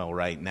turmoil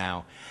right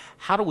now.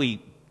 How do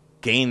we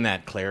gain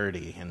that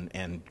clarity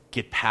and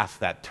get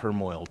past that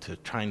turmoil to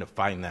trying to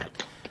find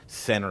that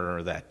center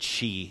or that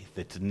chi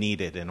that's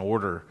needed in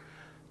order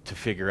to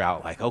figure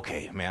out, like,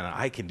 okay, man,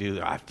 I can do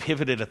that. I've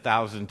pivoted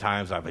 1,000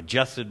 times. I've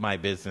adjusted my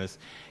business.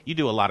 You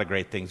do a lot of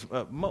great things.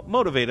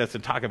 Motivate us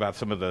and talk about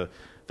some of the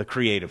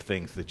creative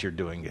things that you're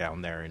doing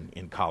down there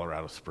in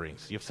Colorado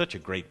Springs. You have such a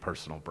great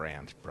personal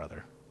brand,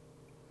 brother.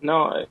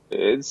 No,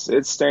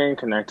 it's staying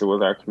connected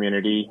with our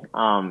community.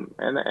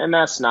 And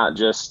that's not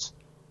just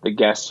the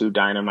guests who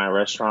dine in my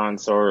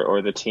restaurants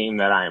or the team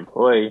that I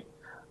employ.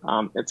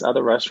 It's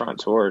other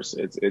restaurateurs.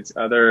 It's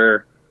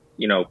other,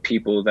 you know,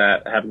 people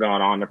that have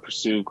gone on to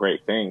pursue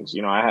great things.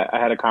 You know, I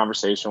had a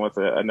conversation with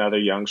another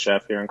young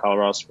chef here in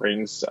Colorado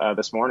Springs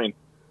this morning,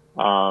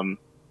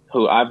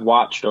 who I've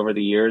watched over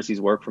the years.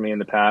 He's worked for me in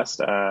the past.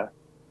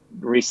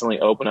 Recently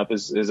opened up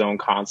his own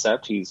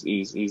concept.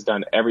 He's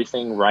done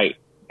everything right,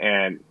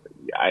 and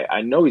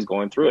I know he's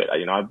going through it.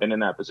 You know, I've been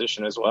in that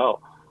position as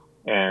well,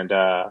 and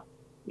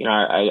you know,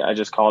 I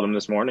just called him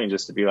this morning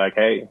just to be like,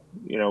 hey,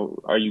 you know,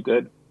 are you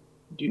good?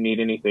 Do you need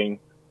anything?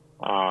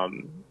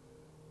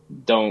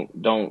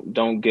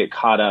 Don't get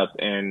caught up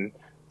in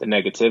the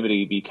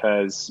negativity,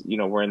 because, you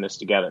know, we're in this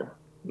together.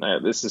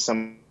 This is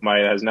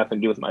somebody that has nothing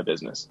to do with my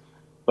business,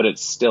 but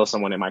it's still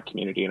someone in my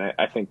community. And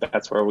I think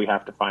that's where we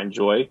have to find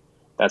joy.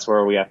 That's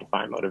where we have to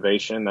find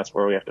motivation. That's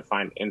where we have to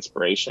find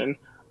inspiration,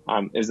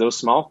 is those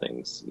small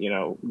things, you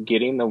know,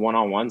 getting the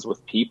one-on-ones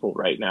with people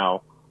right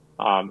now,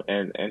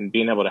 and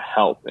being able to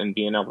help and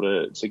being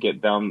able to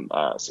get them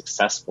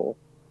successful.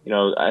 You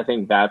know, I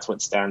think that's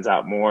what stands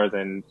out more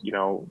than, you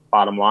know,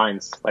 bottom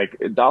lines. Like,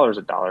 dollars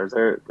are dollars.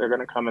 They're going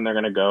to come and they're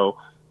going to go.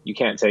 You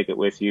can't take it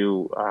with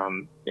you.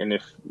 And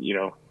if, you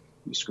know,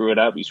 you screw it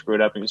up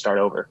and you start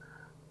over.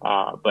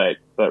 But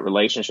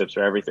relationships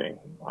are everything.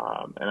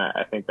 And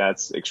I think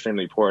that's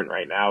extremely important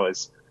right now,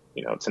 is,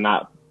 you know, to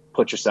not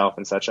put yourself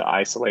in such an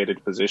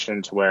isolated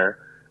position to where,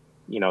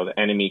 you know, the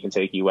enemy can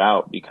take you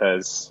out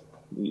because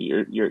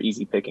you're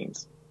easy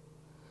pickings.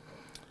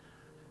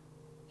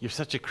 You're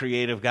such a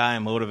creative guy, a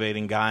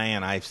motivating guy,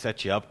 and I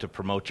set you up to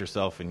promote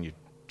yourself, and you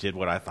did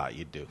what I thought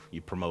you'd do.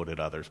 You promoted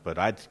others. But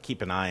I'd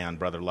keep an eye on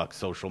Brother Luck's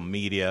social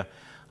media.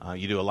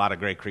 You do a lot of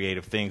great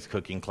creative things.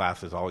 Cooking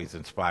classes always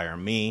inspire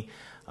me.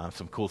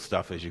 Some cool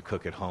stuff as you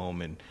cook at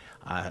home. And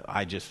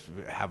I just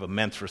have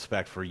immense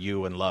respect for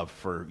you and love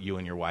for you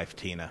and your wife,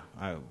 Tina.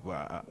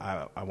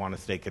 I want to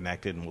stay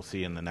connected, and we'll see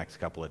you in the next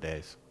couple of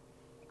days.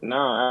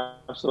 No,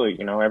 absolutely.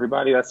 You know,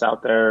 everybody that's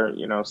out there,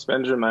 you know,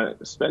 spend your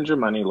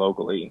money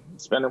locally,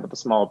 spend it with the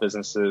small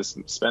businesses,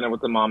 spend it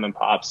with the mom and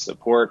pops,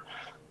 support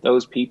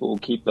those people,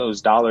 keep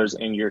those dollars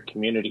in your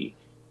community,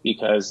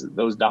 because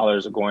those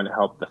dollars are going to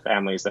help the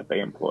families that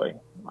they employ.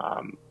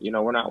 You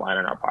know, we're not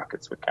lining our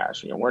pockets with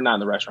cash. You know, we're not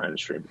in the restaurant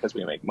industry because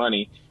we make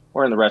money.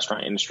 We're in the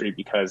restaurant industry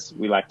because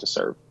we like to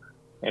serve,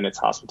 and it's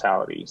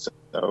hospitality.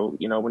 So,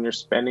 you know, when you're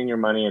spending your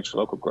money at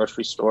your local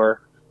grocery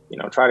store, you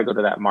know, try to go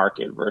to that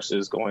market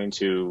versus going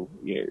to,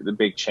 you know, the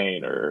big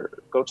chain, or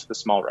go to the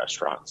small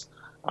restaurants,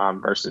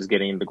 versus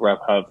getting the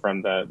Grubhub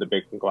from the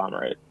big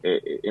conglomerate.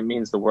 It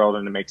means the world,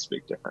 and it makes a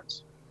big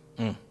difference.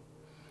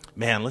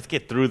 Man, let's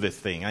get through this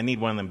thing. I need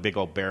one of them big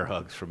old bear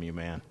hugs from you,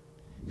 man.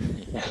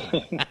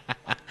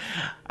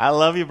 I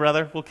love you,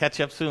 brother. We'll catch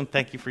you up soon.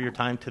 Thank you for your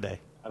time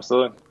today.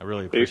 Absolutely. I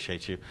really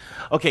appreciate you.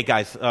 Okay,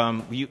 guys,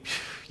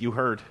 you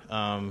heard,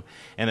 and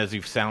as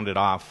you've sounded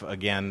off,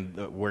 again,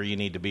 where you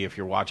need to be if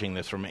you're watching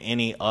this from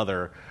any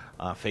other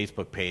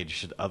Facebook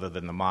page other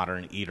than the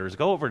Modern Eaters,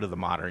 go over to the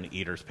Modern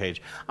Eaters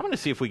page. I'm going to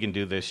see if we can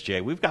do this, Jay.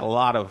 We've got a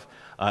lot of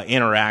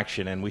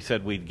interaction, and we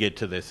said we'd get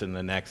to this in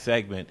the next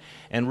segment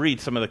and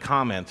read some of the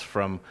comments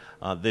from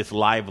this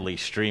lively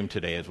stream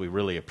today, as we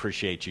really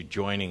appreciate you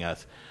joining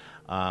us.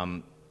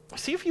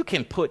 See if you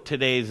can put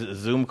today's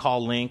Zoom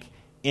call link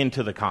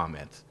into the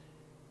comments.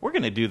 We're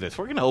going to do this.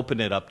 We're going to open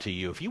it up to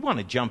you. If you want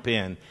to jump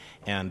in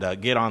and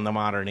get on the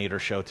Modern Eater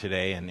show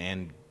today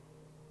and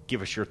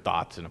give us your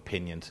thoughts and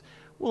opinions,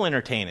 we'll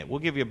entertain it. We'll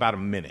give you about a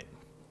minute.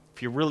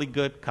 If you're really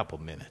good, a couple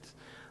minutes.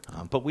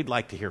 But we'd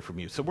like to hear from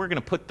you. So we're going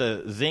to put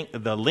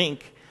the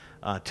link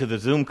to the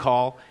Zoom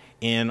call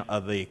in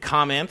the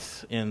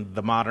comments in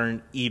the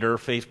Modern Eater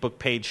Facebook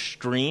page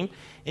stream.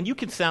 And you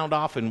can sound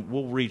off, and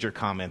we'll read your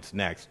comments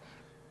next.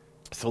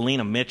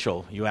 Selena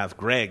Mitchell, you asked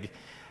Greg,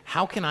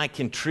 how can I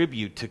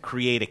contribute to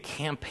create a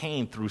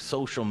campaign through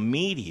social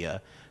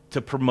media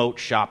to promote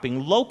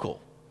shopping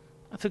local?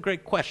 That's a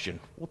great question.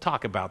 We'll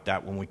talk about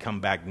that when we come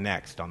back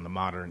next on the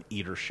Modern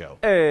Eater Show.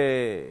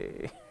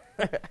 Hey.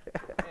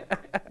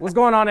 What's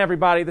going on,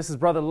 everybody? This is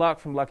Brother Luck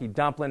from Lucky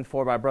Dumpling,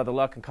 4 by Brother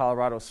Luck in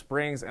Colorado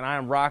Springs, and I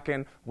am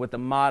rocking with the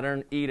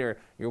Modern Eater.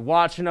 You're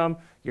watching them,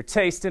 you're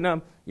tasting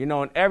them, you're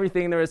knowing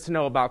everything there is to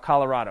know about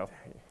Colorado.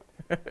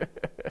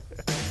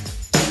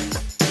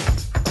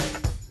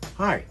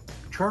 Hi,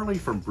 Charlie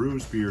from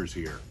Brews Beers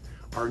here.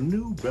 Our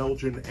new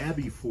Belgian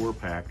Abbey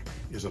 4-pack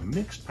is a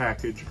mixed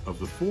package of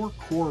the 4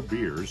 core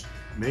beers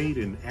made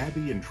in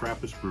Abbey and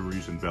Trappist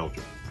breweries in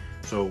Belgium.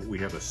 So we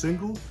have a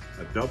single,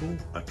 a double,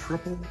 a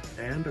triple,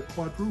 and a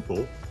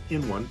quadruple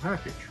in one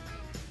package.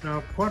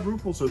 Now,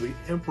 quadruples are the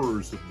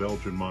emperors of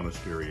Belgian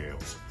monastery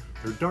ales.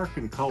 They're dark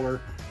in color,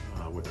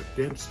 with a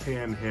dense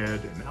tan head,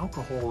 and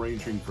alcohol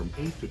ranging from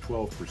 8 to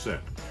 12%,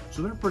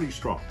 so they're pretty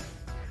strong.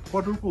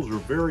 Quadruples are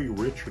very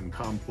rich and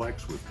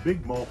complex with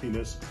big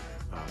maltiness,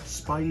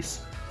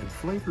 spice, and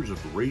flavors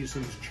of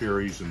raisins,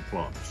 cherries, and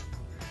plums.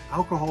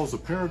 Alcohol is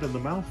apparent in the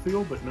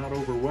mouthfeel, but not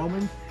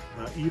overwhelming,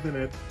 even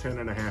at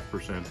 10.5%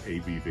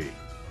 ABV.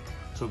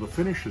 So the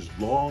finish is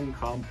long,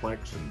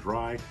 complex, and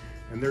dry,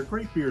 and they're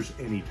great beers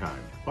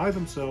anytime, by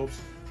themselves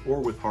or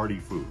with hearty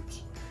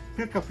foods.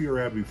 Pick up your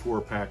Abbey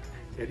 4-pack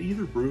at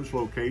either Brews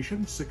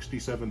location,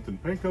 67th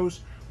and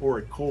Pecos, or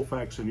at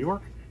Colfax in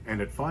York, and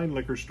at fine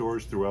liquor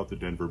stores throughout the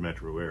Denver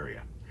metro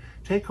area.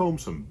 Take home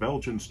some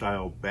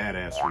Belgian-style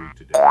badassery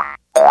today.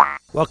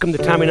 Welcome to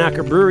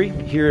Tommyknocker Brewery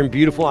here in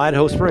beautiful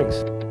Idaho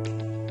Springs.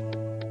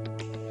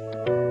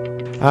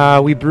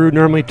 We brew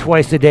normally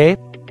twice a day.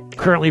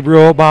 Currently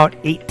brew about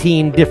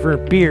 18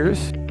 different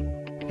beers.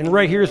 And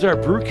right here's our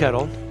brew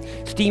kettle,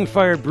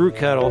 steam-fired brew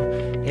kettle,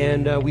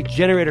 and we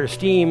generate our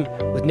steam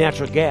with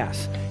natural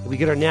gas. We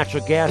get our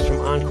natural gas from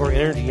Encore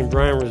Energy and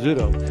Brian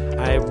Rizzuto.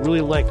 I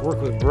really like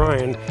working with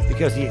Brian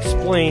because he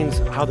explains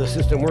how the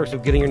system works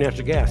of getting your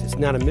natural gas. It's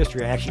not a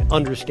mystery. I actually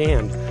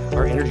understand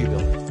our energy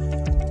bill.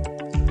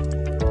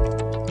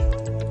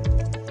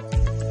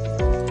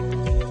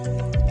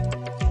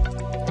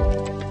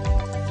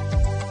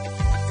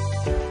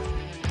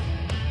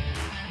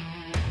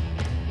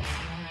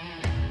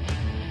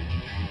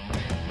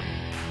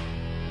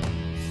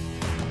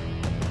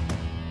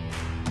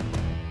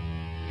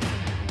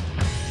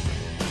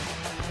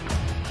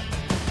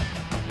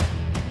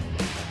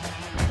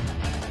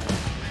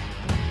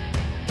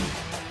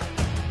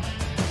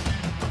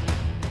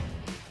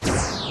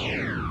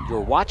 You're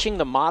watching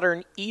The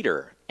Modern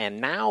Eater, and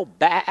now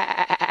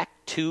back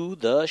to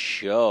the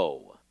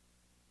show.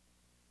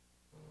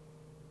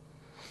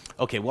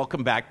 Okay,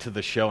 welcome back to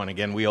the show. And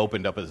again, we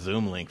opened up a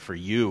Zoom link for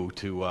you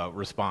to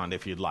respond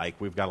if you'd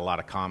like. We've got a lot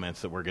of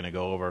comments that we're going to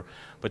go over.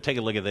 But take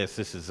a look at this.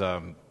 This is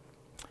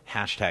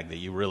hashtag that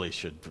you really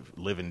should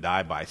live and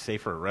die by,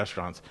 safer at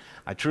restaurants.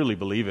 I truly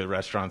believe it.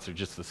 Restaurants are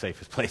just the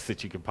safest place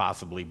that you could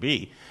possibly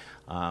be.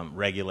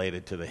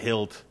 Regulated to the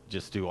hilt,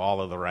 just do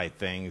all of the right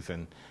things,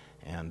 and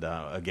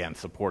again,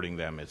 supporting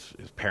them is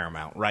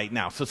paramount right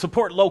now. So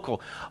support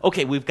local.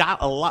 Okay, we've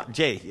got a lot.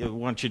 Jay, I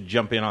want you to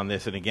jump in on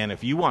this. And again,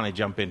 if you want to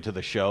jump into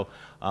the show,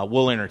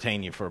 we'll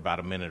entertain you for about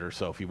a minute or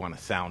so if you want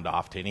to sound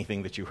off to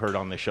anything that you heard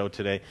on the show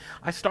today.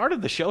 I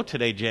started the show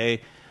today,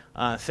 Jay,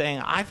 saying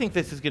I think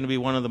this is going to be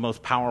one of the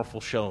most powerful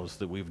shows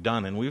that we've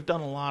done. And we've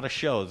done a lot of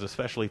shows,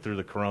 especially through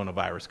the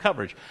coronavirus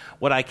coverage.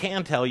 What I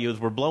can tell you is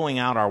we're blowing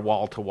out our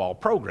wall-to-wall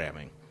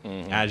programming.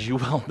 Mm-hmm. As you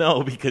well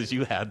know, because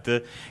you had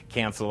to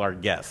cancel our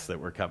guests that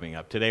were coming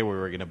up. Today we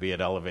were going to be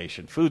at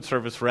Elevation Food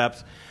Service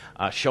Reps,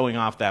 showing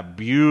off that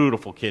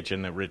beautiful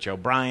kitchen that Rich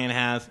O'Brien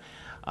has.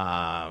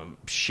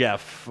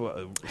 Chef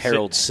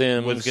Harold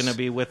Sims was going to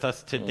be with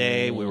us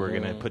today. We were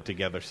going to put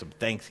together some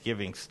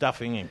Thanksgiving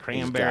stuffing and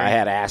cranberry. I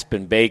had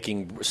Aspen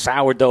baking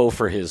sourdough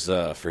for his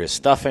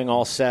stuffing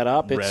all set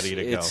up. Ready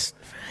to go.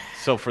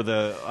 So for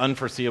the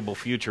unforeseeable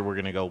future, we're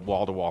going to go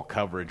wall-to-wall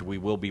coverage. We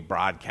will be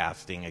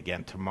broadcasting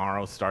again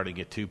tomorrow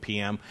starting at 2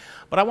 p.m.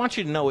 But I want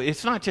you to know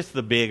it's not just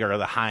the big or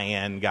the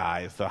high-end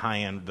guys, the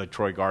high-end, the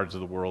Troy Guards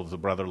of the world, the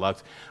Brother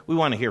Lux. We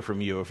want to hear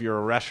from you. If you're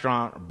a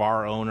restaurant, a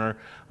bar owner,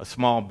 a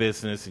small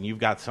business, and you've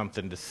got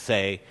something to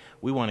say,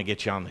 we want to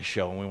get you on the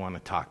show, and we want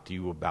to talk to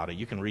you about it.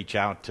 You can reach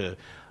out to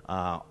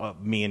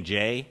me and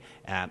Jay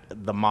at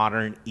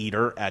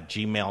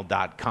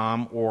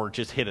themoderneater@gmail.com, or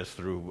just hit us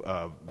through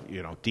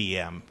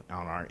DM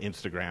on our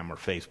Instagram or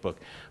Facebook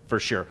for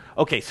sure.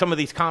 Okay, some of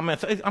these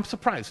comments, I'm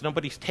surprised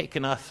nobody's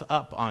taken us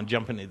up on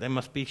jumping in. They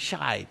must be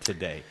shy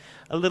today,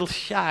 a little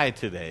shy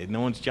today.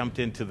 No one's jumped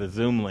into the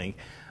Zoom link.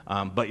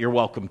 But you're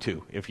welcome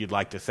to if you'd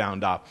like to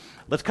sound off.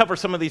 Let's cover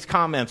some of these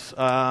comments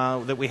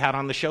that we had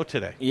on the show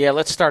today. Yeah,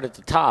 let's start at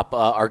the top.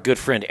 Our good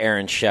friend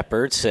Aaron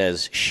Shepard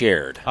says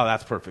shared. Oh,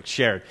 that's perfect.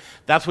 Shared.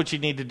 That's what you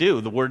need to do.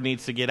 The word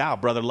needs to get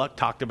out. Brother Luck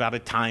talked about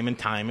it time and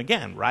time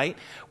again, right?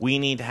 We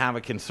need to have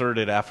a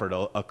concerted effort,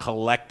 a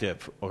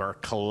collective or a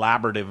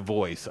collaborative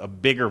voice, a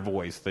bigger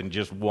voice than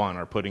just one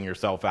or putting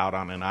yourself out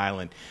on an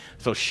island.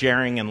 So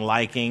sharing and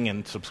liking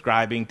and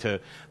subscribing to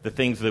the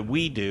things that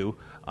we do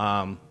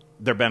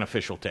they're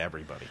beneficial to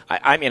everybody.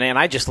 I mean, and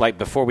I just like,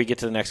 before we get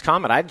to the next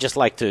comment, I'd just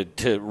like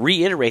to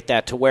reiterate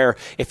that, to where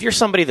if you're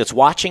somebody that's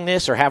watching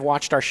this or have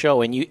watched our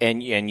show and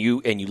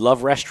you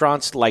love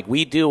restaurants like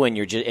we do, and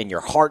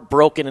you're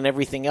heartbroken and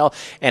everything else,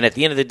 and at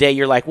the end of the day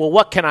you're like, well,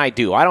 what can I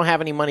do? I don't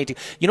have any money to.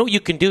 You know what you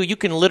can do? You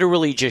can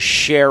literally just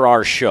share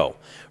our show.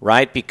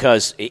 Right?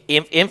 Because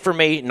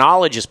information,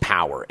 knowledge is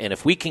power. And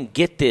if we can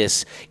get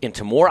this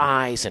into more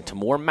eyes and to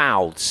more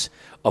mouths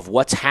of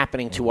what's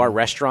happening to our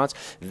restaurants,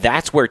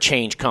 that's where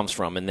change comes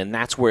from. And then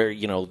that's where,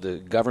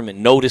 the government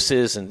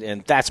notices,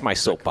 and that's my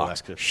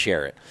soapbox.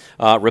 Share it.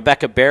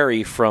 Rebecca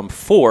Berry from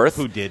Fourth.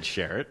 Who did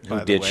share it, by Who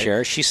the did way.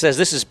 share it. She says,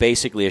 this is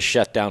basically a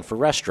shutdown for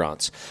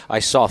restaurants. I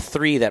saw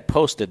 3 that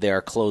posted they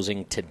are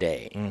closing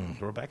today.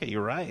 Rebecca,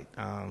 you're right.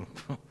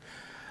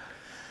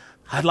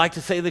 I'd like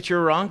to say that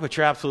you're wrong, but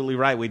you're absolutely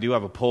right. We do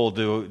have a poll.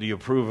 Do you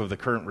approve of the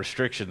current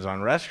restrictions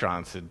on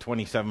restaurants? And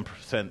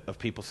 27% of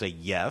people say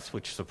yes,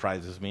 which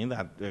surprises me.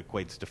 That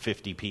equates to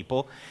 50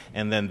 people.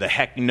 And then the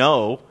heck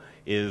no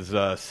is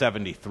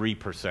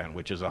 73%,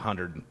 which is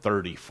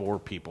 134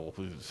 people.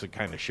 So it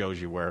kind of shows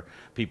you where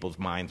people's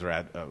minds are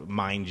at.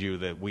 Mind you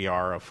that we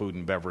are a food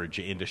and beverage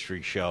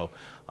industry show,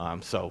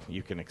 so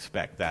you can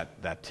expect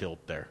that tilt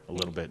there a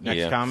little bit.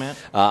 Next comment?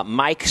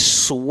 Mike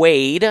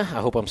Swade, I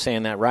hope I'm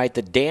saying that right.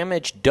 The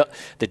damage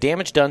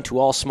done to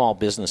all small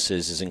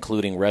businesses, is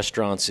including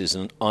restaurants, is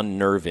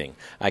unnerving.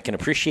 I can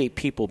appreciate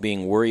people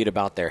being worried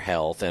about their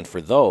health, and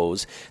for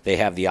those, they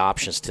have the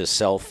options to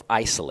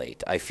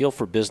self-isolate. I feel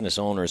for business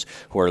owners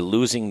who are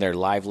losing their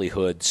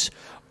livelihoods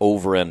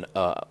over an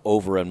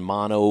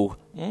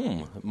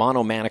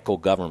monomanical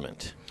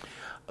government.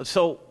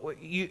 So,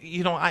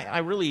 I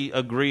really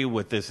agree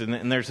with this,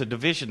 and there's a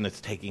division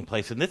that's taking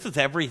place, and this is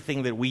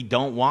everything that we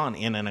don't want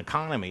in an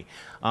economy.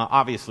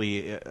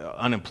 Obviously,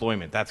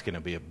 unemployment, that's going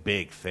to be a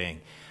big thing.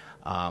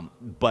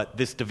 But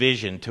this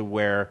division to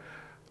where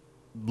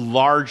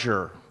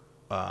larger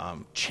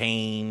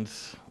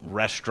chains,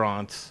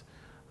 restaurants,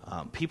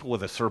 people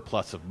with a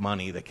surplus of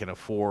money that can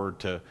afford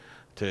to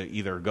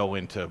either go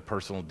into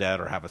personal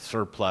debt or have a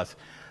surplus,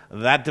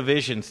 that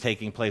division's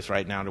taking place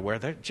right now, to where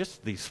they're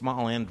just these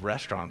small-end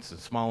restaurants and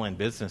small-end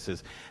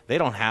businesses, they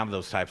don't have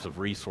those types of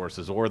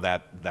resources or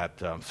that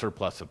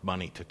surplus of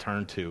money to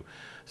turn to.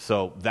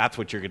 So that's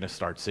what you're going to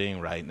start seeing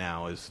right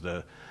now, is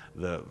the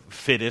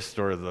fittest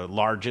or the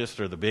largest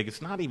or the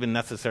biggest, not even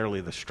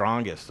necessarily the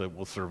strongest that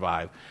will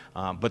survive,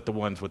 but the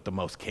ones with the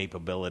most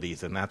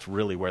capabilities. And that's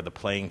really where the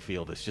playing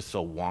field is just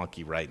so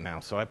wonky right now.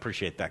 So I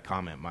appreciate that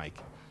comment, Mike.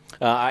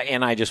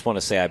 And I just want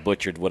to say I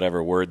butchered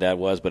whatever word that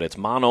was, but it's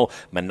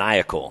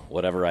monomaniacal.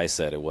 Whatever I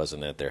said, it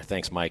wasn't it there.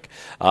 Thanks, Mike.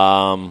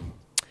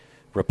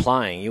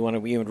 Replying, you want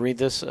to read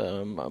this?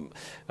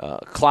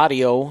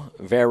 Claudio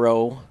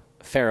Vero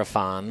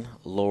Farafan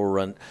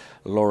Loronio.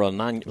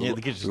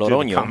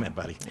 Comment,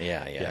 buddy.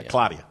 Yeah.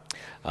 Claudia.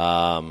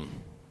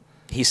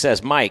 He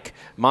says, Mike,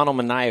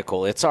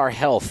 monomaniacal, it's our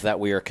health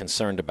that we are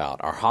concerned about,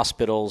 our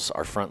hospitals,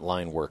 our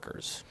frontline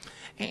workers.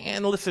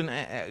 And listen,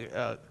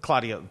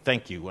 Claudia,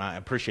 thank you. I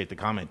appreciate the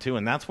comment, too.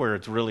 And that's where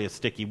it's really a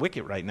sticky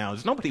wicket right now,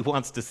 is nobody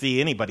wants to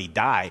see anybody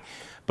die.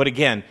 But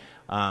again,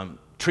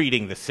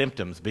 treating the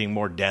symptoms being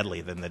more deadly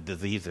than the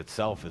disease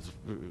itself is,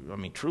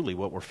 truly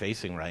what we're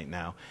facing right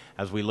now.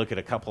 As we look at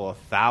a couple of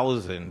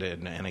thousand,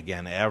 and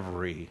again,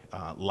 every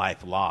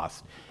life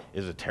lost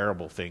is a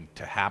terrible thing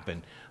to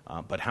happen.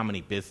 But how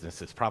many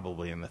businesses,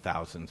 probably in the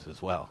thousands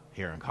as well,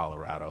 here in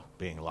Colorado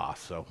being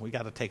lost. So we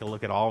got to take a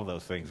look at all of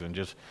those things and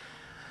just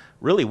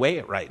really weigh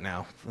it right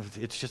now.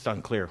 It's just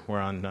unclear. We're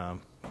on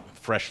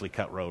freshly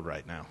cut road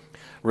right now.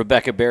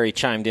 Rebecca Berry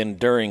chimed in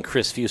during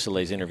Chris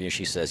Fuselier's interview.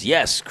 She says,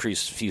 yes,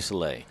 Chris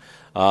Fuselier.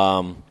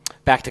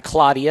 Back to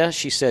Claudia.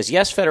 She says,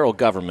 yes, federal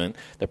government.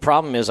 The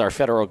problem is our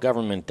federal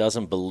government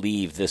doesn't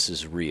believe this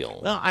is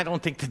real. Well, I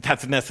don't think that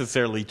that's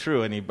necessarily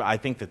true. I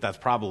think that that's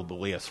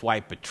probably a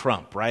swipe at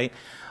Trump, right?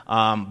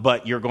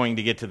 But you're going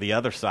to get to the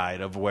other side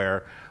of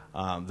where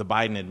the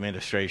Biden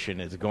administration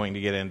is going to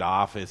get into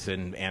office,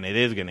 and it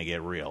is going to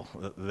get real.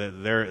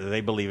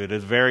 They believe it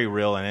is very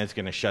real, and it's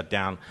going to shut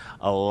down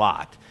a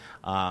lot.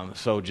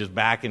 So just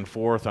back and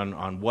forth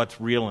on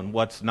what's real and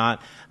what's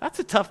not, that's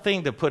a tough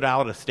thing to put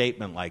out a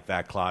statement like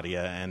that,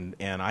 Claudia,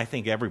 and I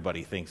think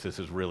everybody thinks this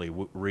is really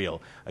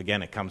real.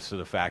 Again, it comes to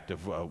the fact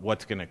of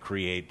what's going to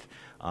create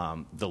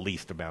the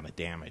least amount of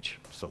damage.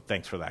 So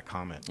thanks for that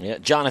comment. Yeah,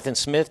 Jonathan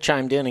Smith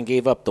chimed in and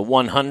gave up the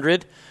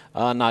 100.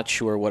 Not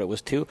sure what it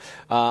was to.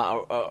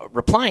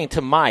 Replying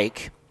to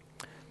Mike,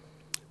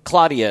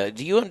 Claudia,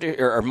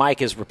 or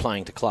Mike is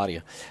replying to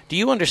Claudia. Do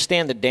you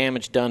understand the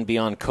damage done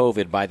beyond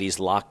COVID by these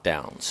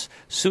lockdowns?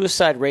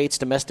 Suicide rates,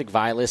 domestic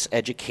violence,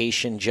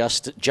 education,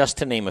 just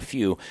to name a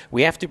few.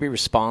 We have to be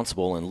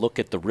responsible and look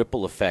at the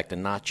ripple effect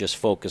and not just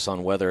focus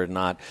on whether or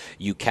not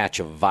you catch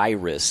a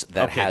virus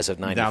that has a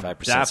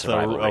 95% that's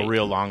survival rate. That's a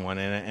real long one,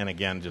 and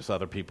again, just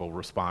other people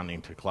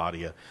responding to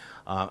Claudia.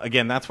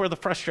 Again, that's where the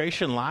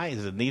frustration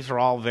lies, and these are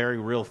all very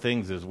real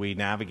things as we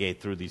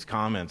navigate through these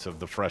comments of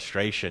the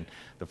frustration.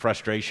 The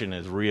frustration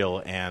is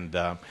real, and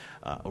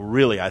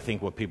really, I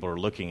think what people are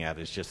looking at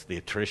is just the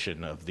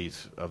attrition of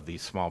these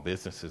small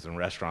businesses and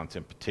restaurants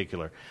in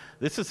particular.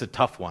 This is a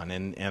tough one,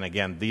 and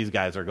again, these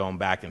guys are going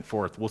back and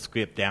forth. We'll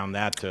skip down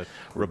that to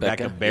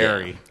Rebecca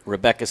Berry. Yeah.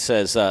 Rebecca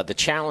says, the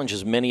challenge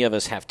is many of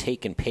us have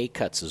taken pay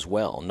cuts as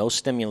well. No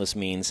stimulus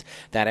means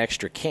that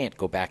extra can't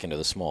go back into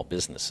the small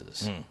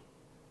businesses.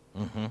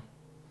 Mm-hmm.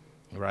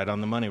 Right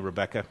on the money,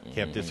 Rebecca.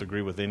 Can't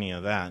disagree with any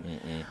of that.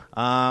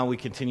 We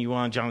continue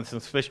on, Jonathan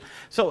Fish.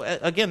 So,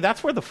 again,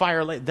 that's where the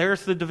fire lay.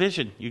 There's the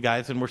division, you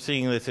guys, and we're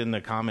seeing this in the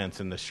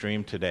comments in the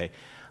stream today.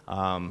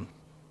 I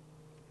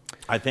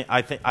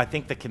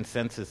think the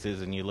consensus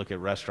is, and you look at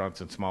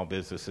restaurants and small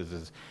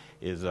businesses,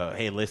 is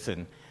hey,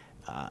 listen,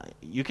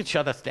 you can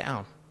shut us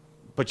down,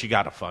 but you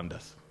got to fund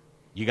us.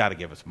 You got to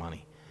give us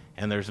money.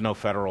 And there's no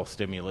federal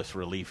stimulus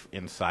relief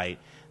in sight.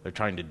 They're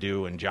trying to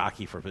do and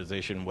jockey for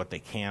position what they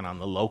can on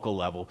the local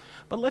level.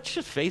 But let's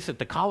just face it,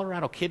 the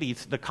Colorado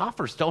Kitties, the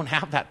coffers don't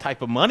have that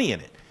type of money in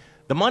it.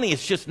 The money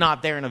is just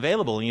not there and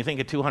available. And you think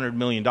of $200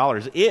 million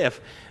if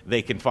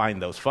they can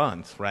find those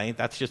funds, right?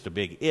 That's just a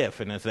big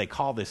if. And as they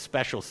call this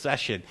special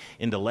session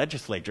in the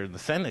legislature, the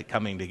Senate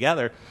coming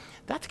together,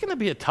 that's going to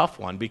be a tough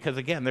one because,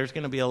 again, there's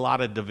going to be a lot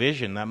of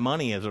division. That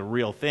money is a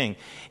real thing.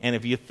 And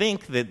if you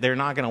think that they're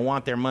not going to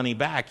want their money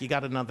back, you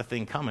got another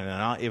thing coming.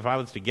 And if I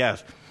was to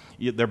guess,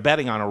 they're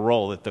betting on a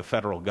roll that the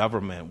federal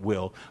government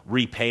will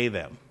repay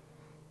them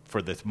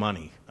for this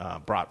money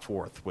brought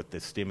forth with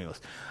this stimulus.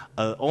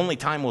 Only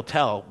time will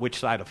tell which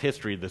side of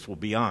history this will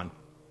be on.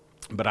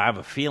 But I have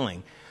a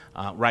feeling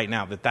right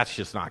now that that's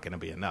just not going to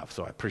be enough.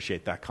 So I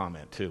appreciate that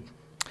comment, too.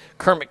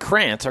 Kermit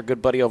Krantz, our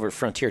good buddy over at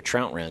Frontier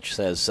Trout Ranch,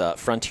 says,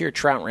 Frontier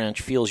Trout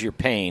Ranch feels your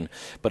pain,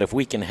 but if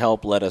we can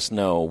help, let us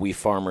know. We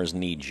farmers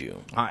need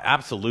you.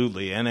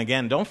 Absolutely. And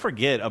again, don't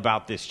forget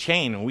about this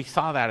chain. And we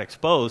saw that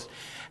exposed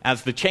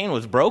as the chain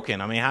was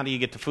broken. I mean, how do you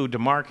get the food to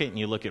market? And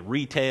you look at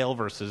retail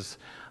versus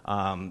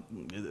the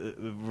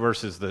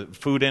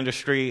food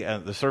industry,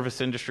 the service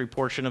industry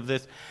portion of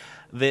this,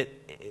 that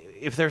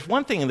if there's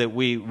one thing that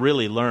we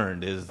really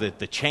learned is that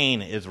the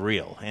chain is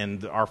real,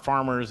 and our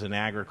farmers and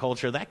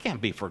agriculture, that can't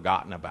be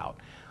forgotten about.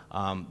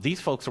 These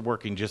folks are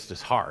working just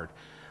as hard.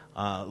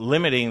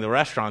 Limiting the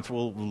restaurants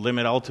will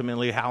limit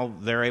ultimately how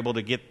they're able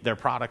to get their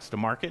products to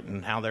market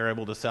and how they're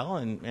able to sell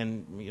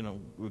and you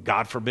know,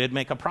 God forbid,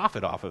 make a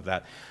profit off of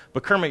that.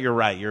 But Kermit, you're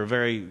right. You're a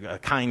very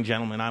kind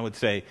gentleman. I would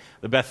say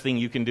the best thing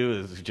you can do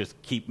is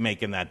just keep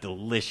making that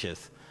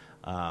delicious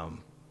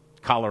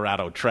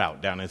Colorado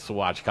trout down in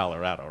Saguache,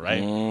 Colorado,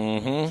 right?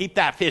 Mm-hmm. Keep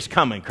that fish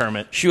coming,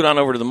 Kermit. Shoot on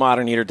over to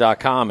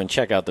themoderneater.com and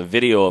check out the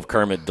video of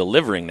Kermit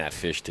delivering that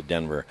fish to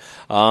Denver.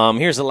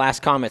 Here's the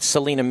last comment.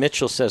 Selena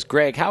Mitchell says,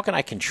 Greg, how can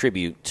I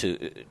contribute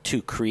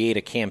to create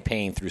a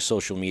campaign through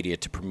social media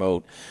to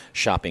promote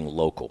shopping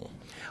local?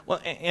 Well,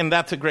 and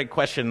that's a great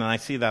question, and I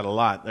see that a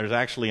lot. There's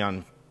actually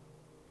on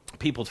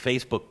people's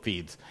Facebook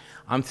feeds,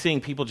 I'm seeing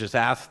people just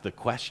ask the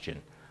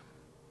question,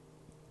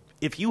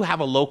 if you have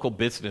a local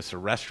business or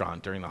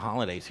restaurant during the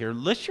holidays here,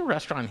 list your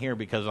restaurant here,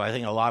 because I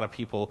think a lot of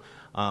people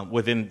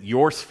within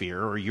your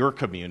sphere or your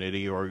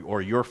community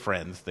or your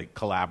friends that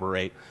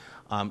collaborate,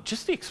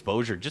 just the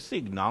exposure, just the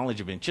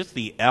acknowledgement, just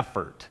the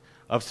effort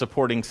of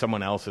supporting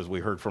someone else, as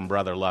we heard from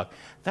Brother Luck,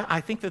 I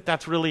think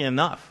that's really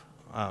enough,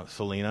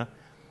 Selena.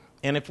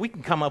 And if we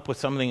can come up with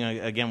something,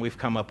 again, we've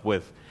come up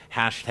with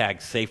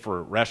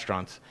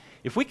 #SaferRestaurants.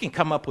 If we can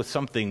come up with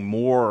something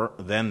more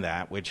than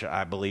that, which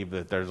I believe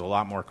that there's a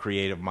lot more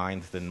creative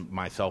minds than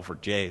myself or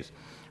Jay's,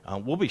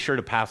 we'll be sure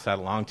to pass that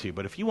along to you.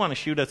 But if you want to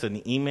shoot us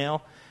an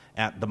email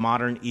at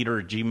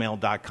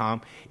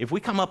themoderneater@gmail.com, if we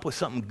come up with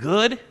something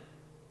good,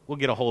 we'll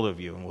get a hold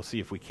of you, and we'll see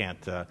if we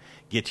can't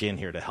get you in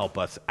here to help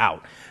us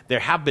out. There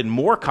have been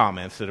more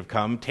comments that have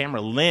come.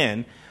 Tamara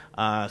Lynn,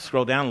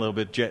 scroll down a little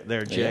bit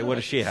there, Jay. Yeah. What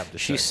does she have to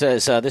say? She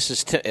says, this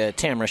is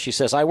Tamara. She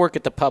says, I work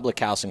at the Public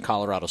House in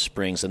Colorado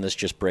Springs, and this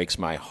just breaks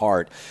my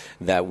heart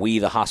that we,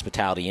 the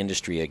hospitality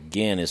industry,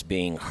 again, is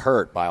being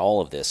hurt by all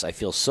of this. I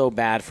feel so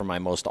bad for my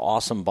most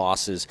awesome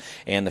bosses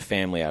and the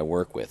family I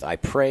work with. I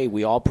pray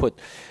we all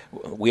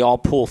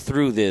pull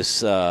through this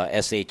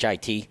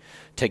SHIT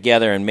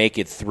together and make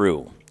it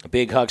through.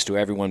 Big hugs to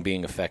everyone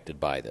being affected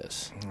by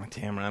this.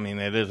 Tamara, I mean,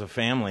 it is a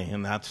family,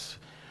 and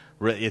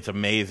it's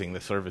amazing, the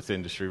service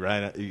industry,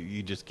 right?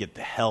 You just get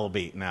the hell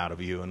beaten out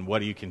of you, and what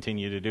do you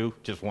continue to do?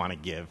 Just want to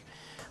give.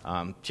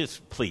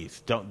 Just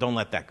please, don't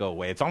let that go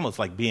away. It's almost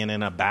like being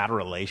in a bad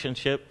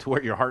relationship to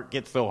where your heart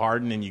gets so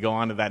hardened and you go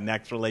on to that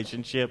next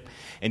relationship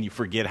and you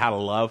forget how to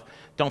love.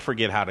 Don't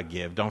forget how to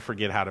give. Don't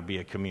forget how to be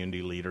a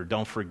community leader.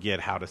 Don't forget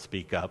how to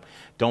speak up.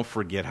 Don't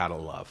forget how to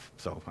love.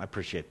 So I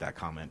appreciate that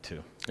comment,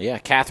 too. Yeah,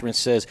 Catherine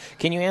says,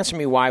 can you answer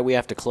me why we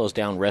have to close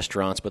down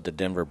restaurants but the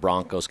Denver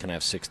Broncos can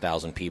have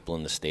 6,000 people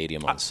in the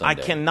stadium on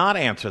Sunday? I cannot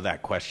answer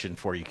that question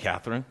for you,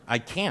 Catherine. I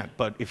can't.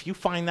 But if you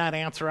find that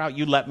answer out,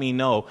 you let me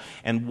know.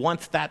 And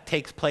once that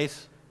takes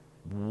place,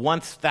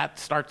 once that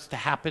starts to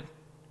happen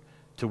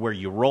to where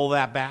you roll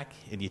that back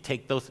and you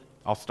take those,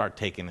 I'll start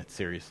taking it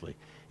seriously.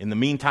 In the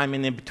meantime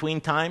and in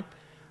between time,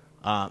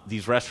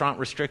 these restaurant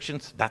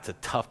restrictions, that's a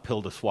tough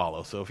pill to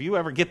swallow. So if you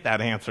ever get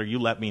that answer, you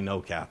let me know,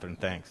 Catherine.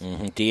 Thanks.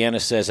 Deanna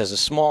says, as a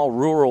small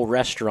rural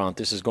restaurant,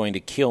 this is going to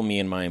kill me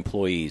and my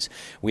employees.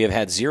 We have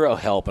had zero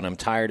help, and I'm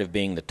tired of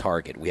being the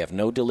target. We have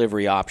no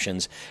delivery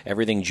options.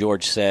 Everything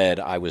George said,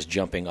 I was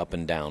jumping up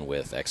and down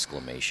with,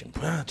 exclamation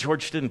point. Well,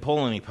 George didn't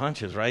pull any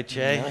punches, right,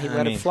 Jay? Yeah, he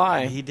let it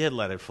fly. He did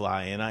let it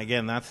fly. And,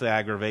 again, that's the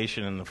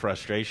aggravation and the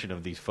frustration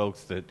of these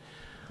folks that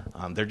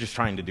they're just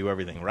trying to do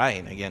everything right.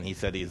 And again, he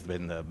said he's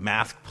been the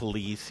mask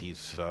police.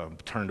 He's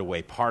turned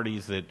away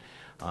parties that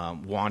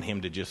want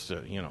him to just,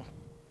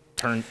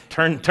 turn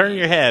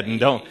your head and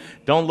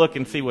don't look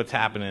and see what's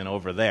happening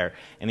over there.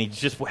 And he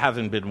just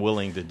hasn't been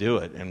willing to do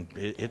it. And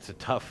it's a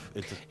tough.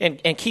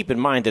 And keep in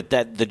mind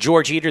that the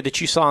George Eater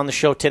that you saw on the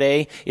show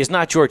today is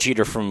not George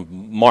Eater from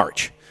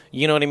March.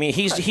 You know what I mean?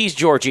 He's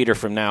George Eater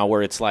from now,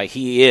 where it's like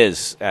he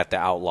is at the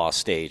outlaw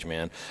stage,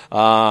 man.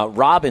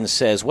 Robin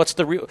says, what's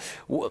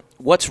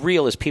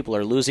real is people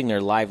are losing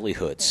their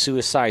livelihoods.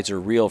 Suicides are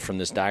real from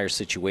this dire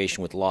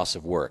situation with loss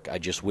of work. I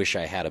just wish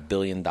I had $1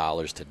 billion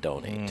to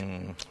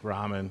donate.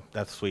 Robin,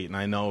 that's sweet. And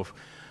I know,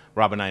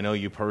 Robin, I know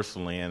you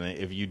personally, and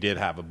if you did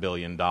have $1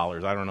 billion,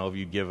 I don't know if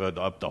you'd give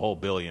up the whole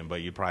billion,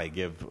 but you'd probably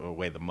give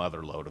away the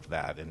mother load of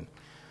that. And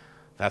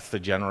that's the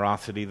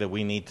generosity that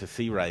we need to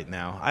see right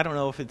now. I don't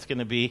know if it's going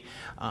to be,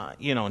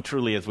 and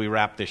truly as we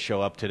wrap this show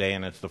up today,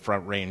 and it's the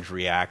Front Range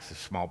Reacts, the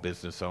small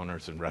business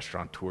owners and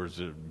restaurateurs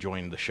that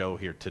joined the show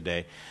here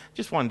today,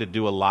 just wanted to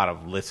do a lot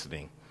of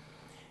listening.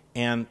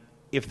 And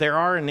if there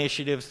are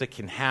initiatives that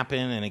can happen,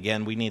 and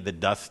again, we need the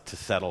dust to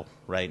settle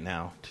right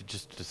now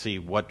to see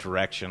what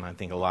direction. I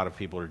think a lot of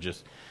people are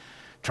just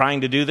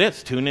trying to do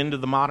this, tune into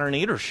the Modern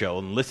Eater show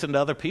and listen to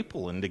other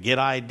people and to get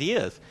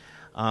ideas.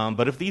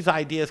 But if these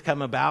ideas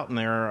come about,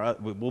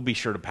 and we'll be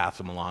sure to pass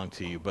them along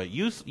to you. But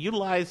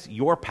utilize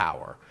your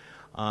power.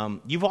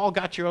 You've all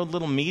got your own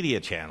little media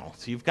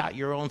channels. You've got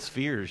your own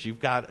spheres. You've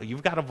got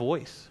a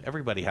voice.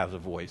 Everybody has a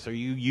voice. Are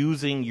you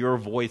using your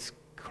voice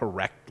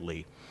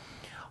correctly?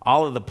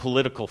 All of the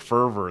political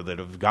fervor that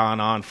have gone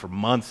on for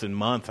months and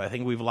months, I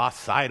think we've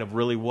lost sight of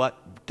really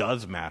what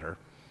does matter.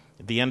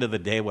 At the end of the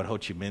day, what Ho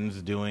Chi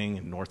Minh's doing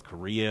in North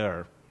Korea,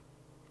 or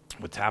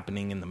what's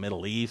happening in the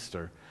Middle East,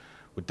 or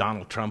what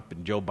Donald Trump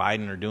and Joe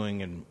Biden are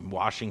doing in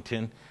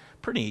Washington,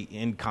 pretty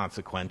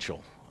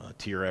inconsequential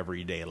to your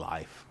everyday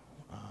life.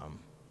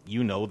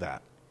 You know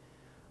that.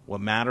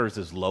 What matters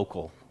is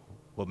local.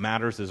 What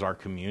matters is our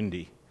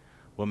community.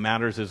 What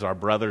matters is our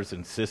brothers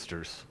and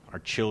sisters, our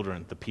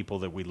children, the people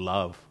that we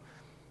love,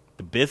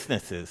 the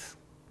businesses,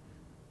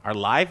 our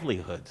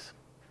livelihoods,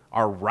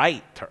 our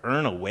right to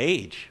earn a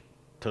wage,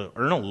 to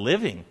earn a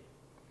living.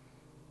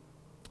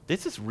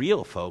 This is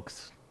real,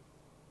 folks.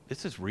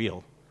 This is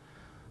real.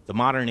 The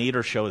Modern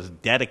Eater Show is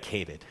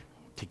dedicated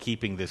to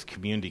keeping this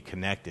community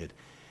connected.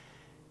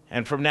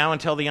 And from now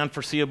until the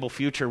unforeseeable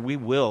future, we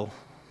will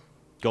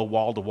go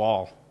wall to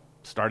wall,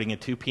 starting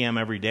at 2 p.m.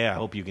 every day. I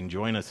hope you can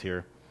join us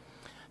here.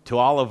 To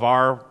all of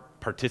our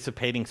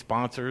participating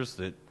sponsors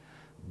that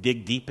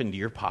dig deep into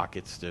your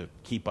pockets to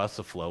keep us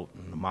afloat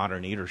in the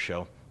Modern Eater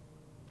Show,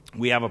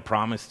 we have a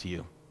promise to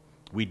you.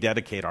 We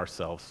dedicate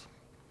ourselves.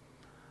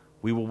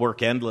 We will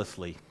work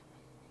endlessly,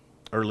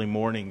 early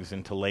mornings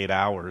into late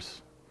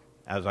hours,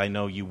 as I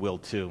know you will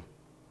too.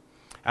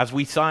 As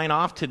we sign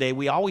off today,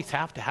 we always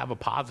have to have a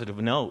positive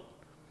note.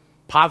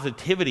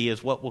 Positivity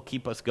is what will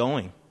keep us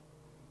going.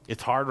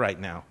 It's hard right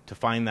now to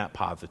find that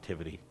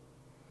positivity.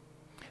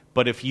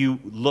 But if you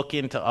look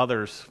into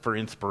others for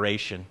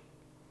inspiration,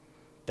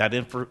 that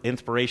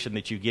inspiration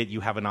that you get, you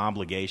have an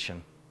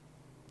obligation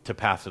to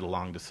pass it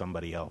along to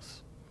somebody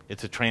else.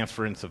 It's a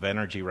transference of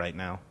energy right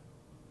now.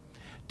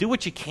 Do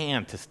what you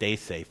can to stay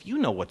safe. You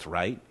know what's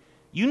right.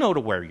 You know to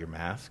wear your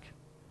mask.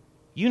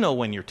 You know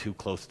when you're too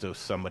close to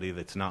somebody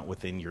that's not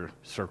within your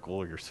circle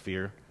or your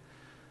sphere.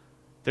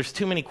 There's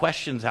too many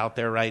questions out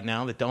there right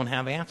now that don't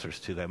have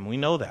answers to them. We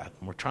know that,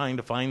 and we're trying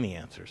to find the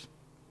answers.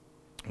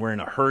 We're in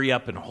a hurry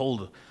up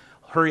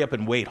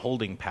and wait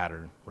holding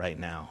pattern right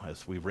now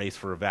as we race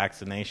for a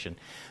vaccination.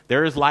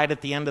 There is light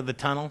at the end of the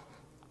tunnel.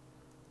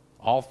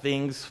 All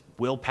things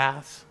will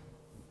pass.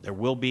 There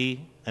will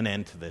be an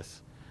end to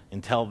this.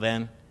 Until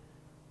then,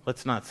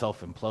 let's not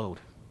self-implode.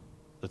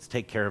 Let's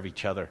take care of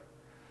each other.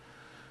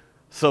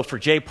 So for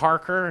Jay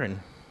Parker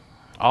and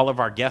all of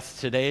our guests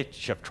today,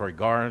 Chef Troy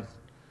Garn,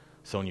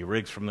 Sonia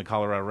Riggs from the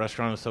Colorado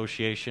Restaurant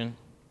Association,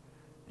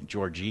 and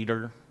George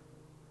Eater,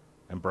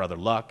 and Brother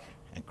Luck,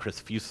 and Chris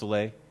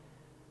Fuselier,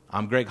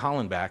 I'm Greg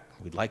Hollenbach.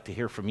 We'd like to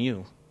hear from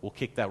you. We'll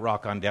kick that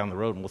rock on down the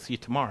road, and we'll see you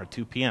tomorrow at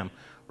 2 p.m.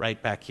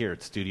 right back here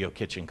at Studio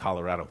Kitchen,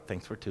 Colorado.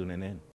 Thanks for tuning in.